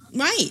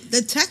 Right.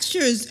 The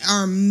textures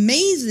are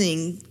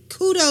amazing.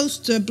 Kudos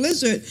to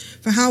Blizzard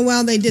for how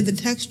well they did the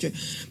texture.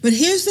 But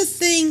here's the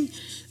thing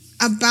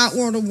about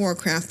World of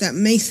Warcraft that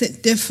makes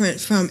it different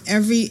from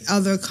every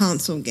other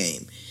console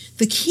game.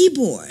 The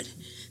keyboard.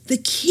 The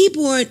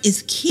keyboard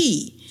is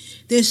key.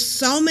 There's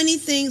so many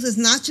things. It's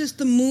not just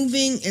the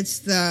moving. It's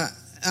the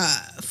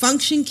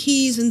function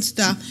keys and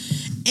stuff.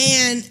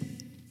 And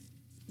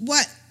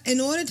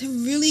in order to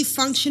really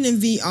function in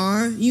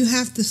VR, you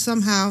have to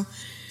somehow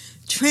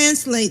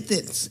translate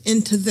this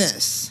into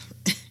this.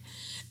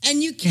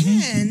 And you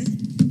can.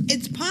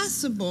 It's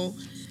possible.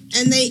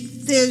 And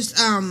there's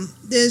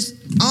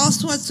all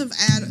sorts of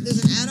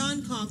there's an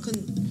add-on called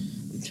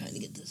I'm trying to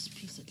get this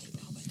piece of paper.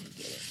 I hope I can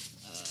get it.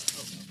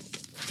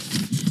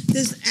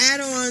 This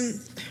add-on,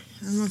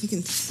 I don't know if you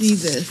can see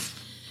this,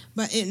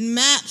 but it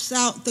maps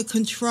out the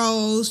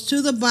controls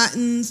to the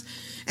buttons,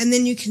 and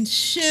then you can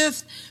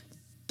shift.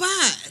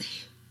 But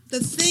the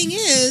thing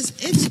is,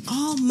 it's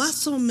all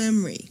muscle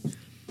memory.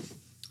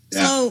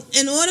 Yeah. So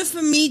in order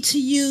for me to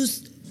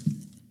use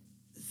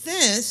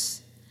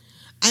this,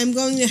 I'm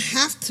going to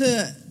have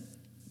to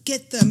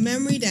get the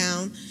memory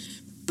down,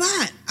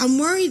 but I'm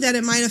worried that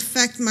it might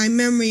affect my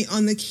memory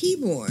on the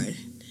keyboard.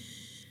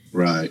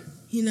 Right.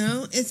 You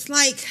know, it's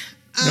like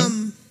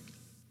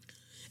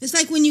it's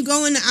like when you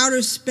go into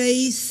outer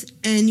space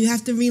and you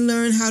have to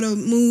relearn how to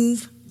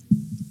move.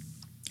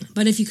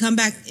 But if you come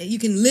back, you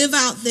can live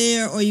out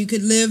there, or you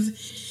could live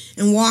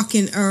and walk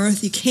in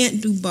Earth. You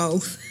can't do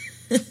both.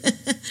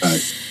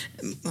 Right.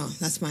 Well,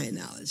 that's my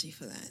analogy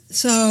for that.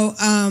 So,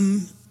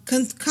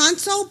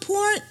 Console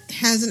Port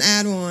has an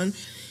add-on,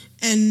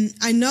 and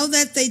I know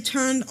that they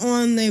turned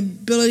on the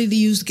ability to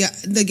use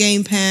the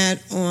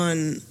gamepad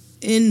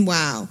in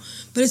WoW,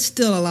 but it's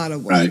still a lot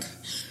of work. Right.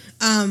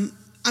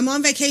 I'm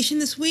on vacation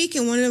this week,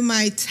 and one of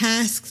my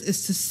tasks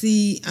is to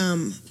see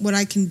what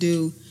I can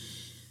do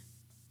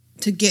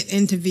to get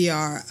into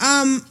VR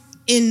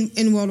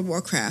in World of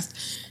Warcraft.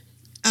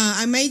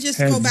 I may just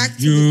go back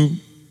to...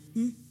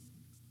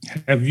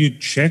 Have you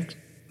checked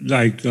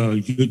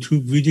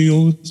YouTube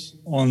videos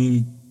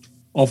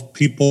of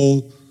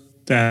people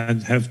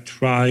that have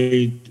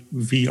tried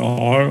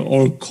VR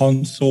or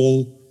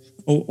console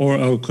or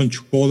a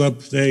controller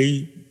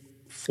play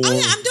for? Oh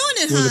yeah, I'm doing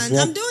it, hon.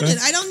 I'm doing it.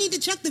 I don't need to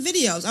check the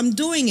videos. I'm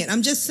doing it.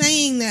 I'm just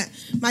saying that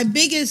my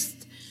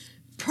biggest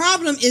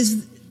problem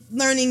is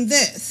learning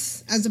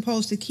this as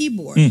opposed to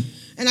keyboard.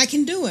 And I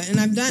can do it, and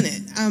I've done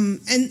it. And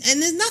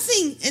there's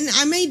nothing, and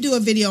I may do a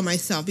video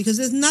myself because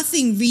there's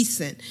nothing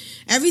recent.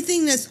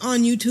 Everything that's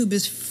on YouTube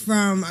is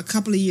from a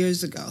couple of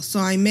years ago. So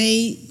I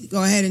may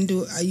go ahead and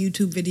do a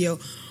YouTube video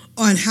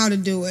on how to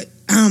do it.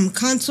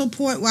 Console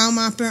Port,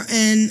 WoWmapper,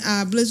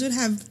 and Blizzard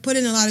have put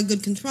in a lot of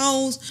good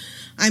controls.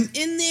 I'm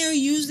in there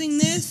using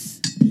this,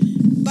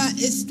 but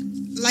it's,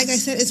 like I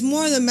said, it's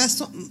more the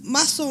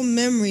muscle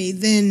memory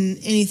than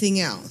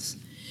anything else.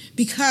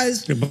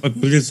 Because... Yeah, but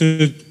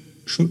Blizzard...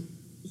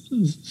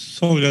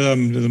 Sorry that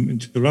I'm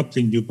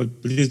interrupting you,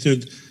 but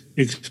Blizzard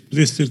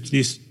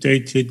explicitly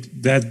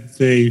stated that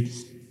they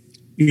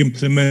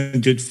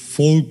implemented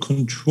full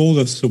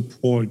controller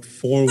support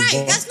for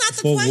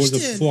World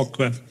of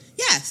Warcraft.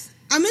 Yes,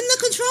 I'm in the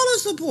controller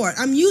support.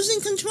 I'm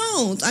using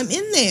controls. I'm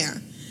in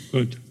there.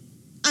 Good.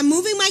 I'm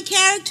moving my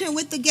character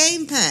with the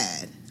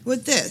gamepad,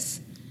 with this.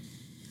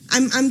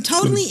 I'm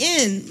totally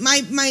in.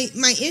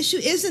 My issue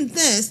isn't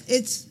this,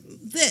 it's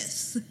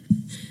this.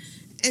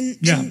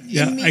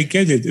 I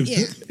get it.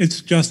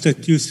 It's just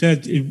that you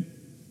said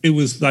it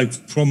was like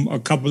from a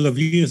couple of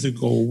years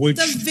ago. Which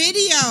the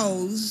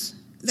videos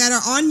that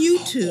are on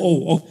YouTube.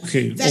 Oh,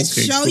 okay. That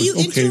show you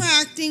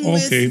interacting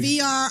with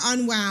VR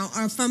on WoW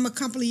are from a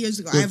couple of years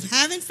ago. Good. I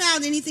haven't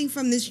found anything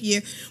from this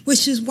year,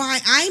 which is why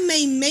I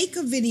may make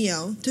a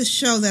video to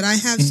show that I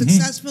have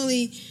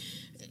successfully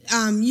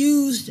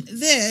used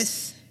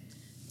this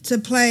to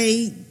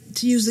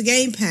use the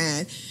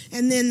gamepad.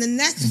 And then the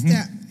next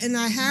step, and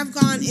I have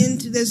gone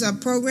into, there's a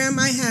program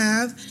I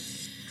have,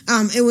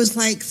 it was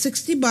like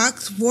 $60,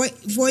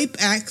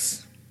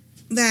 VoIP-X,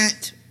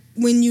 that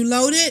when you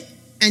load it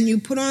and you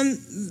put on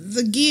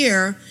the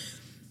gear,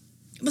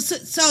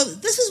 so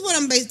this is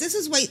what this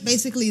is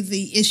basically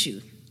the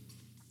issue.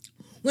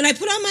 When I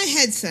put on my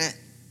headset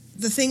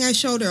the thing I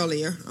showed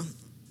earlier.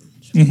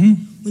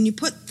 Mm-hmm. When you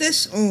put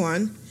this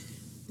on,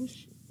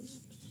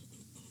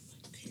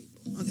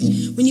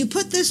 when you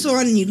put this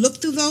on and you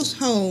look through those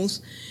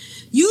holes,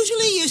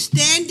 usually you're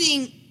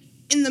standing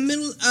in the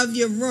middle of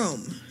your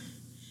room.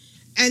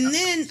 And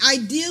then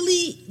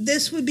ideally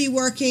this would be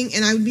working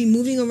and I would be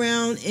moving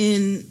around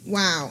in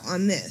WoW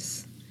on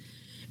this.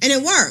 And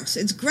it works.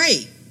 It's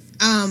great.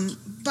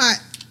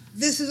 But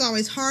this is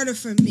always harder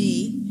for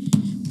me.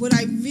 What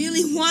I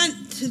really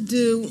want to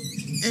do,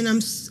 and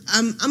I'm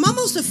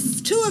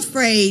almost too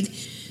afraid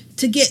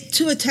to get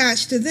too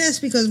attached to this,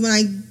 because when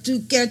I do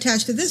get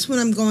attached to this, when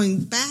I'm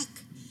going back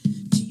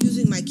to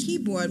using my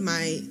keyboard,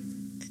 my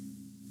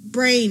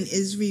brain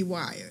is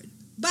rewired.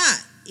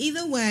 But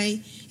either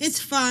way,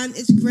 it's fun.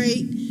 It's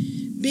great.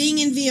 Being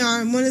in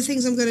VR, one of the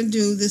things I'm going to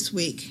do this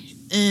week.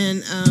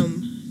 And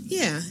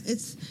yeah,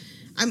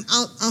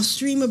 I'll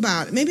stream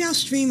about it. Maybe I'll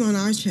stream on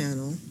our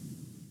channel.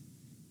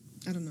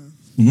 I don't know.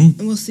 Mm-hmm.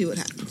 And we'll see what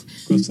happens.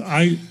 Because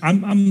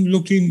I'm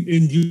looking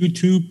in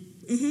YouTube,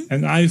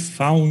 and I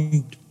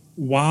found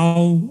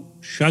WoW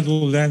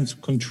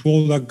Shadowlands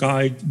controller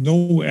guide,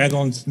 no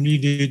add-ons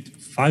needed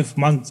 5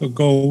 months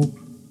ago.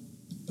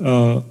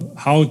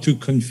 How to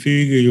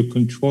configure your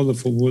controller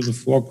for World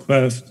of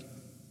Warcraft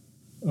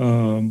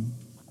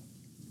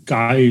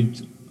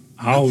guide.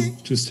 How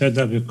to set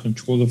up a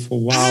controller for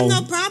WoW. I have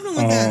no problem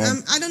with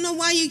that. I don't know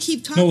why you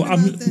keep talking about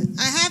that.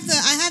 I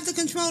have the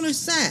controller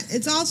set.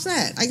 It's all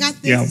set. I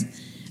got this,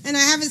 and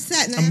I have it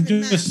set, and I have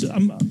it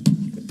mapped.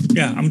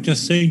 I'm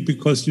just saying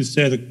because you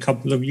said a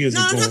couple of years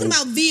ago. No, I'm talking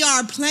about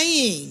VR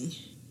playing.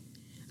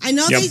 I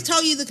know they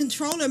tell you the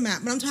controller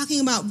map, but I'm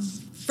talking about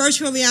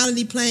virtual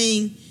reality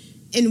playing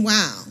in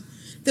WoW.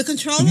 The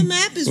controller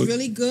map is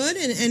really good,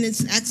 and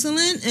it's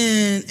excellent,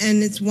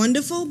 and it's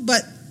wonderful,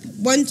 but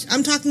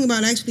I'm talking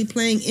about actually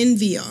playing in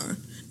VR,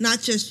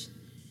 not just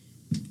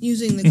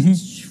using the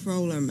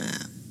controller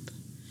map.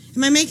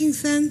 Am I making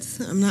sense?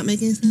 I'm not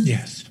making sense?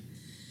 Yes.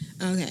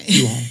 Okay.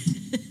 You are.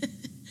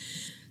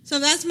 So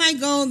that's my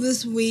goal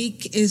this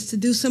week, is to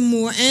do some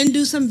more and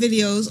do some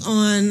videos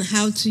on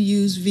how to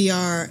use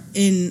VR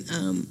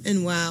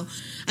in WoW.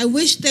 I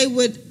wish they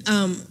would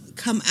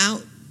come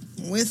out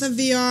with a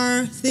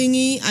VR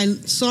thingy. I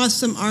saw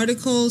some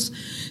articles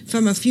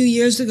from a few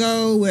years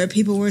ago where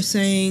people were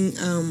saying,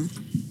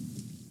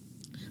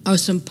 or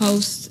some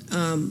posts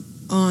on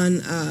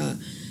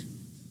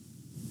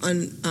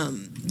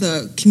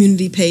the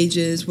community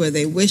pages where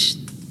they wish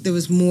there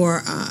was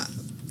more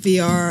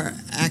VR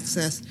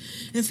access.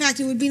 In fact,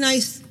 it would be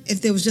nice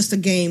if there was just a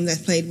game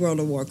that played World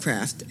of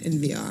Warcraft in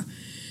VR.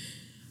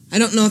 I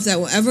don't know if that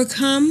will ever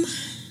come,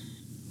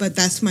 but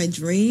that's my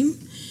dream.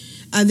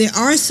 There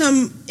are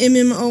some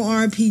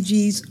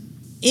MMORPGs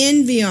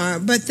in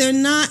VR, but they're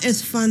not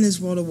as fun as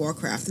World of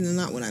Warcraft, and they're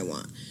not what I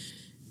want.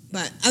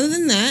 But other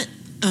than that,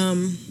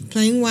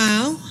 playing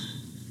WoW.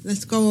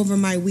 Let's go over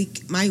my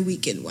week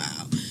in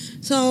WoW.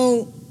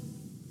 So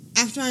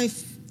after I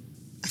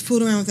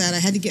fooled around with that, I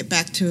had to get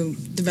back to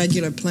the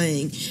regular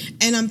playing,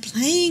 and I'm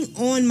playing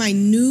on my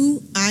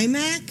new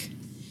iMac.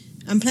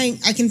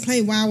 I can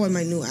play WoW on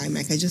my new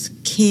iMac. I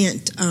just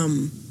can't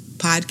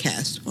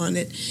podcast on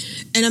it.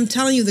 And I'm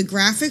telling you, the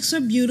graphics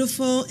are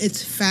beautiful.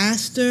 It's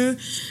faster.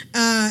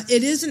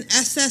 It is an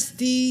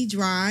SSD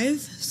drive,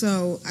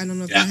 so I don't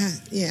know if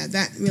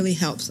that really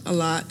helps a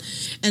lot.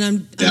 And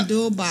I'm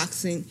dual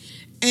boxing,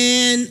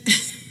 and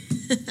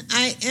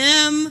I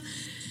am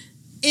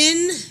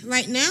in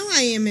right now.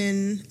 I am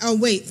in. Oh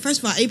wait, first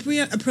of all,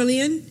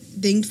 Aprillian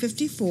dinged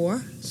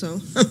 54, so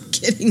I'm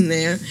getting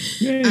there.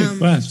 Yay,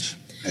 fast.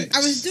 I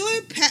was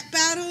doing pet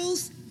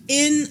battles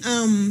in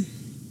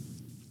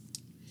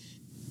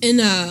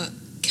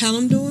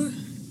Kalimdor.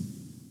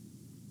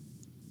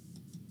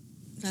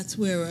 That's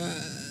where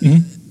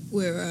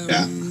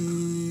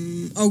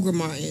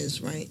Orgrimmar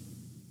is, right?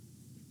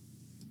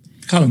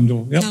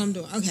 Kalimdor, yeah.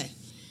 Kalimdor, okay.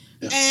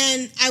 Yeah.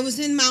 And I was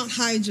in Mount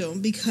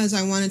Hyjal because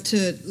I wanted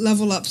to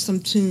level up some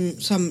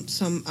pets,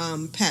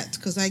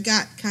 because I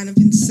got kind of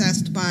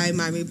incensed by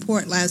my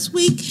report last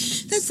week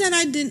that said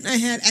I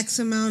had X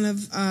amount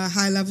of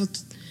high level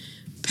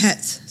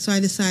pets. So I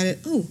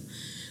decided,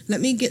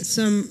 let me get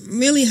some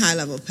really high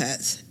level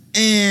pets.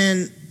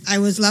 And I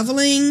was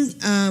leveling,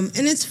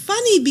 and it's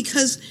funny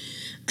because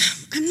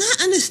I'm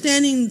not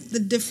understanding the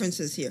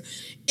differences here.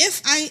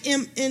 If I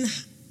am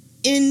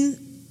in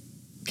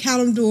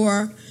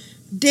Kalimdor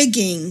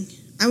digging,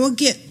 I will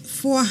get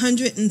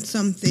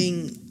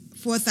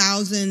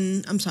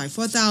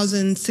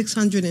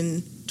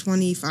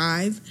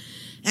 4,625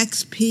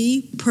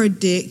 XP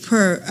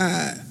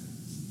per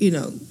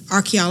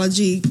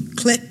archaeology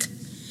click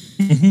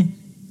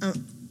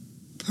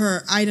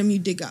per item you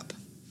dig up.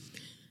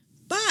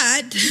 But,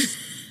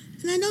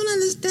 and I don't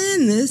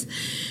understand this,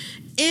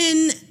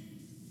 in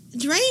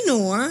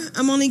Draenor,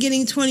 I'm only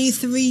getting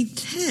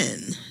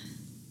 2310.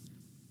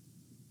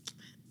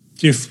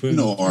 Different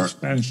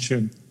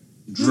expansion.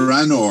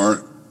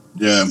 Draenor,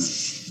 the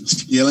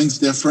scaling's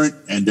different,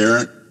 and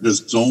the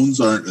zones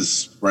aren't as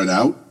spread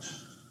out.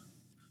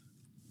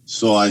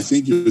 So I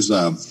think it was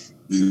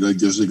like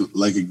there's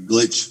like a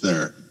glitch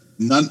there.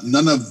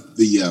 None of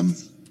the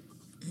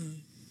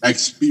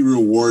XP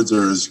rewards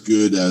are as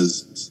good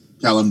as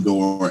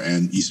Kalimdor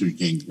and Eastern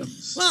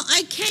Kingdoms. Well,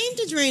 I came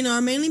to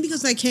Draenor mainly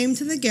because I came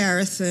to the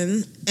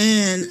garrison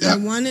and I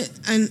wanted,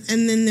 and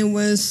then there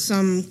was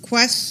some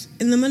quests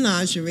in the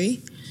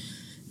menagerie,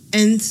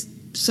 and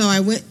so I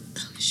went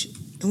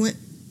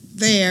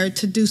there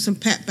to do some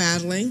pet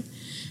battling,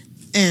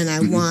 and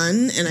I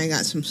won, and I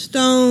got some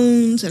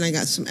stones, and I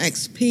got some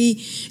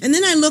XP, and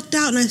then I looked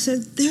out and I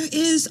said, there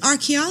is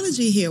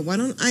archaeology here. Why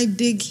don't I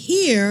dig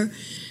here?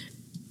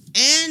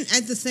 And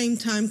at the same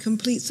time,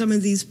 complete some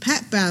of these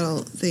pet battle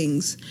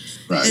things.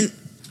 Right.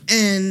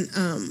 And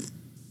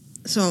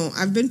so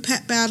I've been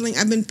pet battling.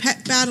 I've been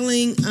pet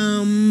battling,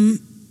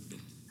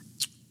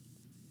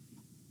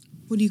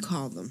 what do you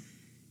call them?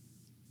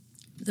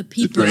 The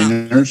people. The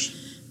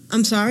trainers?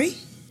 I'm sorry?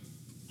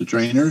 The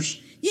trainers?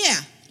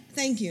 Yeah,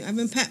 thank you. I've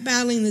been pet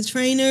battling the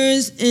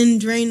trainers in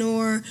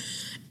Draenor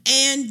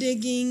and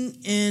digging,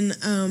 and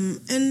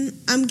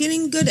I'm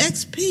getting good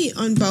XP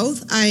on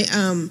both.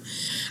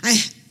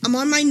 I'm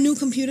on my new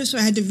computer, so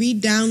I had to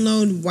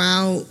re-download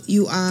WoW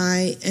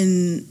UI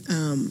and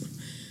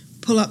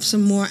pull up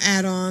some more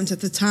add-ons.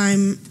 At the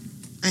time,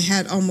 I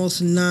had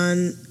almost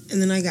none, and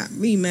then I got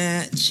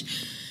Rematch,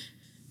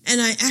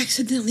 and I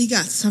accidentally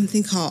got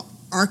something called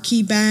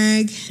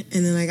Archibag,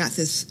 and then I got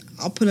this.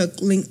 I'll put a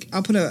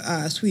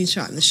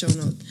screenshot in the show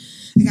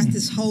notes. I got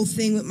this whole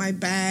thing with my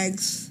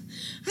bags.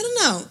 I don't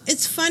know.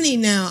 It's funny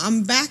now.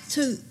 I'm back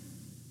to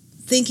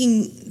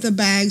thinking the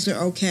bags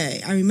are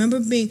okay. I remember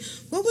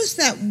what was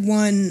that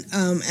one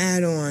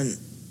add-on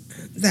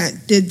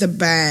that did the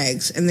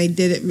bags, and they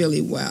did it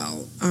really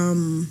well?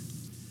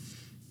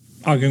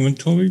 Arc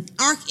Inventory?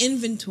 Arc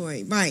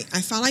Inventory, right. I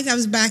felt like I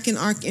was back in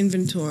Arc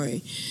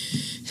Inventory.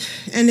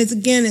 And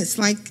it's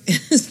like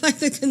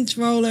the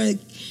controller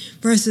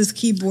versus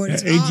keyboard.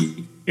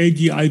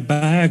 AGI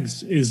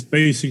Bags is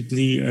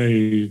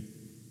basically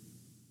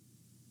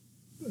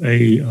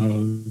a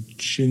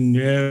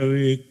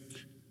generic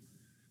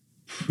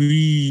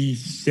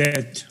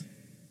preset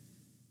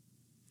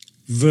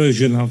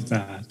version of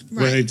that,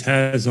 where it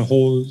has a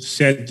whole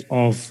set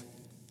of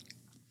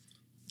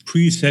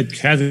preset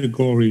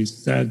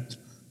categories that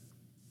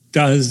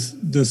does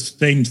the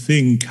same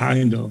thing,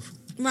 kind of.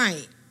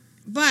 Right.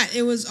 But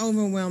it was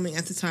overwhelming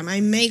at the time.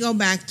 I may go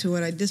back to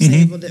it. I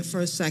disabled it for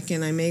a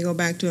second. I may go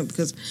back to it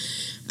because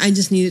I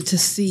just needed to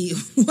see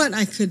what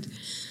I could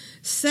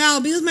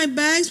sell because my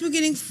bags were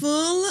getting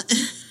full.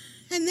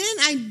 And then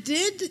I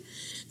did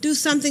do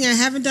something I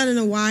haven't done in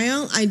a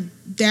while. I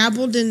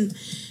dabbled in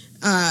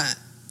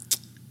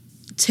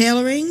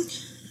tailoring.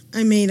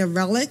 I made a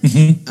relic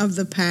of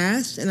the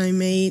past, and I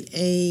made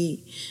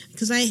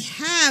because I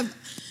have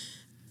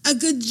a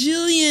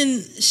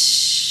gajillion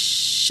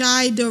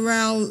Shai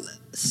Dorel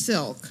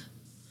silk.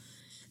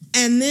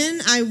 And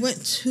then I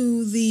went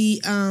to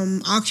the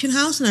auction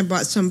house and I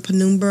bought some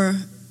Penumbra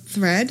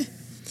thread,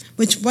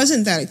 which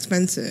wasn't that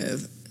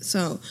expensive.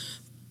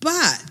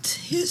 But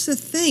here's the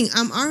thing.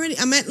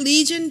 I'm at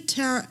Legion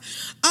Terra.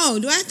 Oh,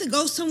 do I have to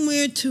go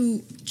somewhere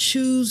to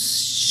choose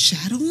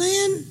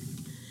Shadowland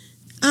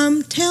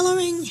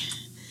tailoring?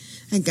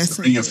 I guess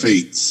the Ring of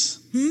Fates.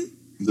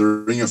 The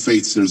Ring of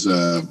Fates, there's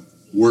a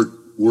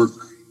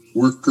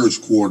workers'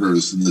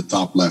 quarters in the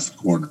top left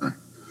corner.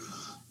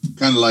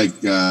 Kind of like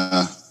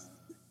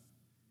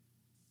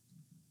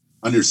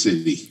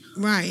Undercity.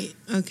 Right.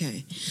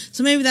 Okay.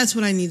 So maybe that's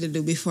what I need to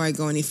do before I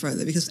go any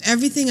further, because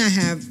everything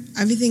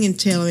in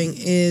tailoring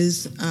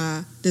is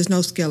there's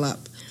no skill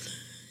up.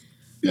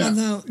 Yeah.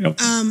 Although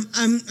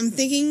I'm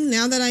thinking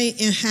now that I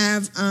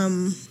have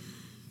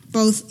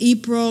both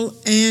April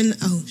and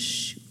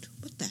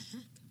what the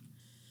heck?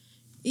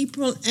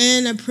 April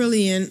and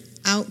Aprillian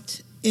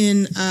out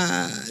in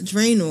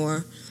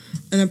Draenor.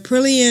 And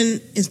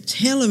Aprillian is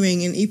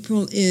tailoring and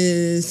April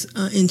is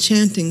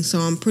enchanting. So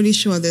I'm pretty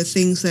sure there are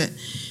things that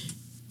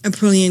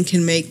Aprillian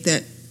can make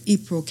that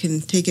April can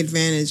take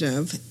advantage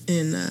of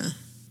and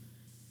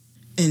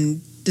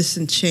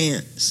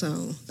disenchant.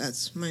 So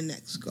that's my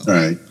next goal. All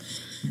right.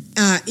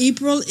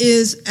 April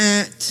is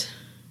at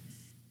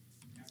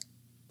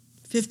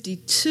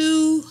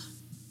 52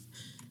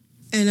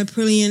 and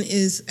Aprillian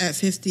is at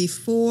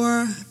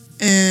 54.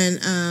 And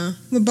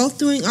we're both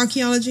doing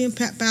archaeology and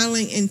pet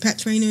battling and pet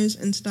trainers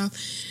and stuff.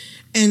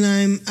 And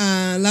I'm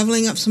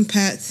leveling up some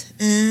pets.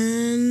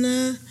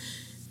 And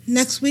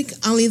next week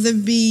I'll either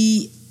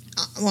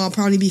I'll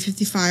probably be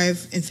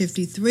 55 and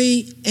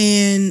 53.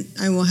 And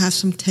I will have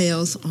some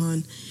tales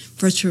on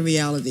virtual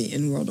reality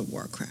in World of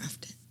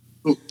Warcraft.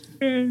 Oh,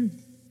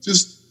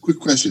 just a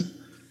quick question.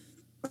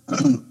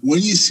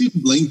 When you see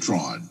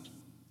Blingtron,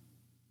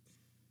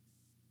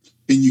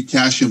 can you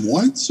cash him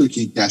once or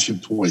can you cash him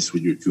twice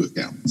with your two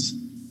accounts?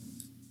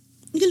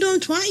 You can do them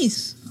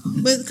twice,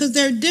 but because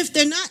they're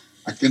not.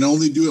 I can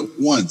only do it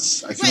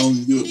once. I can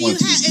only do it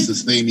once. It's the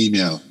same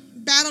email.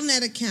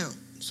 Battle.net account,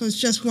 so it's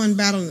just one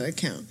Battle.net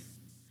account.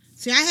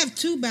 See, I have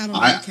two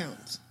Battle.net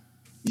accounts.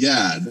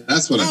 Yeah,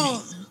 that's what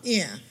I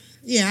mean.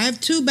 Yeah. I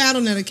have two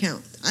Battle.net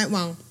accounts.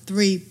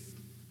 2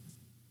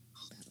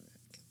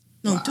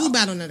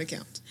 BattleNet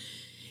accounts.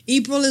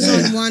 April is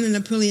on one and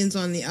Aprillian's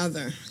on the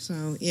other.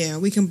 So, yeah,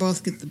 we can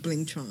both get the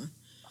Blingtron.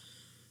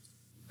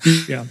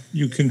 Yeah,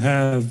 you can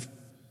have...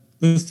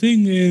 The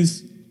thing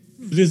is,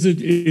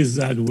 Blizzard is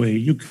that way.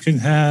 You can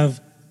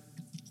have,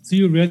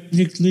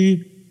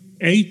 theoretically,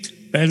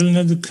 8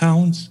 BattleNet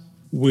accounts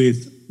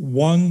with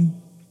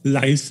 1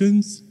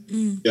 license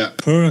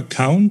per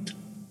account,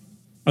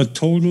 a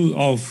total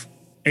of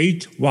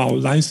 8 WoW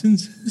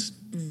licenses.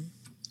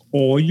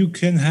 Or you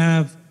can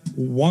have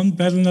 1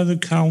 BattleNet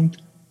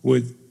account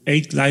with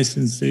 8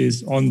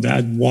 licenses on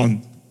that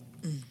one.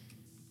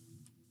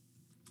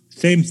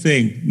 Same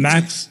thing,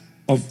 max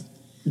of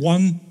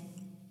 1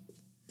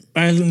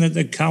 BattleNet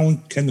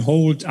account can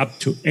hold up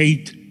to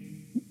 8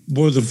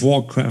 World of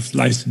Warcraft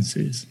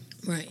licenses.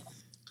 Right.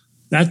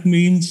 That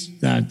means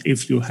that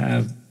if you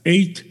have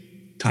 8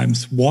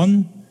 times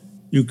 1,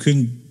 you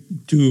can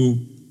do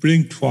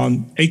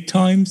Blingtron 8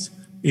 times.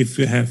 If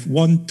you have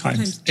 1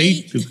 times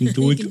 8, you can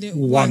do it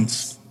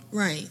once.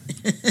 Right.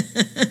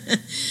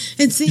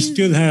 You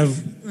still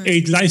have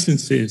 8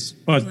 licenses,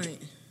 but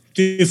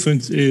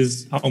difference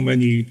is how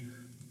many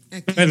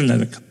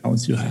BattleNet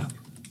accounts you have.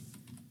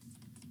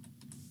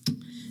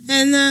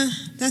 And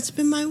that's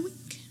been my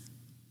week.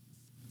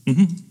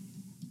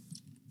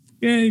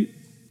 Yay.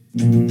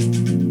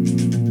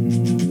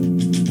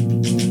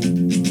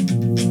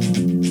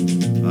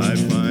 I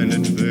find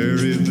it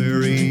very,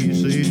 very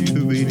easy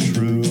to be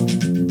true.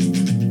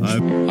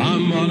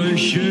 Am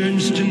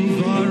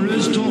allerschönsten war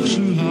es doch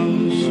zu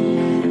Haus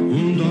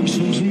und auch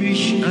sonst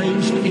mich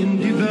einst in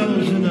die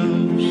Welt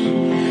hinaus.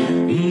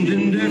 Und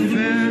in der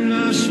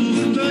Ferne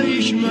suchte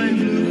ich mein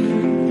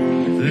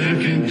Glück. Wer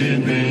kennt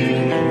den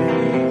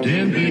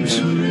Weg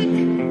zurück?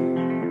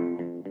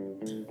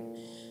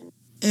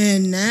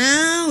 And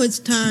now it's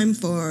time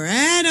for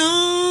Add-on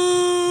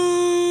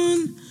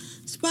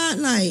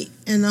Spotlight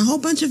and a whole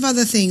bunch of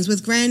other things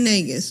with Grand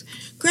Nagus.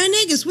 Grand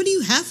Nagus, what do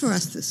you have for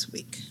us this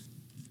week?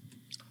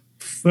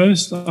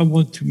 First, I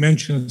want to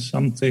mention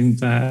something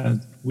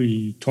that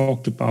we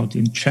talked about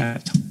in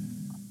chat,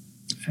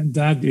 and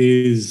that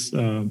is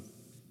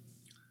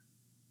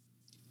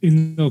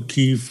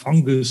Inoki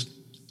Fungus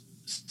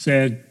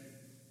said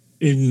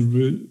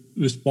in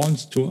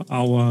response to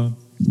our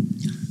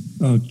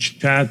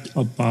chat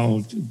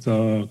about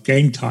the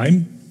game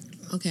time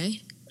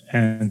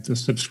and the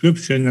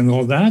subscription and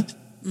all that.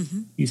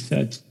 He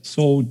said,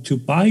 so to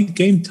buy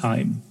game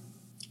time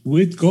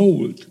with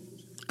gold,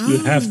 you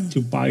have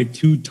to buy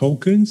 2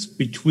 tokens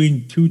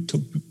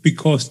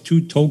because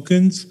 2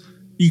 tokens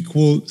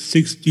equal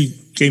 60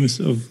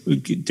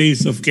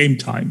 days of game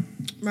time.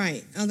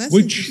 Right. Oh, that's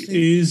which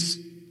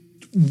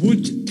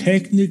would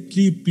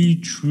technically be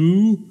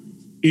true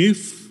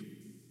if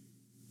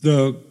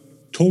the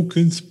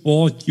tokens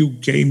bought you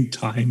game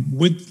time,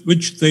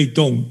 which they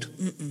don't.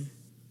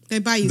 They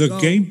buy you the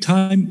gold. Game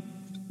time.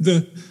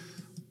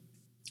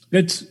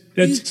 Let's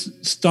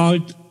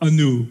start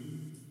anew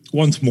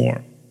once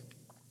more.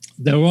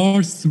 There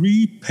are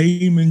 3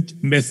 payment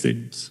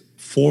methods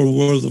for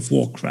World of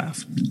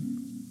Warcraft.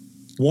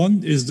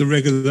 One is the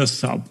regular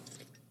sub.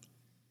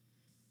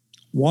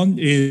 One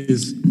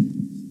is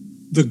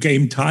the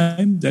game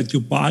time that you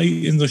buy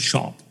in the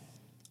shop.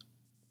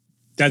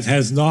 That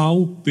has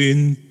now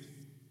been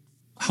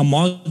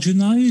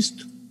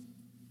homogenized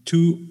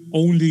to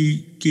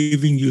only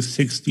giving you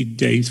 60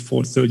 days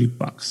for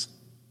 $30.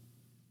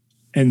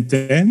 And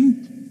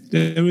then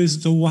there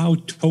is the WoW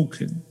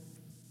token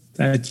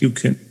that you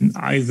can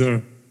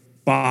either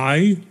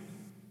buy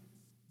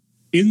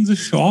in the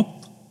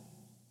shop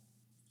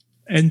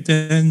and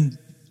then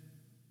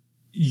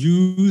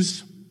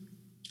use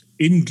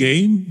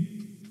in-game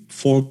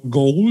for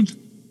gold,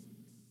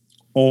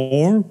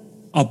 or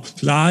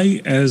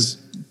apply as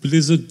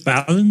Blizzard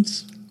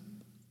balance.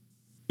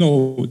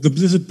 No, the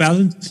Blizzard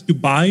balance you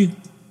buy.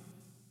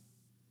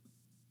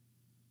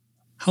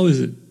 How is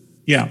it?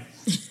 Yeah.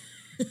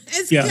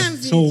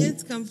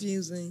 It's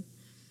confusing.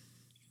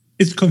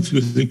 It's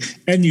confusing.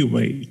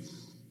 Anyway,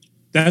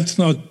 that's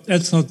not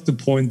the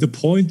point. The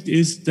point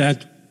is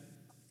that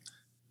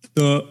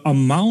the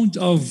amount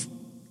of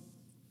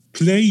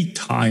play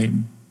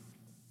time,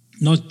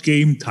 not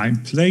game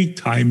time, play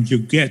time you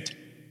get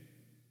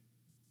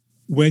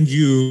when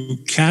you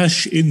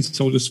cash in,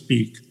 so to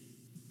speak,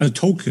 a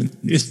token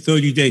is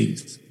 30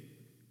 days.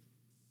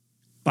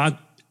 But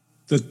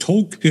the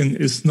token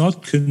is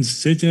not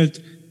considered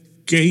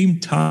game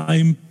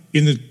time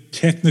in a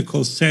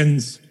technical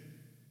sense,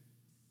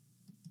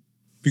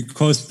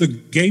 because the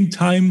game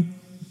time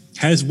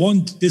has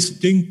one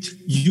distinct,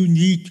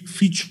 unique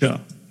feature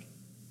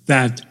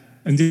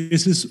and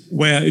this is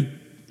where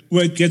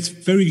it gets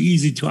very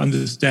easy to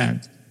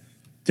understand,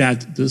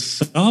 that the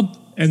sub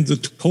and the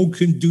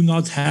token do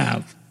not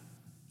have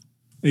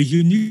a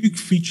unique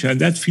feature,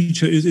 and that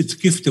feature is it's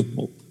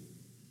giftable.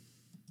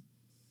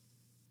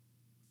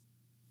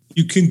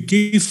 You can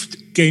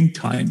gift game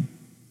time.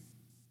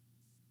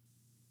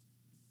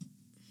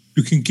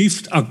 You can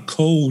gift a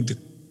code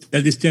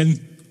that is then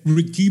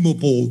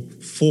redeemable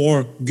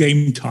for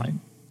game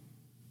time.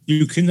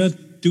 You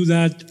cannot do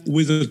that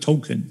with a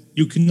token.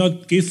 You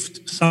cannot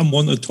gift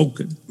someone a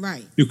token.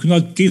 Right. You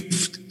cannot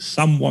gift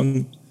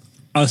someone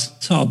a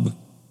sub.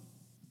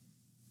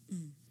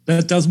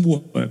 That doesn't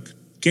work.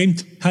 Game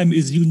time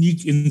is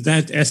unique in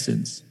that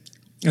essence.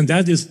 And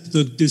that is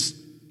the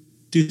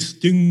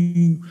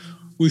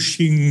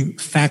distinguishing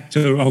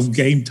factor of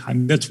game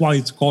time. That's why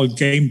it's called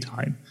game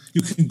time.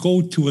 You can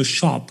go to a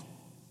shop,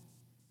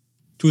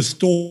 to a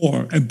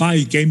store, and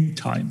buy game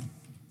time.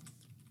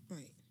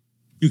 Right.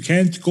 You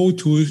can't go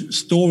to a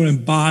store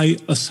and buy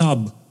a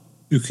sub.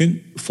 You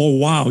can, for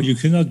WoW, you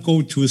cannot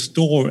go to a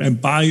store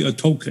and buy a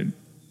token.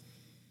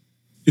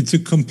 It's a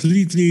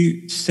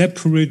completely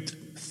separate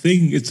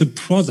thing. It's a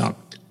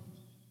product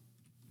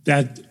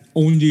that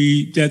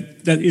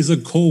is a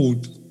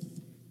code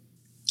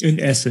in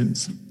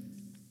essence.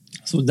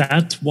 So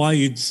that's why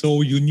it's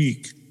so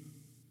unique.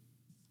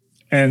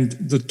 And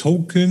the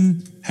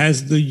token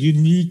has the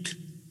unique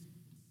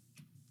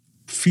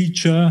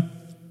feature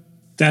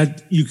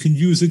that you can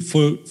use it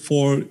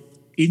for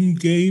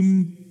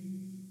in-game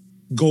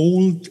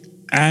gold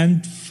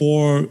and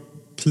for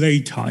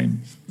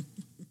playtime.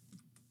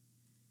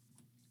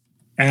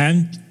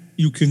 And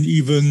you can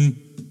even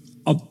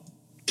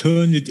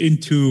turn it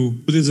into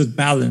Blizzard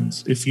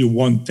Balance if you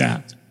want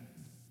that.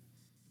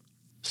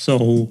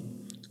 So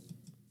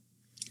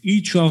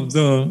each of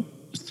the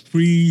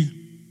 3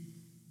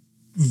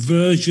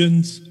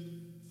 versions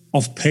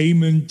of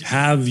payment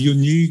have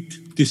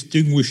unique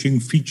distinguishing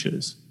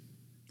features.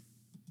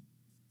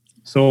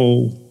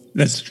 So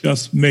let's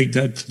just make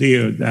that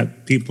clear,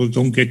 that people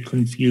don't get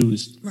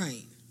confused.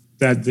 Right.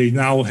 That they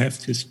now have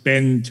to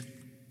spend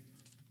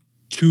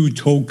 2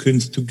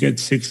 tokens to get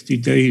 60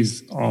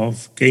 days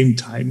of game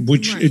time,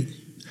 which right.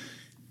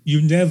 You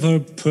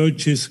never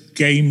purchase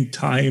game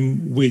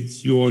time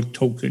with your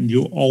token.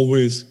 You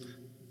always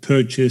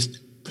purchased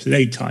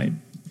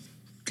playtime.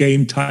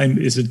 Game time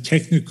is a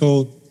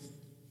technical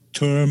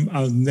term,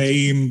 a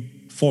name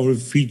for a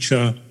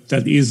feature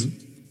that is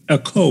a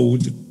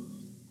code.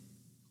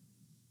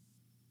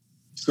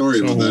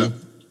 Sorry about that.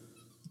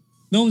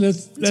 No,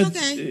 that's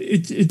okay.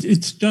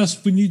 It's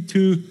just we need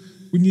to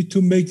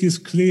make this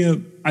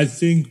clear. I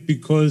think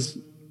because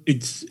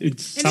it's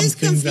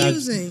something that it is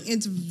confusing.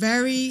 It's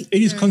very.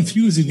 It is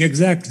confusing,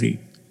 exactly.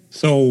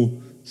 So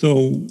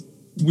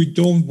we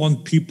don't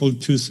want people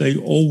to say,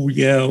 "Oh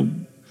yeah,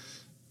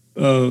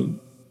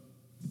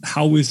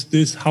 how is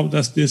this? How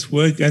does this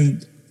work?"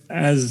 And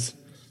as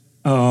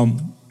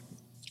Enoki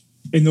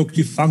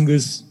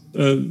Fungus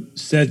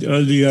said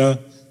earlier,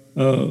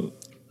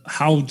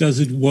 how does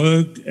it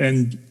work?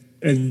 And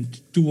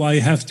do I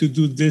have to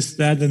do this,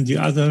 that, and the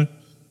other?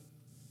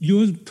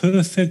 You're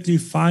perfectly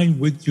fine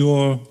with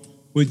your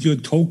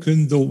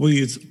token the way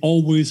it's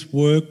always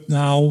worked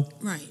now.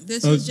 Right.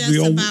 This is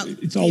just about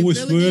it's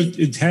always worked.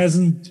 It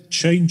hasn't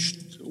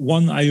changed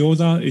one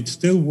iota. It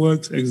still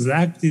works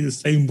exactly the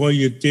same way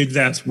it did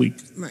last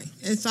week. Right.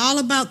 It's all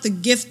about the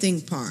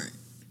gifting part.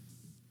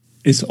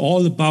 It's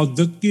all about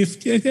the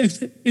gift.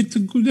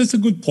 That's a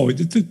good point.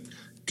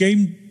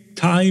 Game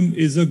time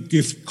is a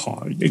gift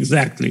card.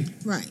 Exactly.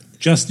 Right.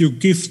 Just you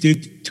gift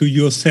it to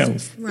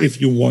yourself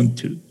if you want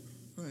to.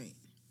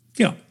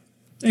 Yeah,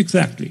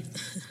 exactly.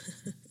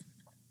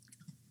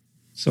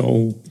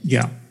 So,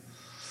 yeah.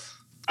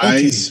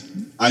 Okay.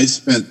 I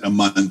spent a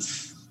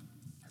month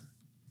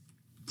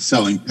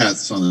selling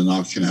pets on an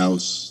auction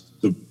house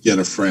to get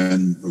a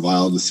friend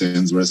Vial de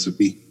Sands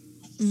recipe.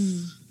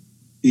 Mm.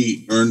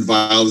 He earned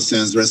Vial de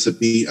Sands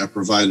recipe. I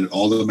provided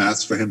all the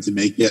mats for him to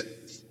make it.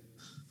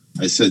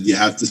 I said, you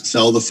have to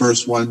sell the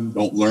first one.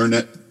 Don't learn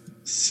it.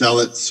 Sell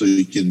it so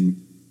you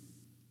can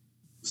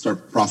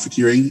start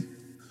profiteering.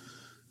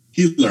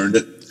 He learned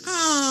it.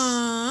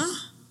 Aww.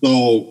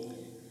 So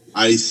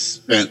I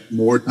spent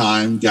more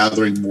time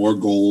gathering more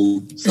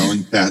gold,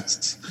 selling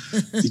pets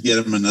to get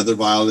him another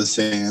Vial de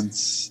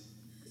Sands,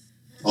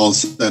 all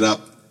set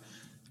up.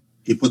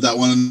 He put that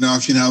one in the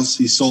auction house.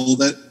 He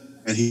sold it,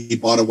 and he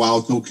bought a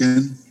WoW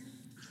token,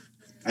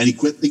 and he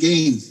quit the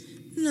game.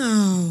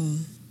 No.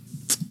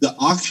 The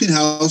auction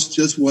house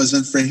just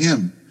wasn't for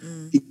him.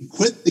 He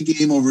quit the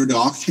game over the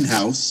auction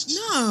house.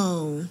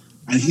 No.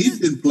 And he's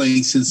been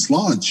playing since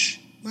launch.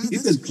 Wow,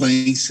 he's been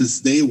playing since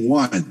day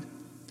one.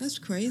 That's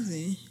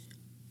crazy.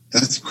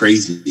 That's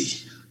crazy.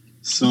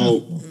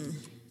 So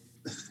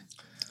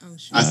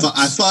I thought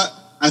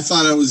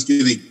I was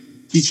going to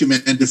teach a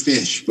man to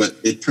fish, but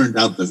it turned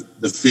out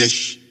the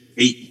fish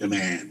ate the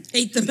man.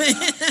 Ate the man.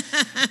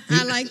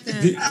 I like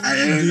that.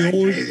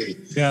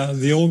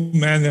 The old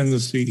man in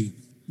the sea.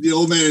 The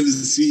old man in the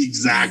sea,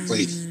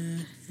 exactly.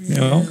 You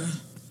know?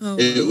 Oh.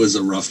 It was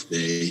a rough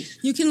day.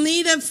 You can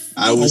lead a...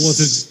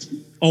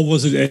 Or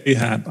was it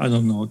Ahab? I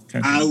don't know.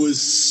 I was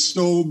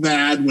so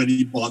mad when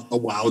he bought the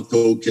WoW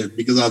token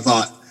because I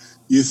thought,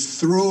 you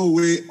threw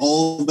away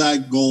all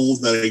that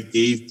gold that I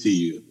gave to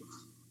you.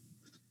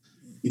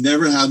 You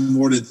never had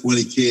more than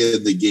 20K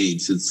in the game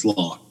since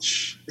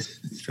launch.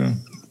 Sure.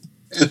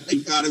 And I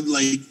got him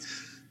like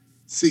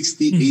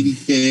 60,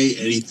 80K,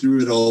 and he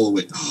threw it all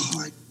away. Oh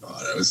my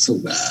God, it was so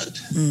bad.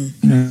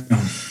 Yeah.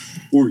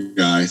 Poor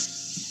guy.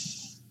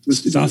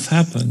 Stuff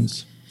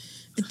happens.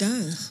 It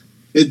does.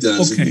 It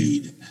does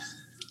indeed.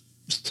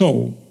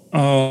 So,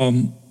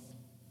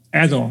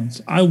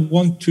 add-ons. I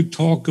want to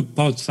talk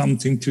about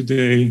something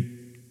today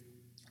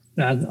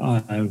that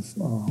I've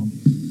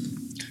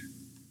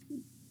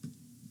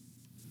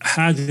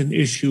had an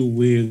issue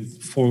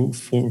with for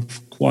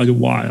quite a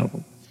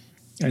while.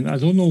 And I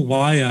don't know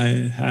why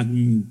I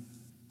hadn't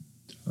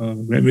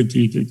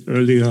remedied it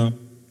earlier.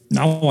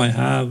 Now I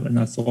have, and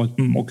I thought,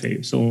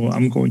 okay, so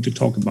I'm going to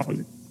talk about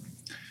it.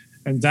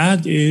 And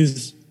that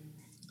is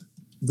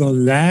the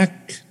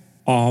lack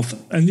of,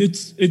 and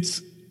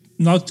it's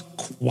not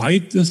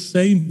quite the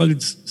same, but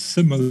it's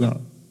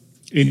similar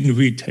in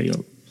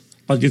retail.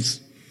 But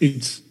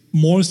it's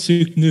more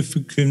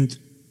significant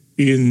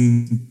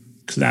in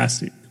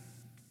classic.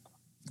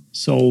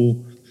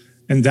 So,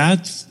 and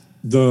that's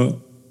the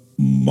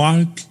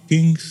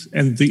markings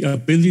and the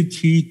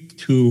ability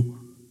to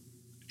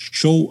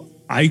show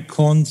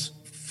icons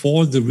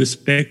for the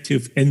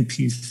respective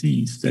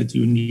NPCs that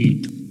you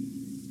need.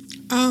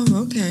 Oh,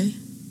 okay.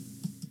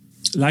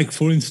 Like,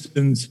 for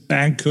instance,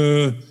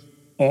 banker,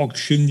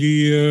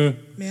 auctioneer,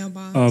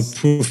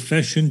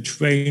 profession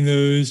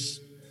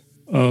trainers,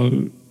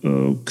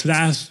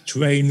 class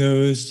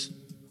trainers,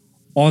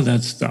 all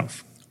that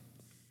stuff.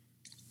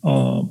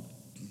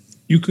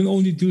 You can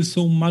only do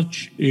so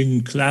much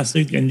in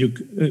classic, and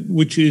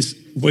which is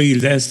way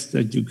less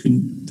than you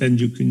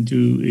can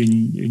do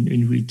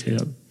in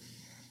retail.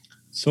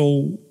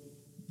 So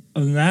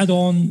an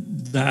add-on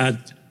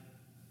that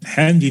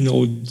Handy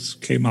Notes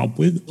came up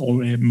with,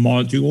 or a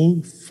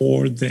module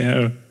for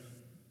their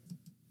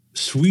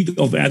suite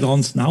of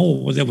add-ons now,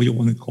 or whatever you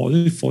want to call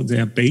it, for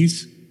their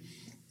base,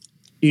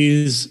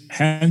 is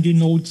Handy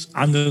Notes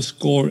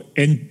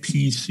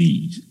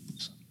 _NPCs.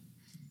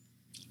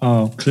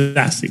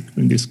 Classic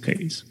in this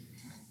case.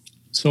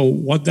 So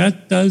what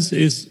that does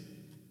is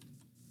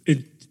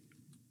it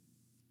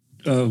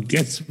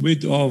gets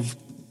rid of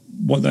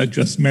what I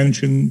just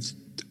mentioned,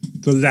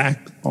 the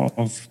lack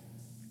of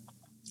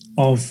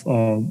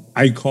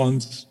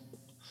icons,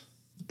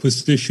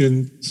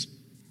 positions,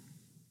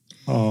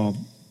 for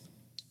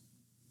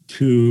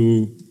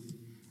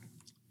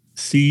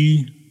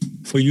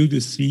you to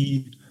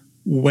see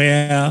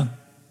where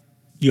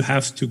you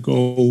have to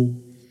go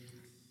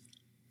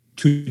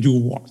to do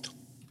what.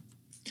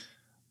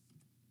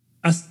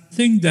 A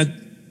thing that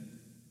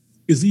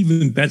is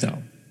even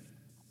better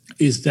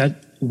is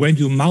that when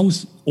you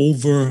mouse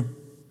over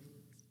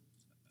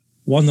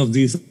one of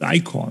these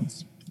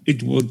icons,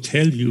 it will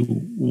tell you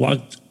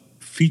what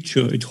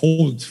feature it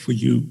holds for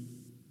you.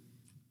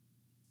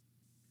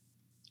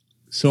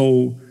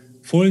 So,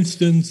 for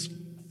instance,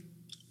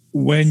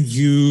 when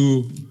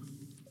you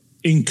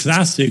in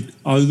Classic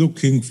are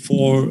looking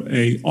for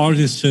an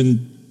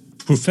artisan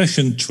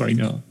profession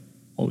trainer,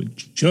 or a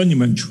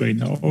journeyman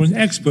trainer, or an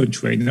expert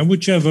trainer,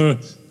 whichever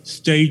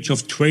stage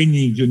of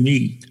training you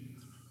need,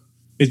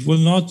 it will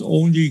not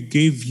only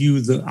give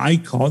you the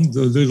icon,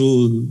 the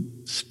little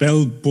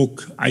spell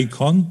book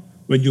icon.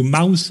 When you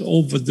mouse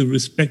over the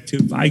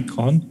respective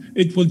icon,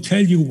 it will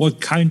tell you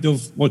what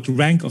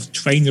rank of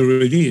trainer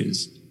it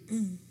is.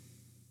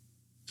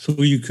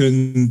 So you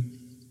can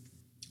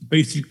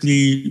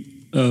basically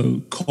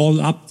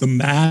call up the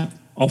map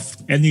of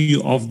any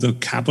of the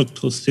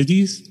capital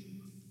cities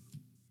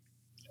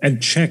and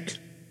check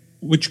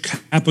which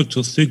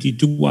capital city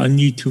do I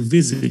need to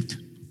visit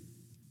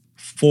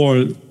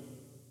for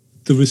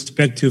the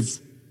respective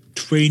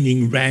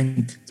training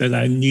rank that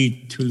I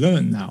need to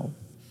learn now.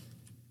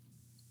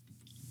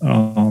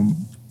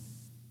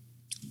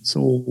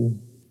 So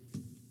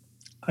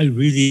I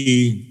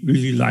really,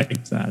 really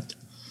like that.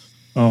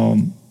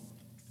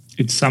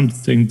 It's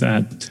something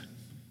that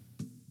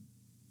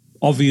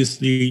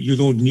obviously you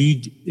don't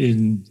need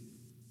in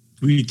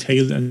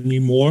retail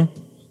anymore,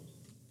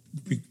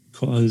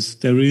 because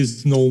there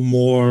is no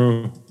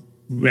more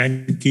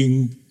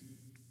ranking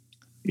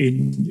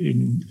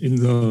in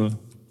the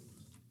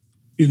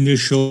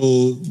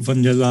initial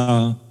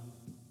vanilla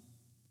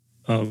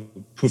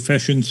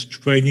professions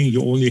training.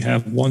 You only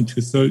have 1 to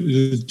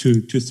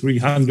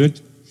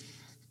 300,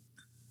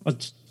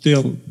 but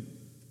still,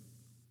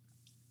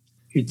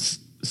 it's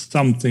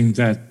something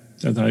that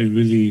I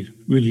really,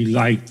 really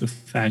like the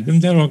fact.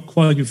 And there are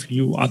quite a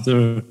few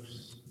other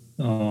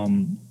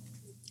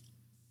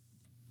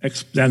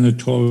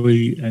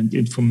explanatory and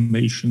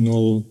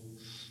informational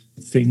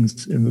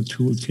things in the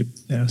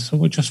tooltip there.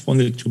 So I just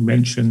wanted to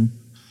mention,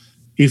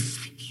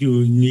 if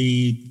you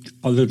need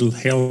a little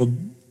help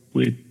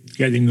with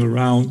getting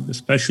around,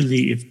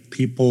 especially if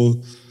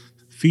people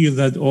feel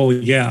that, oh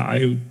yeah,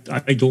 I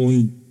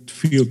don't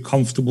feel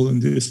comfortable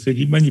in this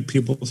city. Many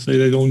people say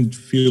they don't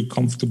feel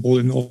comfortable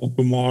in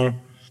Orgrimmar,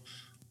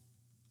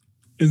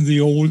 in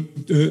the old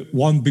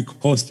one,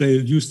 because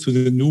they're used to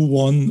the new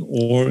one,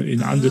 or in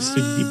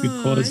Undercity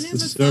because the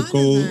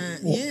circle.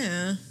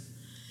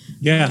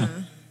 Yeah.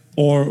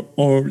 Or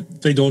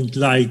they don't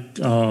like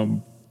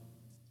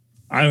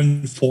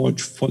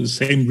Ironforge for the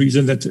same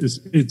reason that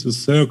it's a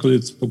circle,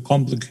 it's so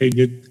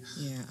complicated,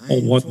 or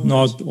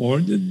whatnot.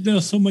 Or there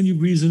are so many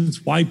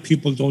reasons why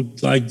people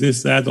don't like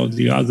this, that, or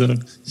the other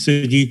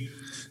city.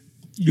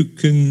 You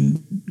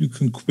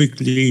can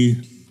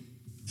quickly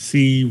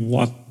see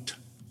what.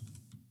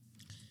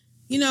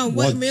 You know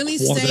what really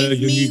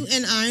saved me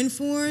in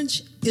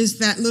Ironforge is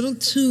that little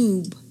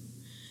tube.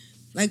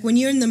 Like when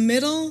you're in the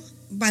middle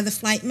by the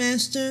Flight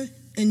Master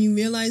and you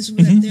realize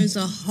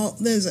that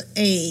there's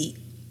a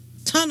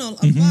tunnel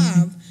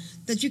above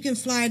that you can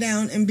fly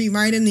down and be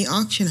right in the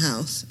auction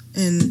house.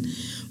 And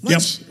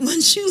once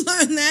you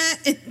learn that,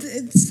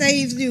 it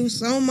saves you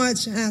so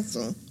much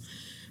hassle.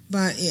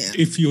 But yeah.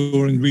 If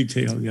you're in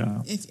retail,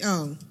 yeah.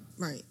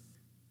 Right.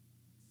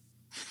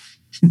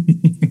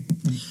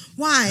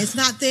 Why? It's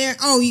not there?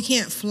 Oh, you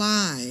can't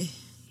fly.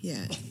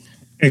 Yeah.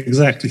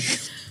 Exactly.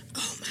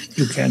 Oh my God.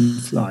 You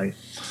can't fly.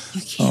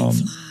 You can't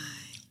fly.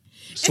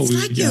 So it's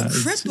like you're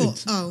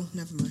crippled.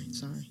 Never mind.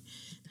 Sorry.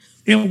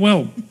 Yeah,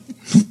 well.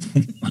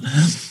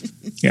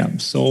 Yeah,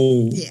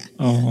 so...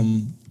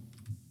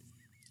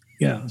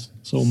 Yeah.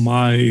 So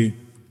my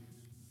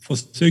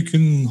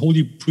Forsaken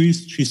Holy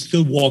Priest, she's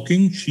still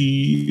walking.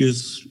 She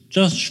is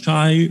just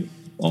shy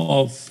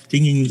of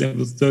dinging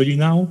level 30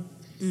 now.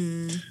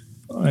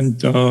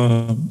 And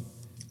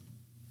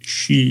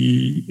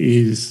she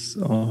is...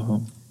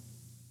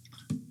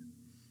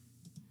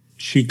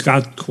 she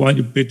got quite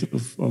a bit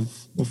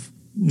of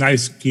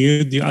nice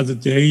gear. The other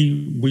day,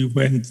 we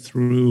went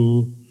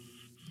through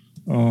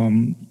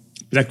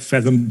Black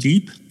Fathom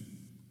Deep.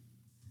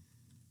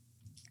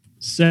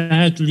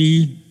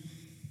 Sadly,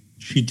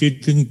 she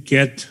didn't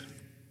get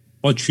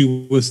what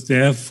she was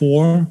there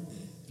for,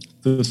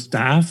 the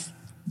staff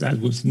that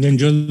was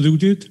ninja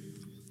looted,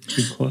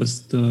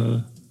 because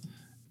it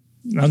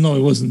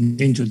wasn't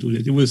ninja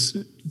looted. It was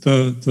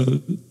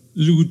the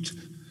loot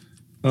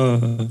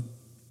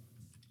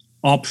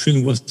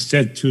option was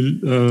set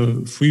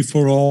to free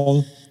for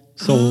all.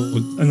 So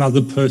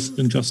another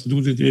person just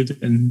looted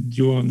it and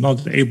you are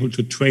not able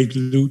to trade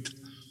loot.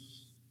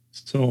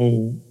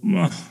 So,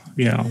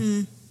 yeah.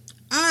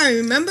 I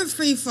remember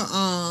free for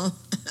all.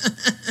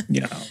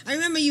 Yeah. I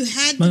remember you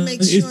had to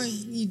make sure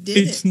you did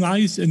it. It's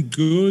nice and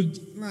good.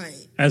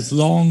 Right. As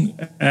long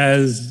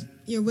as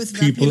you're with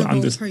people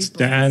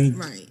understand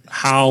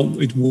how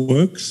it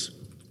works.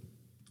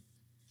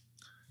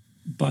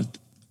 But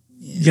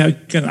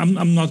again,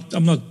 I'm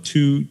not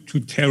too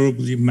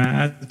terribly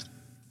mad.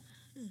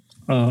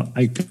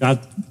 I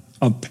got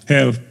a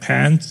pair of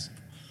pants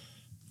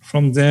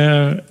from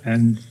there,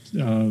 and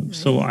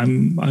so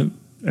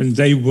and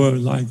they were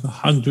like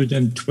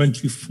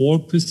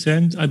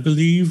 124%, I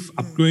believe,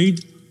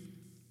 upgrade.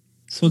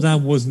 So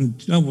that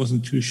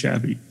wasn't too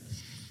shabby.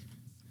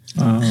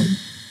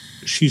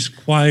 She's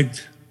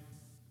quite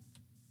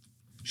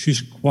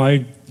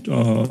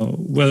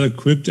well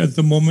equipped at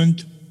the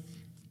moment.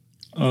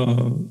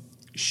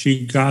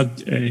 She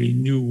got a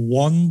new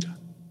wand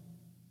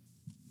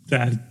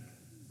that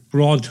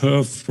brought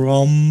her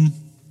from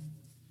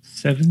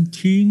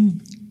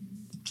 17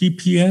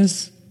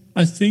 DPS,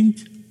 I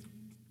think,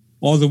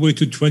 all the way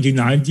to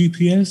 29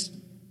 DPS.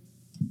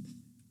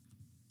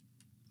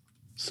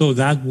 So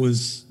that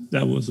was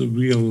a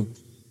real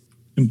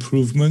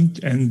improvement,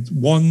 and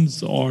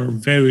wands are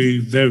very,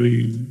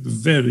 very,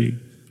 very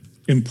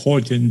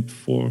important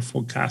for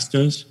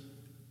casters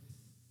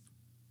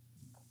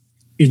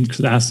in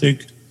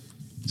Classic.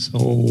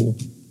 So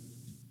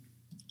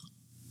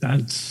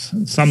that's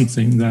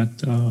something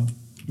that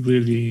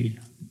really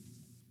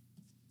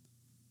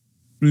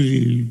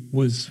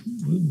was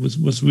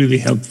really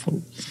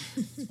helpful.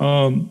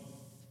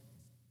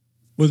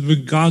 With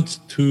regards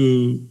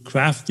to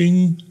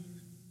crafting,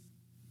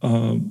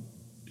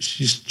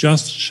 she's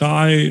just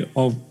shy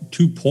of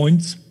 2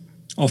 points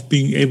of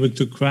being able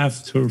to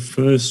craft her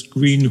first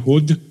green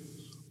hood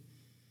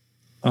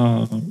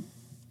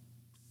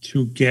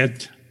to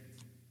get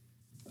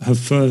her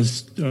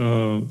first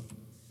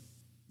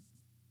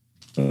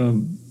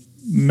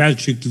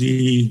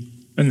magically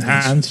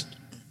enhanced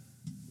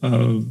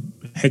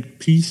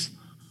headpiece,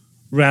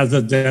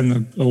 rather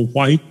than a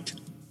white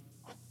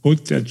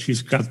hood that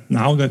she's got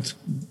now that's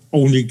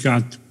only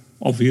got,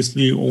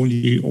 obviously,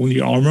 only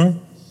armor.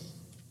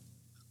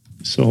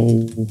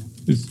 So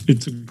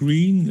it's a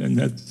green, and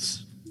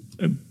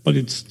but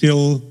it's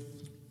still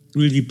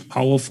really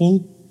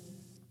powerful.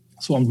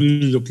 So I'm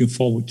really looking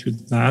forward to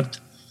that.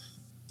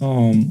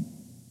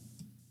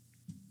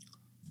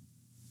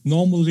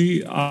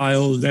 Normally,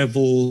 I'll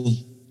level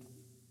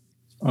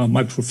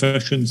my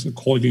professions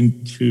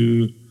according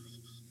to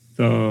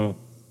the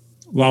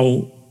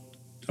WoW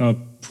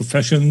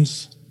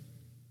professions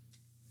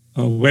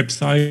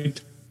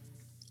website.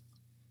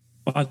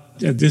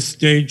 But at this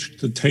stage,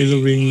 the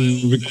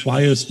tailoring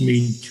requires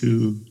me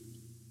to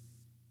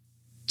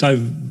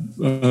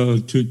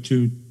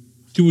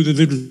do it a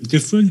little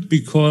different,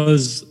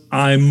 because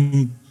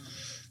I'm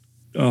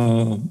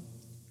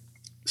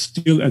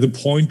still at a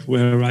point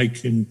where I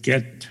can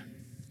get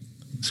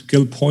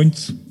skill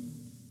points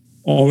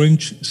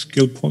orange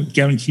skill point,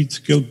 guaranteed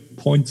skill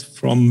points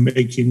from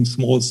making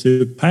small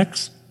silk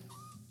packs.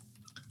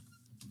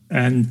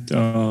 And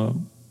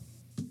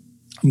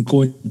I'm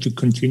going to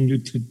continue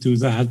to do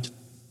that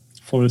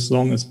for as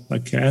long as I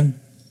can.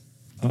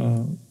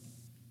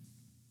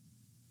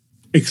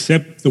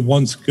 Except the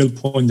one skill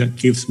point that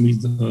gives me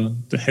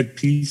the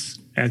headpiece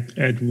at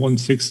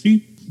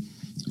 160.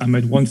 I'm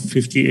at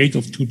 158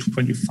 of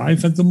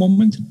 225 at the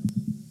moment.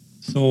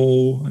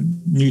 So I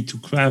need to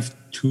craft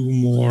 2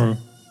 more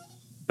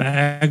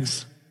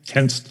bags,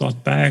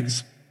 10-slot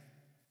bags,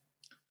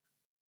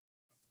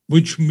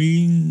 which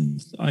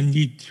means I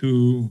need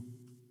to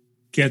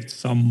get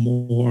some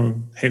more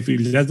heavy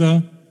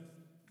leather,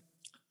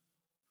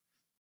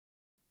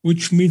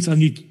 which means I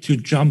need to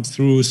jump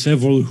through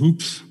several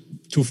hoops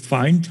to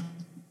find.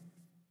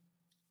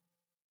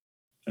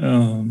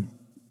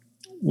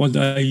 What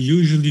I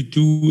usually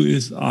do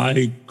is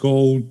I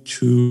go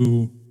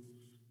to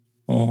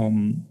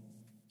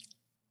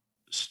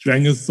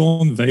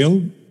Stranglethorn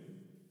Vale.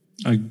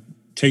 I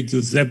take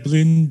the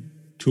Zeppelin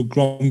to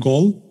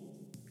Grongol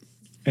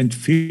and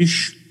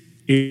fish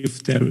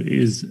if there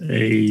is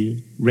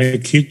a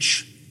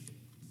wreckage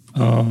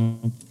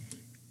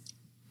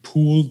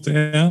pool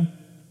there.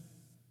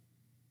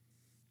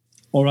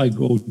 Or I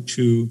go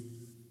to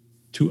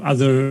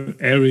other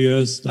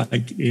areas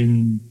like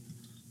in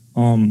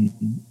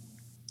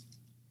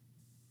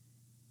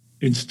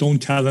Stone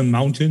Talon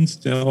Mountains.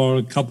 There are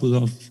a couple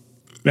of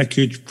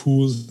wreckage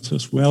pools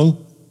as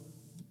well.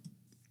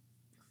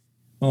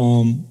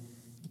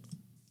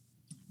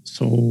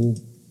 So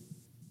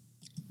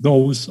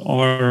those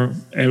are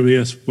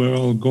areas where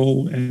I'll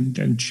go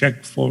and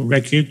check for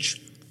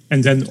wreckage,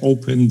 and then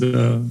open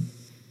the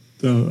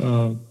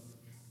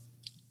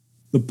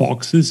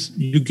boxes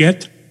you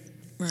get.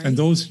 Right. And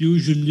those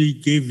usually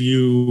give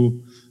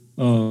you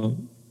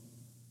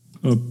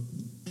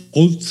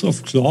bolts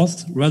of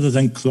cloth rather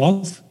than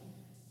cloth,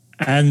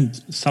 and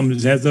some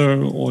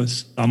leather or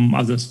some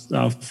other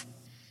stuff.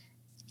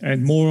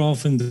 And more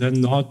often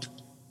than not,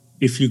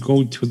 if you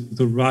go to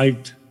the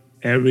right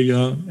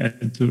area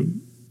at the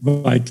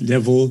right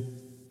level,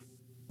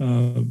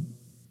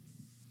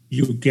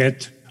 you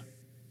get,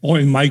 or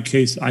in my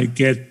case, I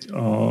get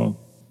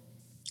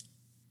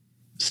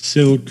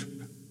silk,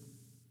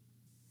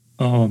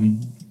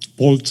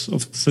 bolts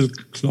of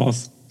silk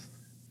cloth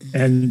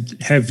and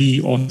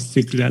heavy or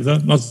thick leather.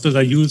 Not that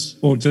I use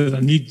or that I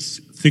need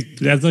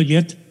thick leather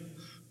yet,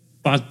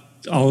 but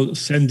I'll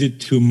send it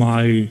to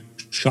my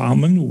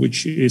shaman,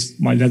 which is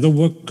my leather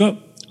worker.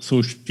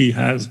 So she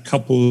has a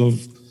couple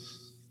of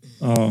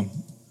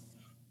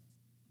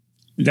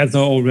leather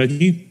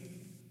already.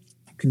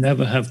 You can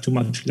never have too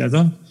much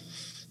leather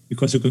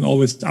because you can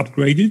always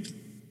upgrade it.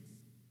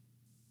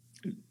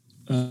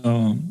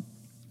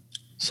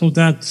 So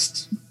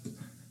that's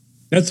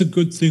a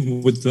good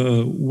thing with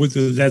the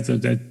leather,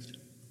 that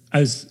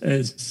as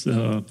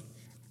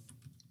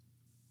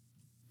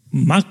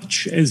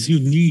much as you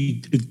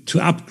need to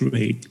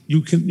upgrade,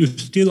 you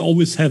still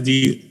always have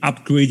the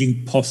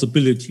upgrading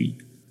possibility.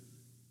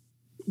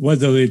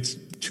 Whether it's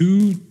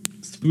 2,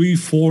 3,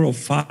 4, or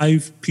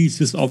 5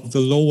 pieces of the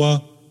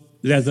lower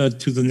leather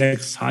to the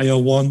next higher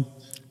one.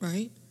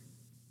 Right.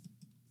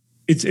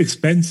 It's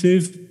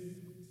expensive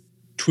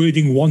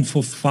trading 1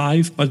 for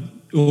 5,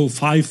 or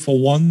 5 for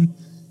 1,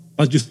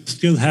 but you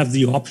still have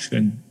the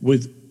option.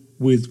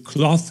 With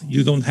cloth,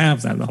 you don't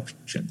have that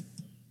option.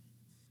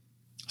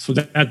 So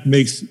that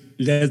makes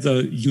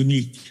leather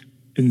unique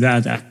in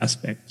that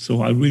aspect.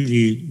 So I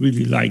really,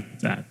 really like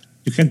that.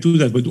 You can't do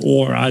that with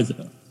ore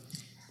either.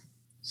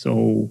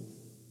 So,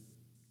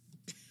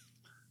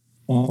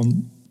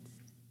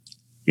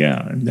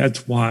 yeah, and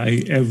that's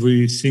why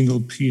every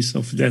single piece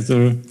of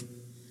leather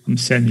I'm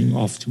sending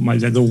off to my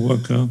leather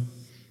worker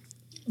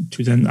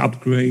to then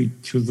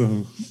upgrade to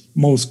the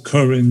most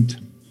current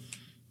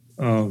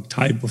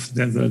type of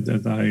leather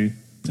that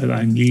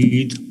I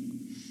need.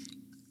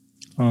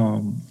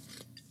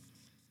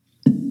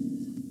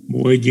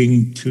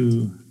 Waiting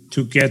to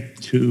get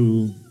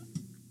to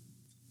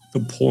the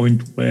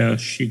point where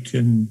she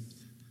can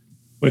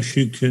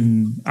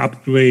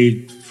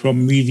upgrade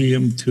from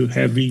medium to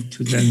heavy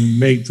to then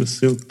make the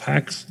silk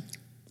packs.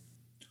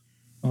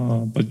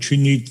 But she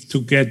needs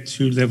to get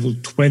to level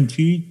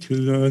 20 to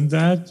learn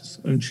that,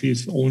 and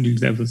she's only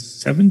level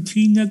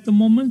 17 at the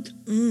moment.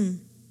 Mm.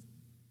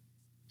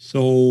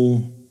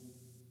 So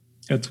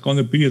it's going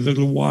to be a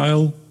little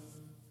while.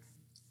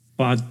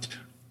 But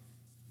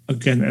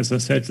again, as I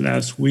said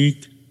last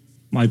week,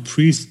 my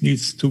priest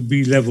needs to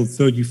be level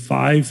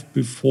 35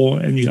 before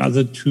any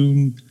other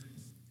tune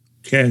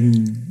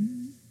can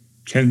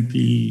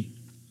be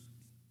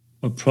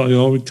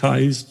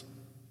prioritized.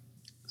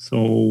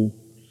 So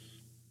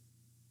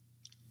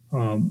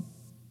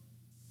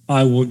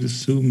I would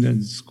assume that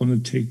it's going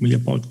to take me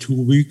about 2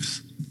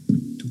 weeks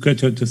to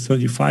get her to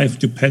 35,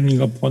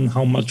 depending upon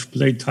how much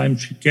playtime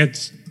she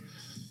gets.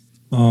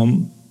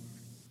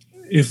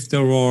 If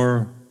there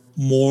are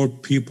more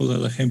people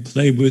that I can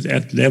play with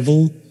at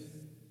level,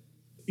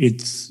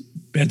 it's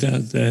better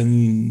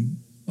than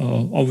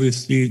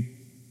obviously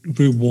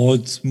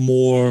rewards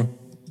more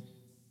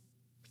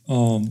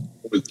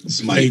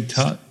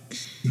data,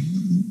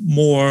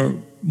 more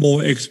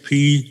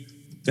XP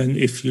than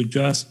if you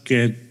just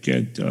get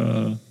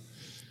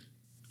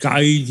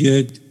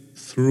guided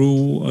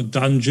through a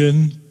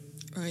dungeon.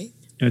 Right.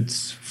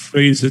 Let's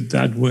phrase it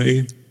that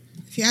way.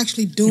 If you're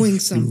actually doing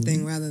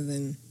something rather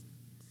than...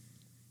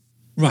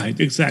 Right,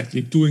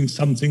 exactly. Doing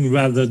something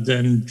rather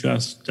than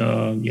just,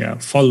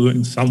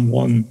 following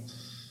someone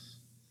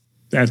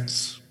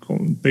that's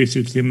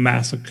basically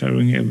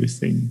massacring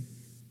everything.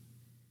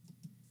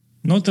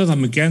 Not that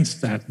I'm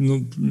against that.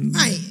 No,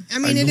 right. I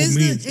mean, it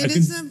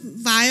is a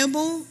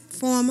viable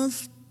form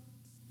of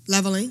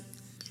leveling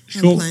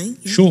and playing.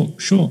 Yeah.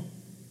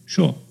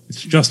 Sure.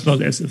 It's just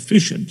not as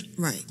efficient.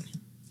 Right.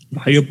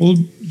 Viable,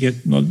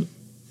 yet not...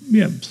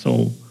 Yeah,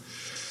 so...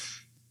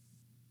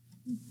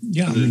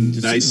 Yeah, I mean,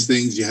 nice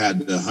things you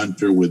had the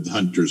hunter with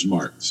hunter's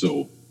mark.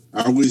 So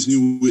I always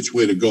knew which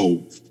way to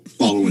go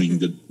following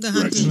the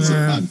directions of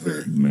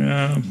hunter.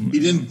 Yeah. He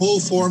didn't pull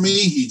for me.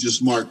 He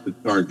just marked the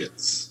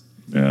targets.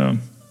 Yeah.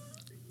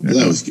 So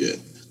that was good.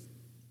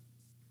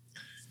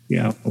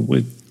 Yeah,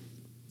 with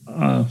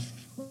I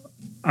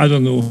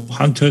don't know,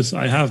 hunters.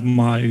 I have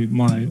my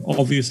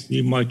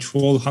obviously my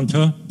troll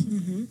hunter.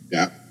 Mm-hmm.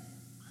 Yeah.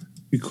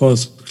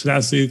 Because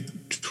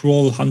classic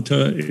troll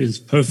hunter is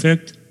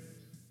perfect.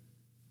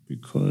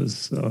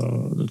 Because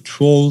the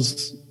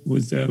trolls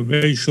with their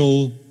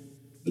racial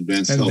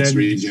advanced health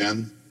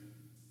regen.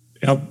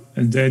 Yep,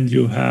 and then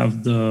you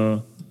have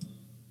the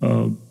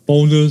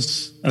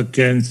bonus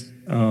against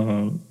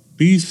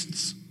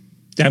beasts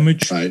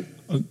damage, right?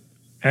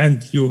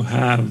 And you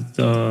have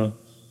the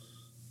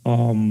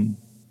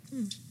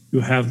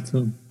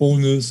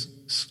bonus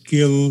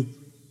skill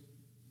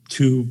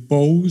to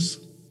bows.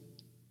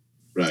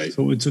 Right.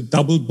 So it's a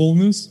double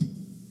bonus.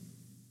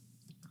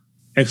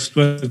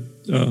 Extra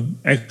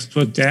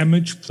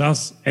damage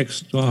plus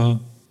extra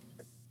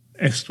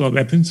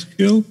weapon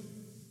skill.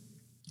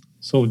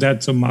 So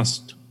that's a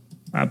must,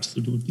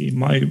 absolutely.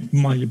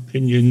 My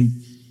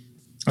opinion,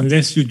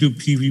 unless you do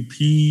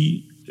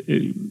PvP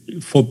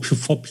for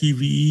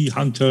PvE,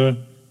 hunter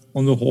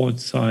on the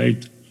horde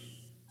side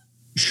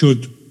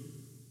should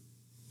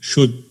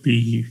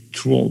be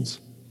trolls,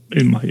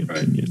 in my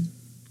opinion.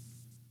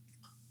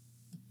 Right.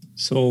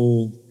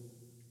 So.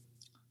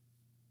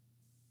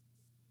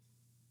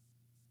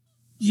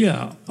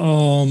 Yeah,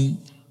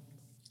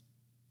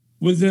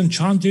 with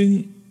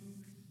enchanting,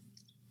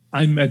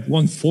 I'm at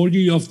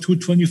 140 of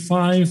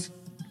 225,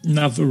 and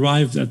I've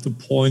arrived at the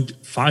point,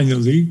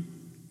 finally,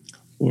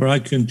 where I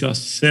can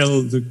just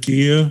sell the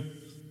gear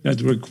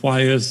that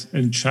requires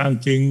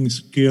enchanting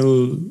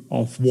skill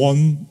of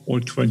 1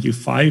 or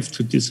 25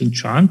 to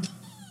disenchant.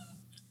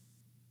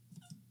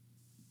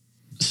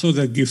 So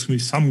that gives me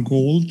some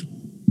gold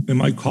in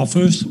my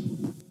coffers.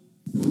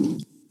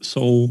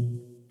 So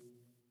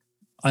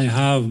I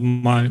have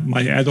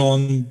my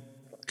add-on,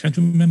 can't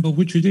remember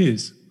which it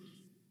is.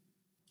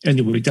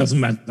 Anyway, it doesn't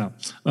matter.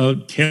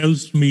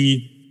 Tells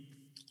me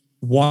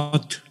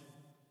what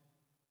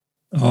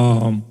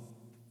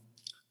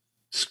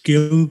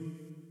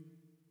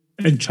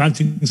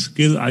enchanting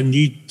skill I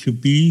need to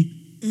be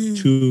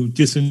to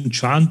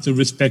disenchant the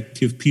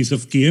respective piece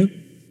of gear.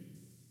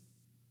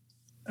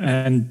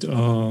 And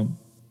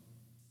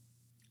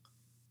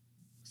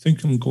I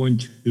think I'm going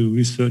to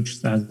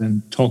research that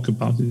and talk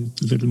about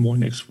it a little more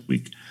next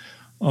week.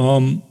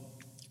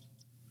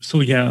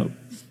 So yeah,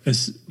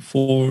 as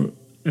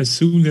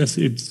soon as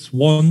it's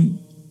 1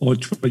 or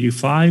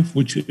 25,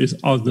 which is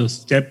other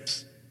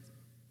steps,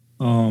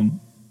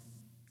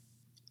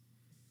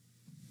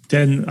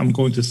 then I'm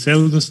going to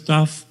sell the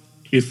stuff.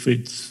 If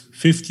it's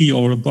 50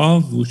 or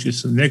above, which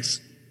is the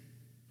next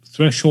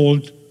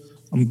threshold,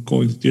 I'm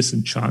going to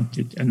disenchant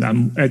it. And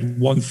I'm at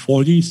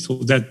 140, so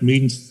that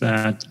means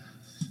that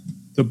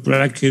the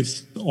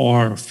brackets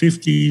are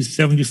 50,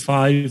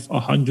 75,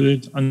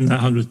 100, and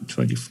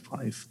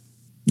 125.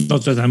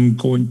 Not that I'm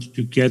going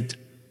to get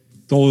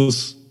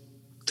those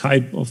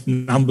type of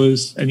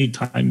numbers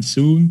anytime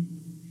soon,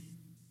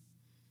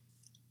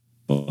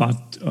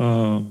 but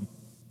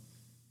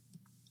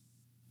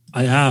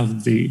I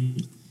have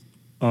the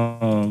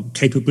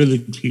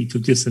capability to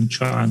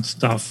disenchant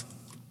stuff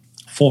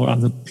for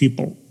other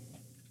people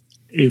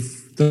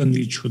if the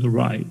need should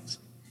arise.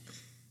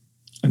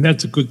 And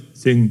that's a good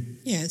thing.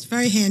 Yeah, it's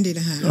very handy to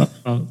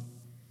have.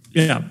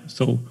 Yeah,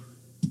 so,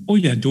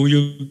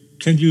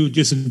 can you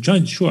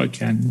disenchant? Sure, I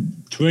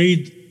can.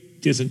 Trade,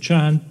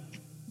 disenchant,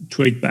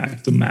 trade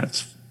back the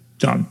mats.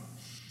 Done.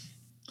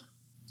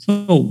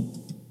 So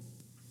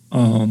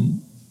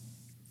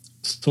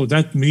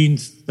that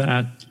means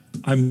that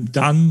I'm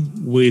done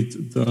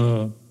with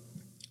the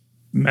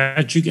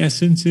magic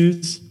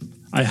essences.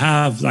 I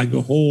have like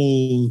a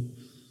whole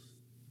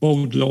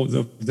boatload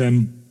of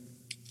them,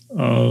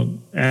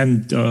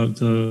 and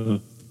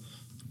the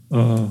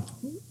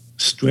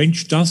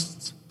strange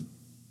dust.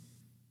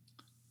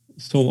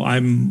 So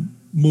I'm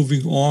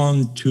moving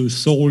on to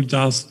soul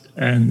dust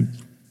and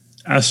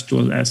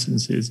astral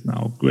essences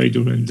now, greater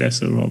and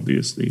lesser,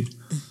 obviously,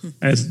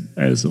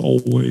 as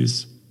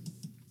always.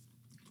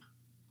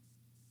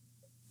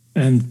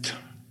 And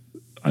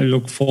I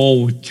look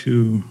forward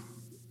to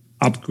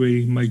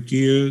upgrading my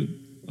gear,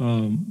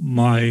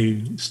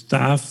 my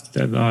staff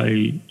that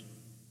I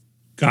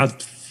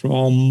got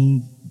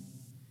from,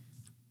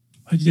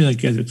 where did I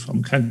get it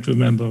from? Can't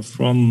remember.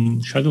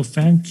 From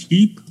Shadowfang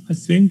Keep, I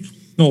think.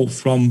 No,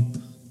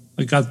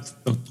 I got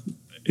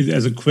it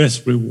as a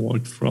quest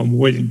reward from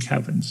Wailing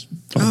Caverns.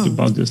 Talked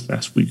about this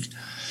last week.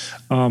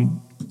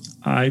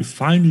 I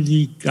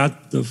finally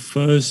got the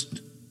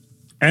first,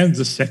 and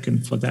the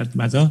second for that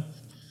matter,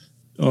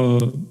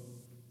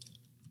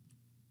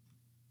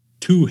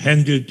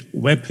 two-handed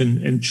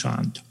weapon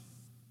enchant.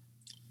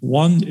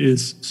 One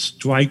is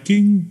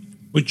striking,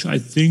 which I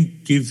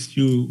think gives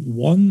you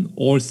 1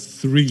 or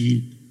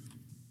 3,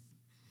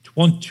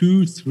 1,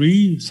 2,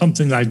 3,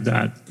 something like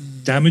that,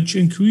 damage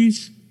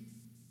increase.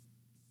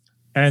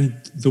 And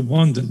the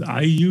one that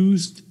I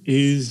used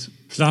is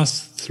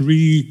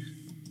 +3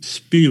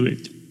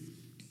 spirit,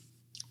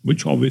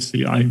 which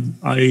obviously I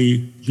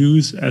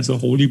use as a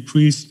holy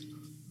priest.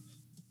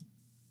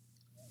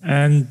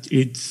 And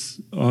it's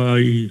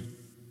a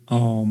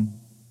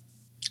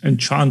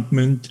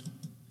enchantment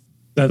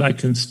that I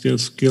can still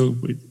skill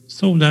with.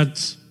 So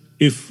that's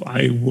if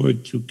I were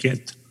to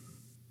get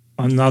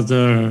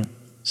another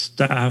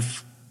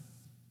staff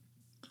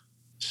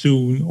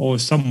soon, or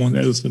someone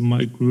else in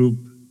my group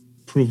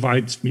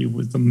provides me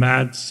with the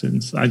mats,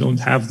 since I don't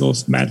have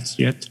those mats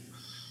yet,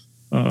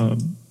 I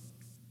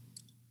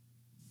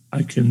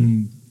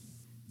can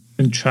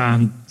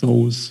enchant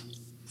those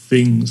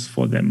things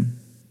for them.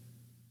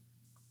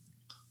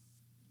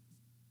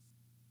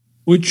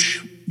 Which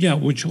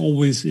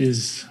always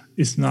is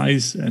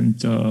nice, and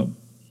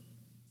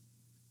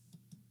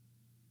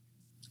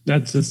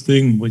that's the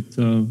thing with,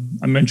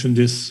 I mentioned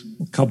this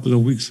a couple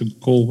of weeks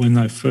ago when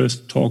I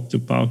first talked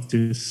about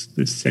this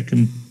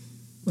second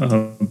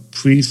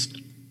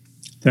priest,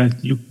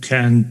 that you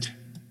can't,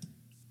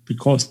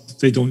 because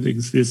they don't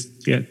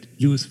exist yet,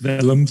 use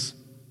vellums.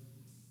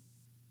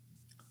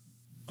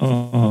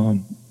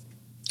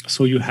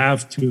 So you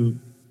have to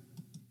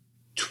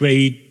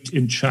trade,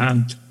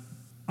 enchant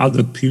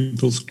other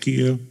people's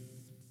gear,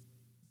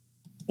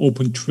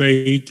 open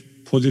trade,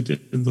 put it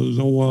in the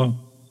lower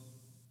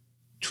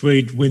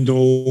trade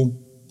window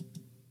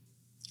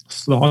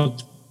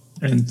slot,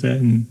 and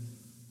then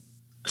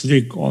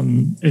click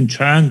on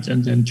enchant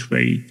and then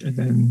trade, and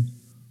then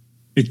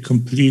it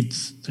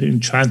completes. The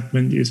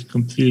enchantment is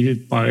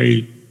completed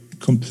by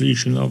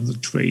completion of the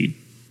trade.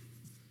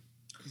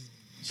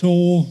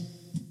 So,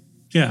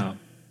 yeah,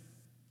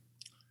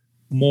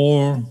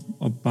 more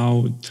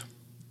about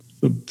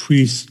the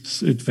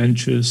priest's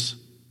adventures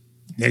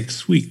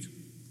next week.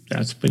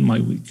 That's been my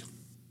week.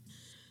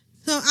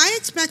 So I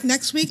expect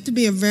next week to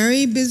be a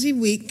very busy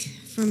week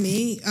for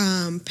me.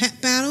 Pet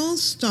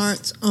Battles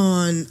starts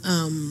on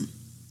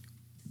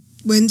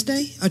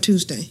Wednesday or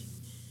Tuesday.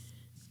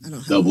 I don't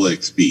have Double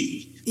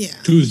XP. Yeah.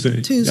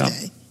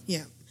 Tuesday.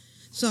 Yeah.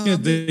 So yeah,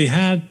 they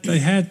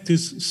had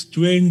this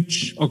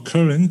strange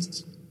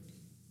occurrence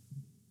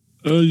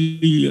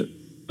earlier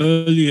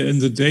in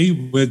the day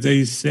where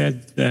they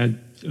said that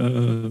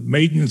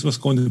maintenance was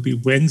going to be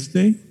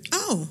Wednesday.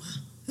 Oh,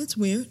 that's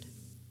weird.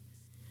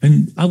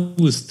 And I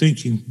was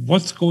thinking,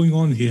 what's going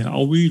on here?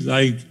 Are we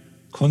like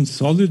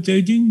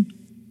consolidating?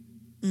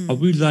 Are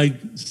we like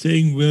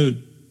saying, well,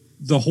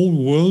 the whole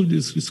world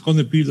is going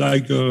to be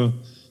like a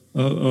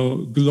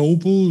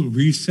global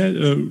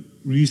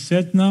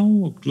reset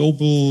now, a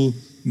global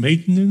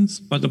maintenance?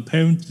 But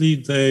apparently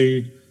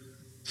they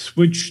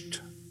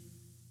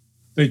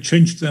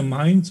changed their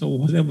minds, or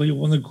whatever you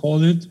want to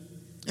call it.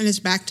 And it's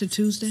back to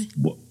Tuesday?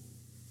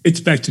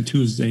 It's back to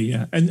Tuesday,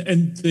 yeah.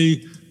 And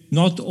they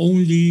not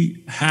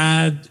only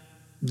had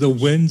the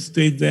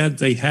Wednesday there,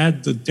 they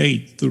had the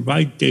date, the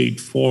right date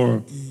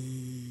for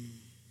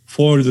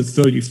the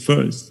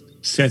 31st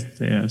set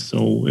there.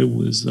 So it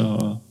was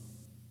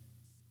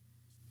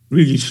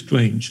really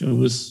strange. It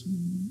was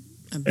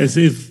as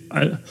if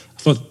I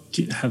thought,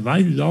 have I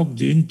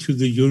logged into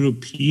the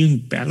European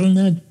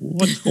BattleNet?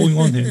 What's going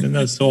on here? And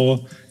I saw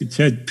it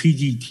said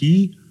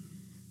PDT.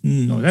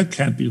 No, that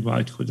can't be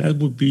right, because that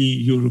would be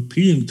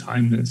European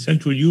time and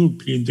Central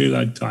European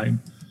Daylight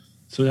Time.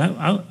 So that,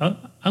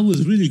 I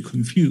was really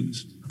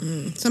confused.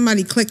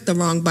 Somebody clicked the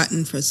wrong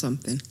button for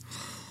something.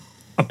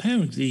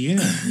 Apparently,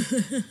 yeah.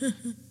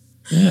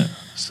 Yeah.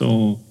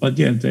 So, but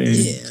yeah,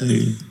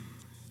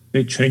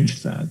 they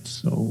changed that.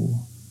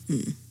 So,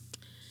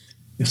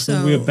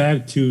 so we're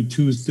back to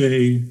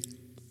Tuesday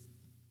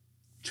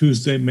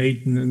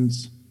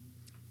maintenance.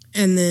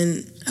 And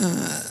then,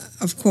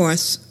 of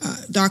course,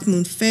 Dark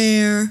Moon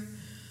Fair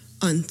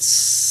on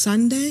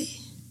Sunday.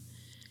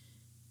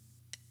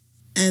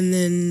 And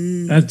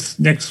then that's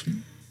next.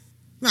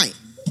 Right.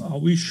 Are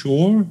we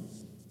sure?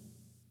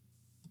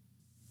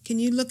 Can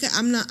you look at?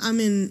 I'm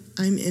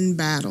in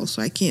battle,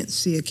 so I can't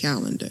see a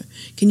calendar.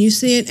 Can you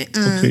see it?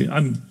 Okay,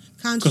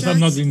 because I'm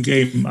not in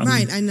game.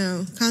 Right, I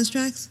know.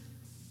 Constructs?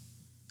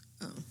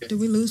 Did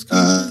we lose?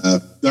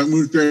 Dark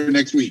Moon Fair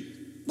next week.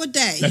 What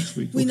day? Next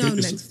week. We Okay, know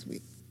this- next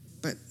week.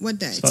 But what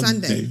day?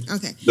 Sunday.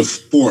 Okay. The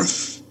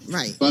 4th.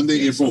 Right.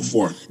 Sunday, April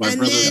 4th. My And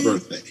brother's then-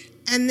 birthday.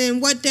 And then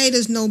what day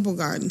does Noble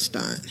Garden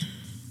start?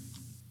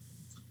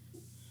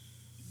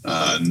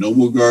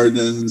 Noble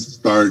Gardens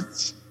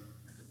starts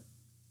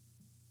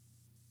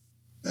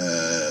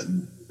the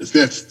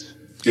 5th.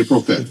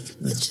 April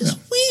 5th. Which is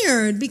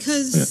weird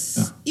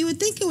because you would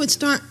think it would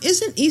start.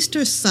 Isn't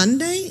Easter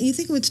Sunday? You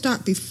think it would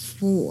start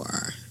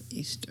before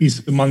Easter?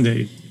 Easter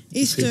Monday.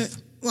 Easter.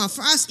 Well,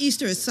 for us,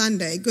 Easter is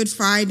Sunday. Good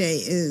Friday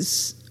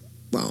is,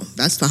 well,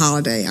 that's the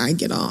holiday I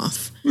get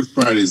off. Good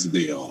Friday is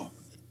the day off.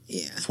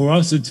 Yeah. For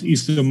us, it's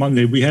Easter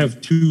Monday. We have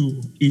 2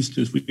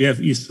 Easters. We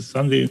have Easter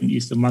Sunday and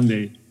Easter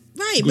Monday.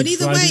 Right, Good but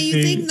either way, you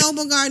Friday- think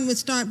Noble Garden would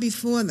start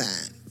before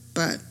that.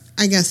 But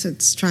I guess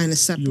it's trying to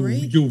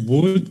separate. You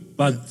would,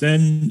 but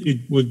then it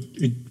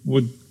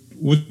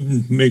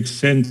wouldn't make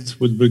sense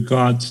with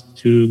regards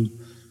to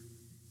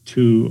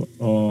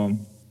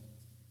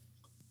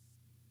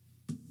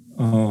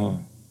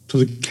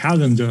the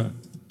calendar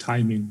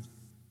timing.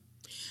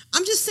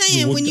 I'm just saying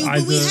You when would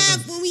when we either-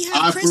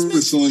 have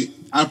Christmas.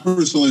 I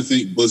personally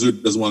think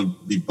Blizzard doesn't want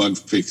to be bug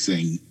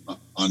fixing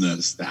on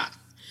a staff.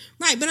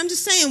 Right, but I'm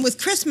just saying with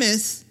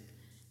Christmas,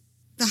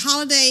 the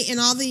holiday and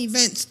all the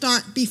events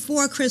start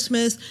before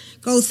Christmas,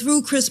 go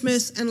through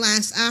Christmas, and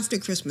last after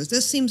Christmas.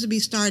 This seems to be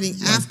starting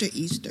after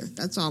Easter.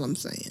 That's all I'm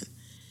saying.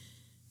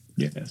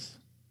 Yes.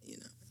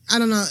 I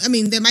don't know. I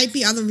mean, there might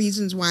be other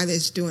reasons why they're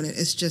doing it.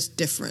 It's just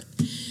different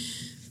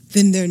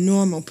than their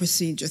normal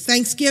procedure.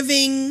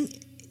 Thanksgiving,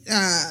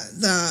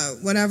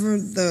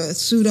 the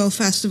pseudo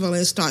festival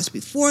is, starts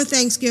before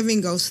Thanksgiving,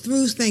 goes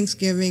through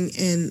Thanksgiving,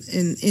 and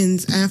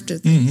ends after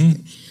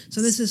Thanksgiving.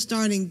 So this is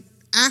starting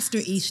after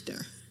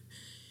Easter,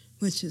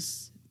 which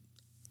is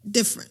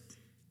different.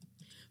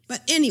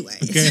 But anyway.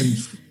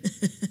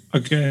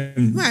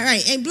 Again.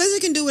 Right. And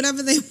Blizzard can do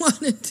whatever they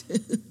wanted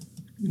to.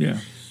 Yeah.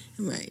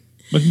 Right.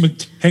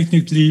 But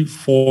technically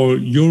for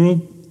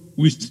Europe,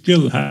 we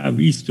still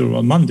have Easter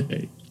on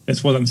Monday.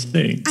 That's what I'm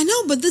saying. I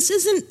know, but this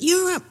isn't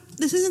Europe.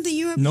 This isn't the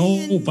European.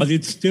 No, but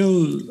it's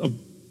still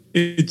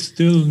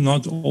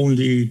not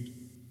only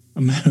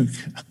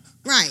America.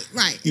 Right.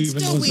 It's Even still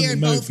though it's an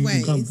weird both American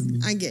ways. company.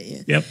 I get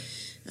you. Yep.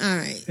 All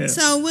right. Yeah.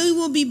 So we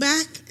will be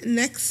back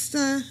next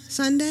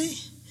Sunday.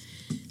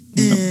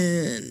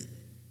 And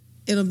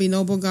it'll be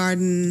Noble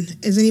Garden.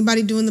 Is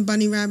anybody doing the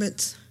bunny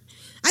rabbits?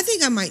 I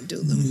think I might do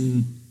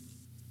them.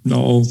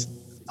 No.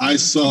 I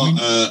saw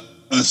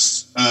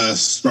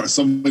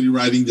somebody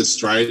riding the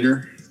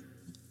Strider,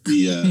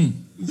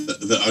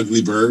 the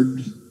ugly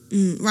bird.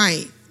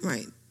 Right.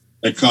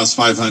 That costs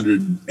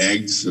 500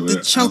 eggs. The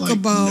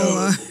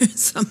chocobo or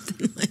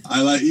something like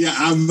that.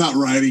 I'm not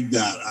riding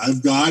that.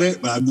 I've got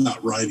it, but I'm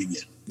not riding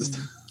it.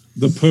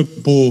 The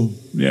purple,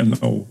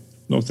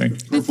 no,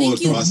 thank you. Purple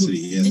atrocity,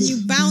 yes. And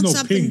you bounce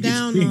up pink, and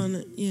down it's pink. on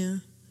it. Yeah.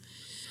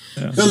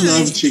 The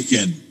love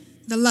chicken.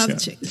 The love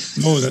chicken.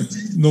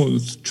 No,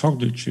 it's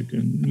chocolate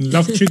chicken.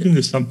 Love chicken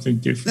is something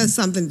different. That's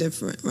something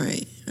different,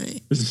 right.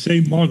 It's the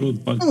same model,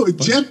 but...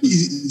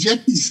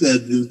 Jeppy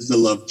said it was the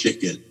love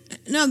chicken.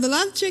 No, the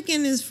love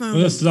chicken is from...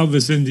 Well, that's love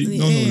is in the...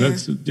 No, air.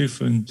 that's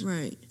different.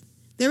 Right.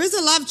 There is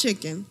a love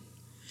chicken.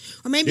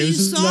 Or maybe There you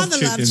is a saw love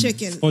the love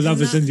chicken. Or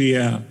love is in the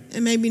air.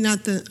 And maybe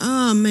not the...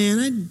 Oh, man,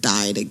 I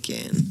died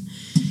again.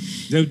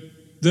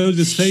 They're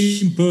the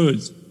same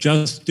birds,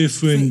 just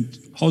different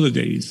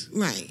holidays.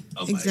 Right.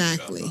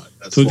 Exactly.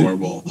 That's So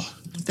horrible.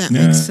 That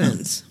makes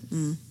sense.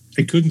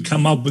 They couldn't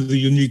come up with a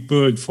unique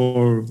bird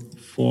for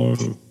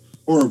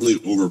horribly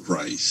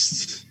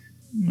overpriced.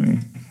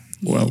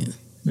 Well,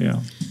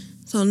 yeah.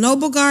 So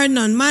Noble Garden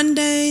on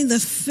Monday, the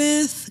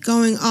 5th,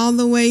 going all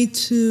the way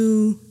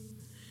to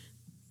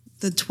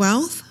the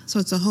 12th. So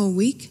it's a whole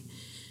week.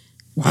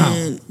 Wow.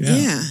 And,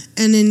 yeah.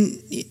 And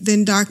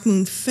then Dark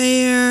Moon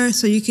Fair.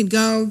 So you can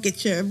go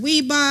get your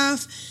wee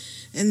buff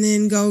and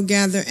then go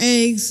gather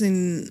eggs.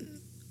 And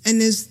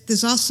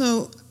there's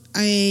also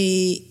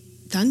a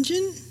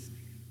dungeon.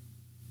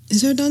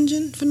 Is there a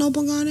dungeon for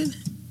Noble Garden?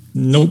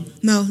 Nope.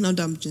 No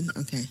dungeon.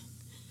 Okay.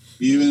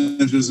 Even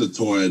if there's a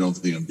toy, I don't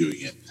think I'm doing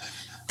it.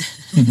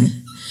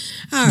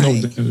 All right. No,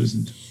 there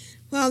isn't.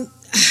 Well,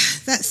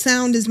 that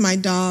sound is my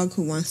dog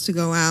who wants to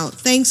go out.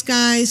 Thanks,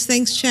 guys.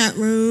 Thanks, chat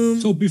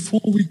room. So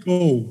before we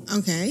go,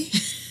 Okay.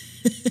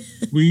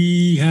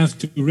 we have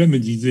to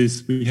remedy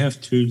this. We have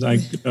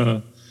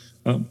to,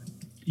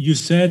 you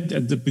said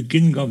at the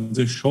beginning of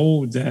the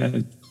show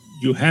that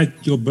you had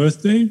your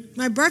birthday.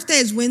 My birthday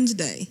is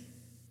Wednesday.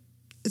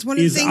 It's one of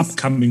the Is things.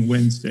 upcoming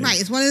Wednesday. Right.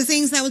 It's one of the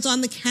things that was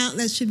on the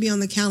that should be on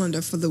the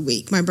calendar for the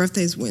week. My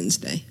birthday is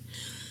Wednesday.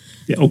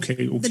 Yeah,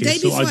 okay. The day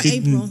So before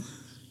April.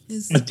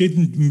 I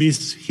didn't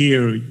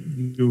mishear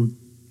you.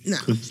 No.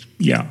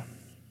 Yeah.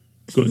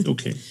 Good.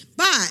 Okay.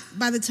 But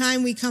by the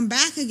time we come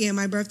back again,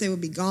 my birthday will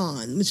be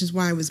gone, which is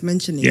why I was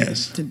mentioning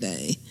Yes. it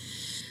today.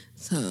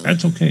 So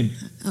That's okay.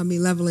 I'll be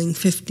leveling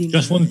 50.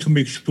 Just wanted to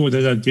make sure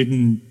that I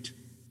didn't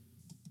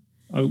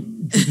I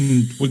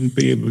wouldn't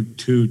be able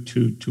to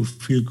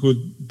feel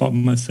good about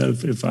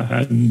myself if I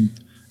hadn't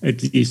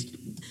at least.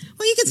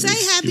 Well, you could say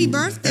happy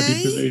birthday.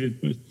 Happy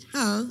belated birthday.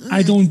 Oh, okay.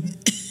 I don't.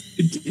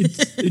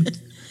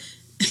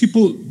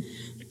 People,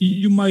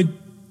 you might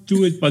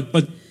do it, but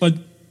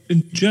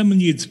in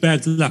Germany it's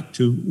bad luck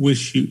to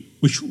wish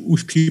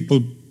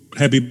people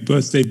happy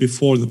birthday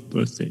before the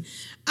birthday.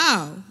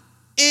 Oh,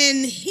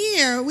 and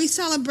here we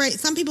celebrate.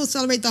 Some people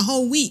celebrate the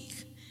whole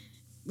week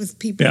with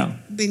people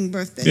being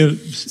birthday. Yeah.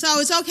 So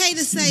it's okay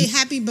to say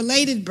happy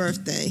belated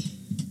birthday.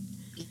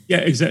 Yeah,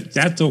 exactly.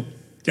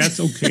 That's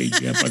okay.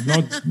 Yeah, but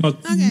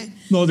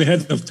not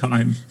ahead of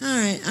time. All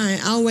right.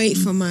 I'll wait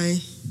for my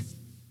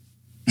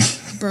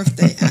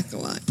birthday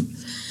acolyte.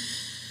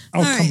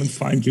 I'll come and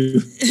find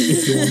you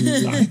if you're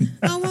online.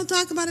 Oh, we'll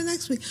talk about it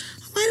next week.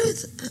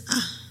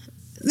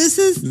 This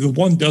is the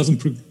one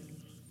doesn't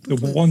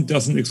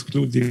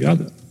exclude the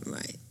other.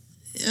 Right.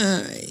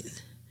 All right.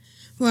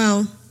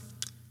 Well,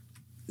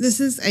 this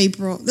is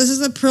April. This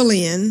is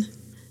Aprillian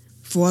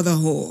for the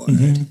Horde.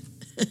 Mm-hmm.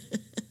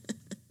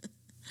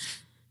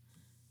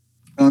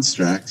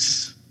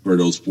 Constructs for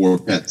those 4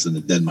 pets in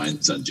the Dead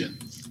Mines dungeon.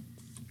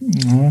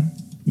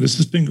 This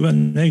has been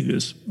Gwen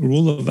Nagus,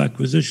 Rule of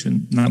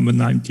Acquisition, number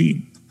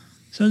 19.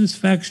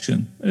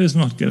 Satisfaction is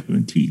not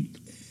guaranteed.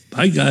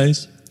 Bye,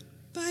 guys.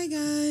 Bye,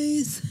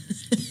 guys.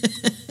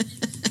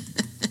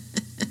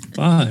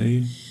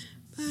 Bye.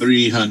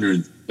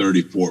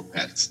 334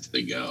 pets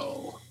to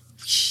go.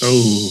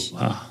 Oh,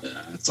 wow.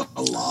 That's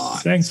a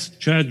lot. Thanks,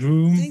 chat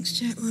room. Thanks,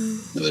 chat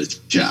room. Another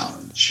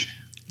challenge.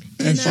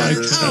 And,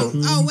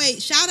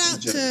 wait! Shout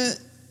out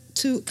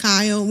to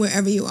Kyle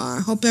wherever you are.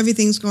 Hope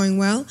everything's going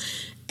well.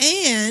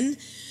 And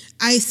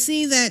I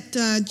see that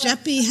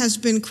Jeppy has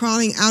been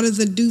crawling out of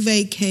the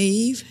duvet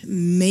cave.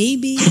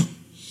 Maybe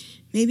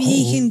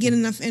he can get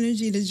enough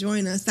energy to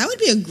join us. That would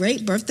be a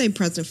great birthday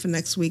present for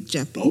next week,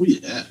 Jeppy. Oh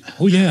yeah.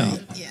 Oh yeah.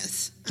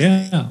 Yes.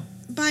 Yeah.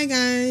 Bye,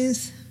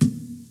 guys.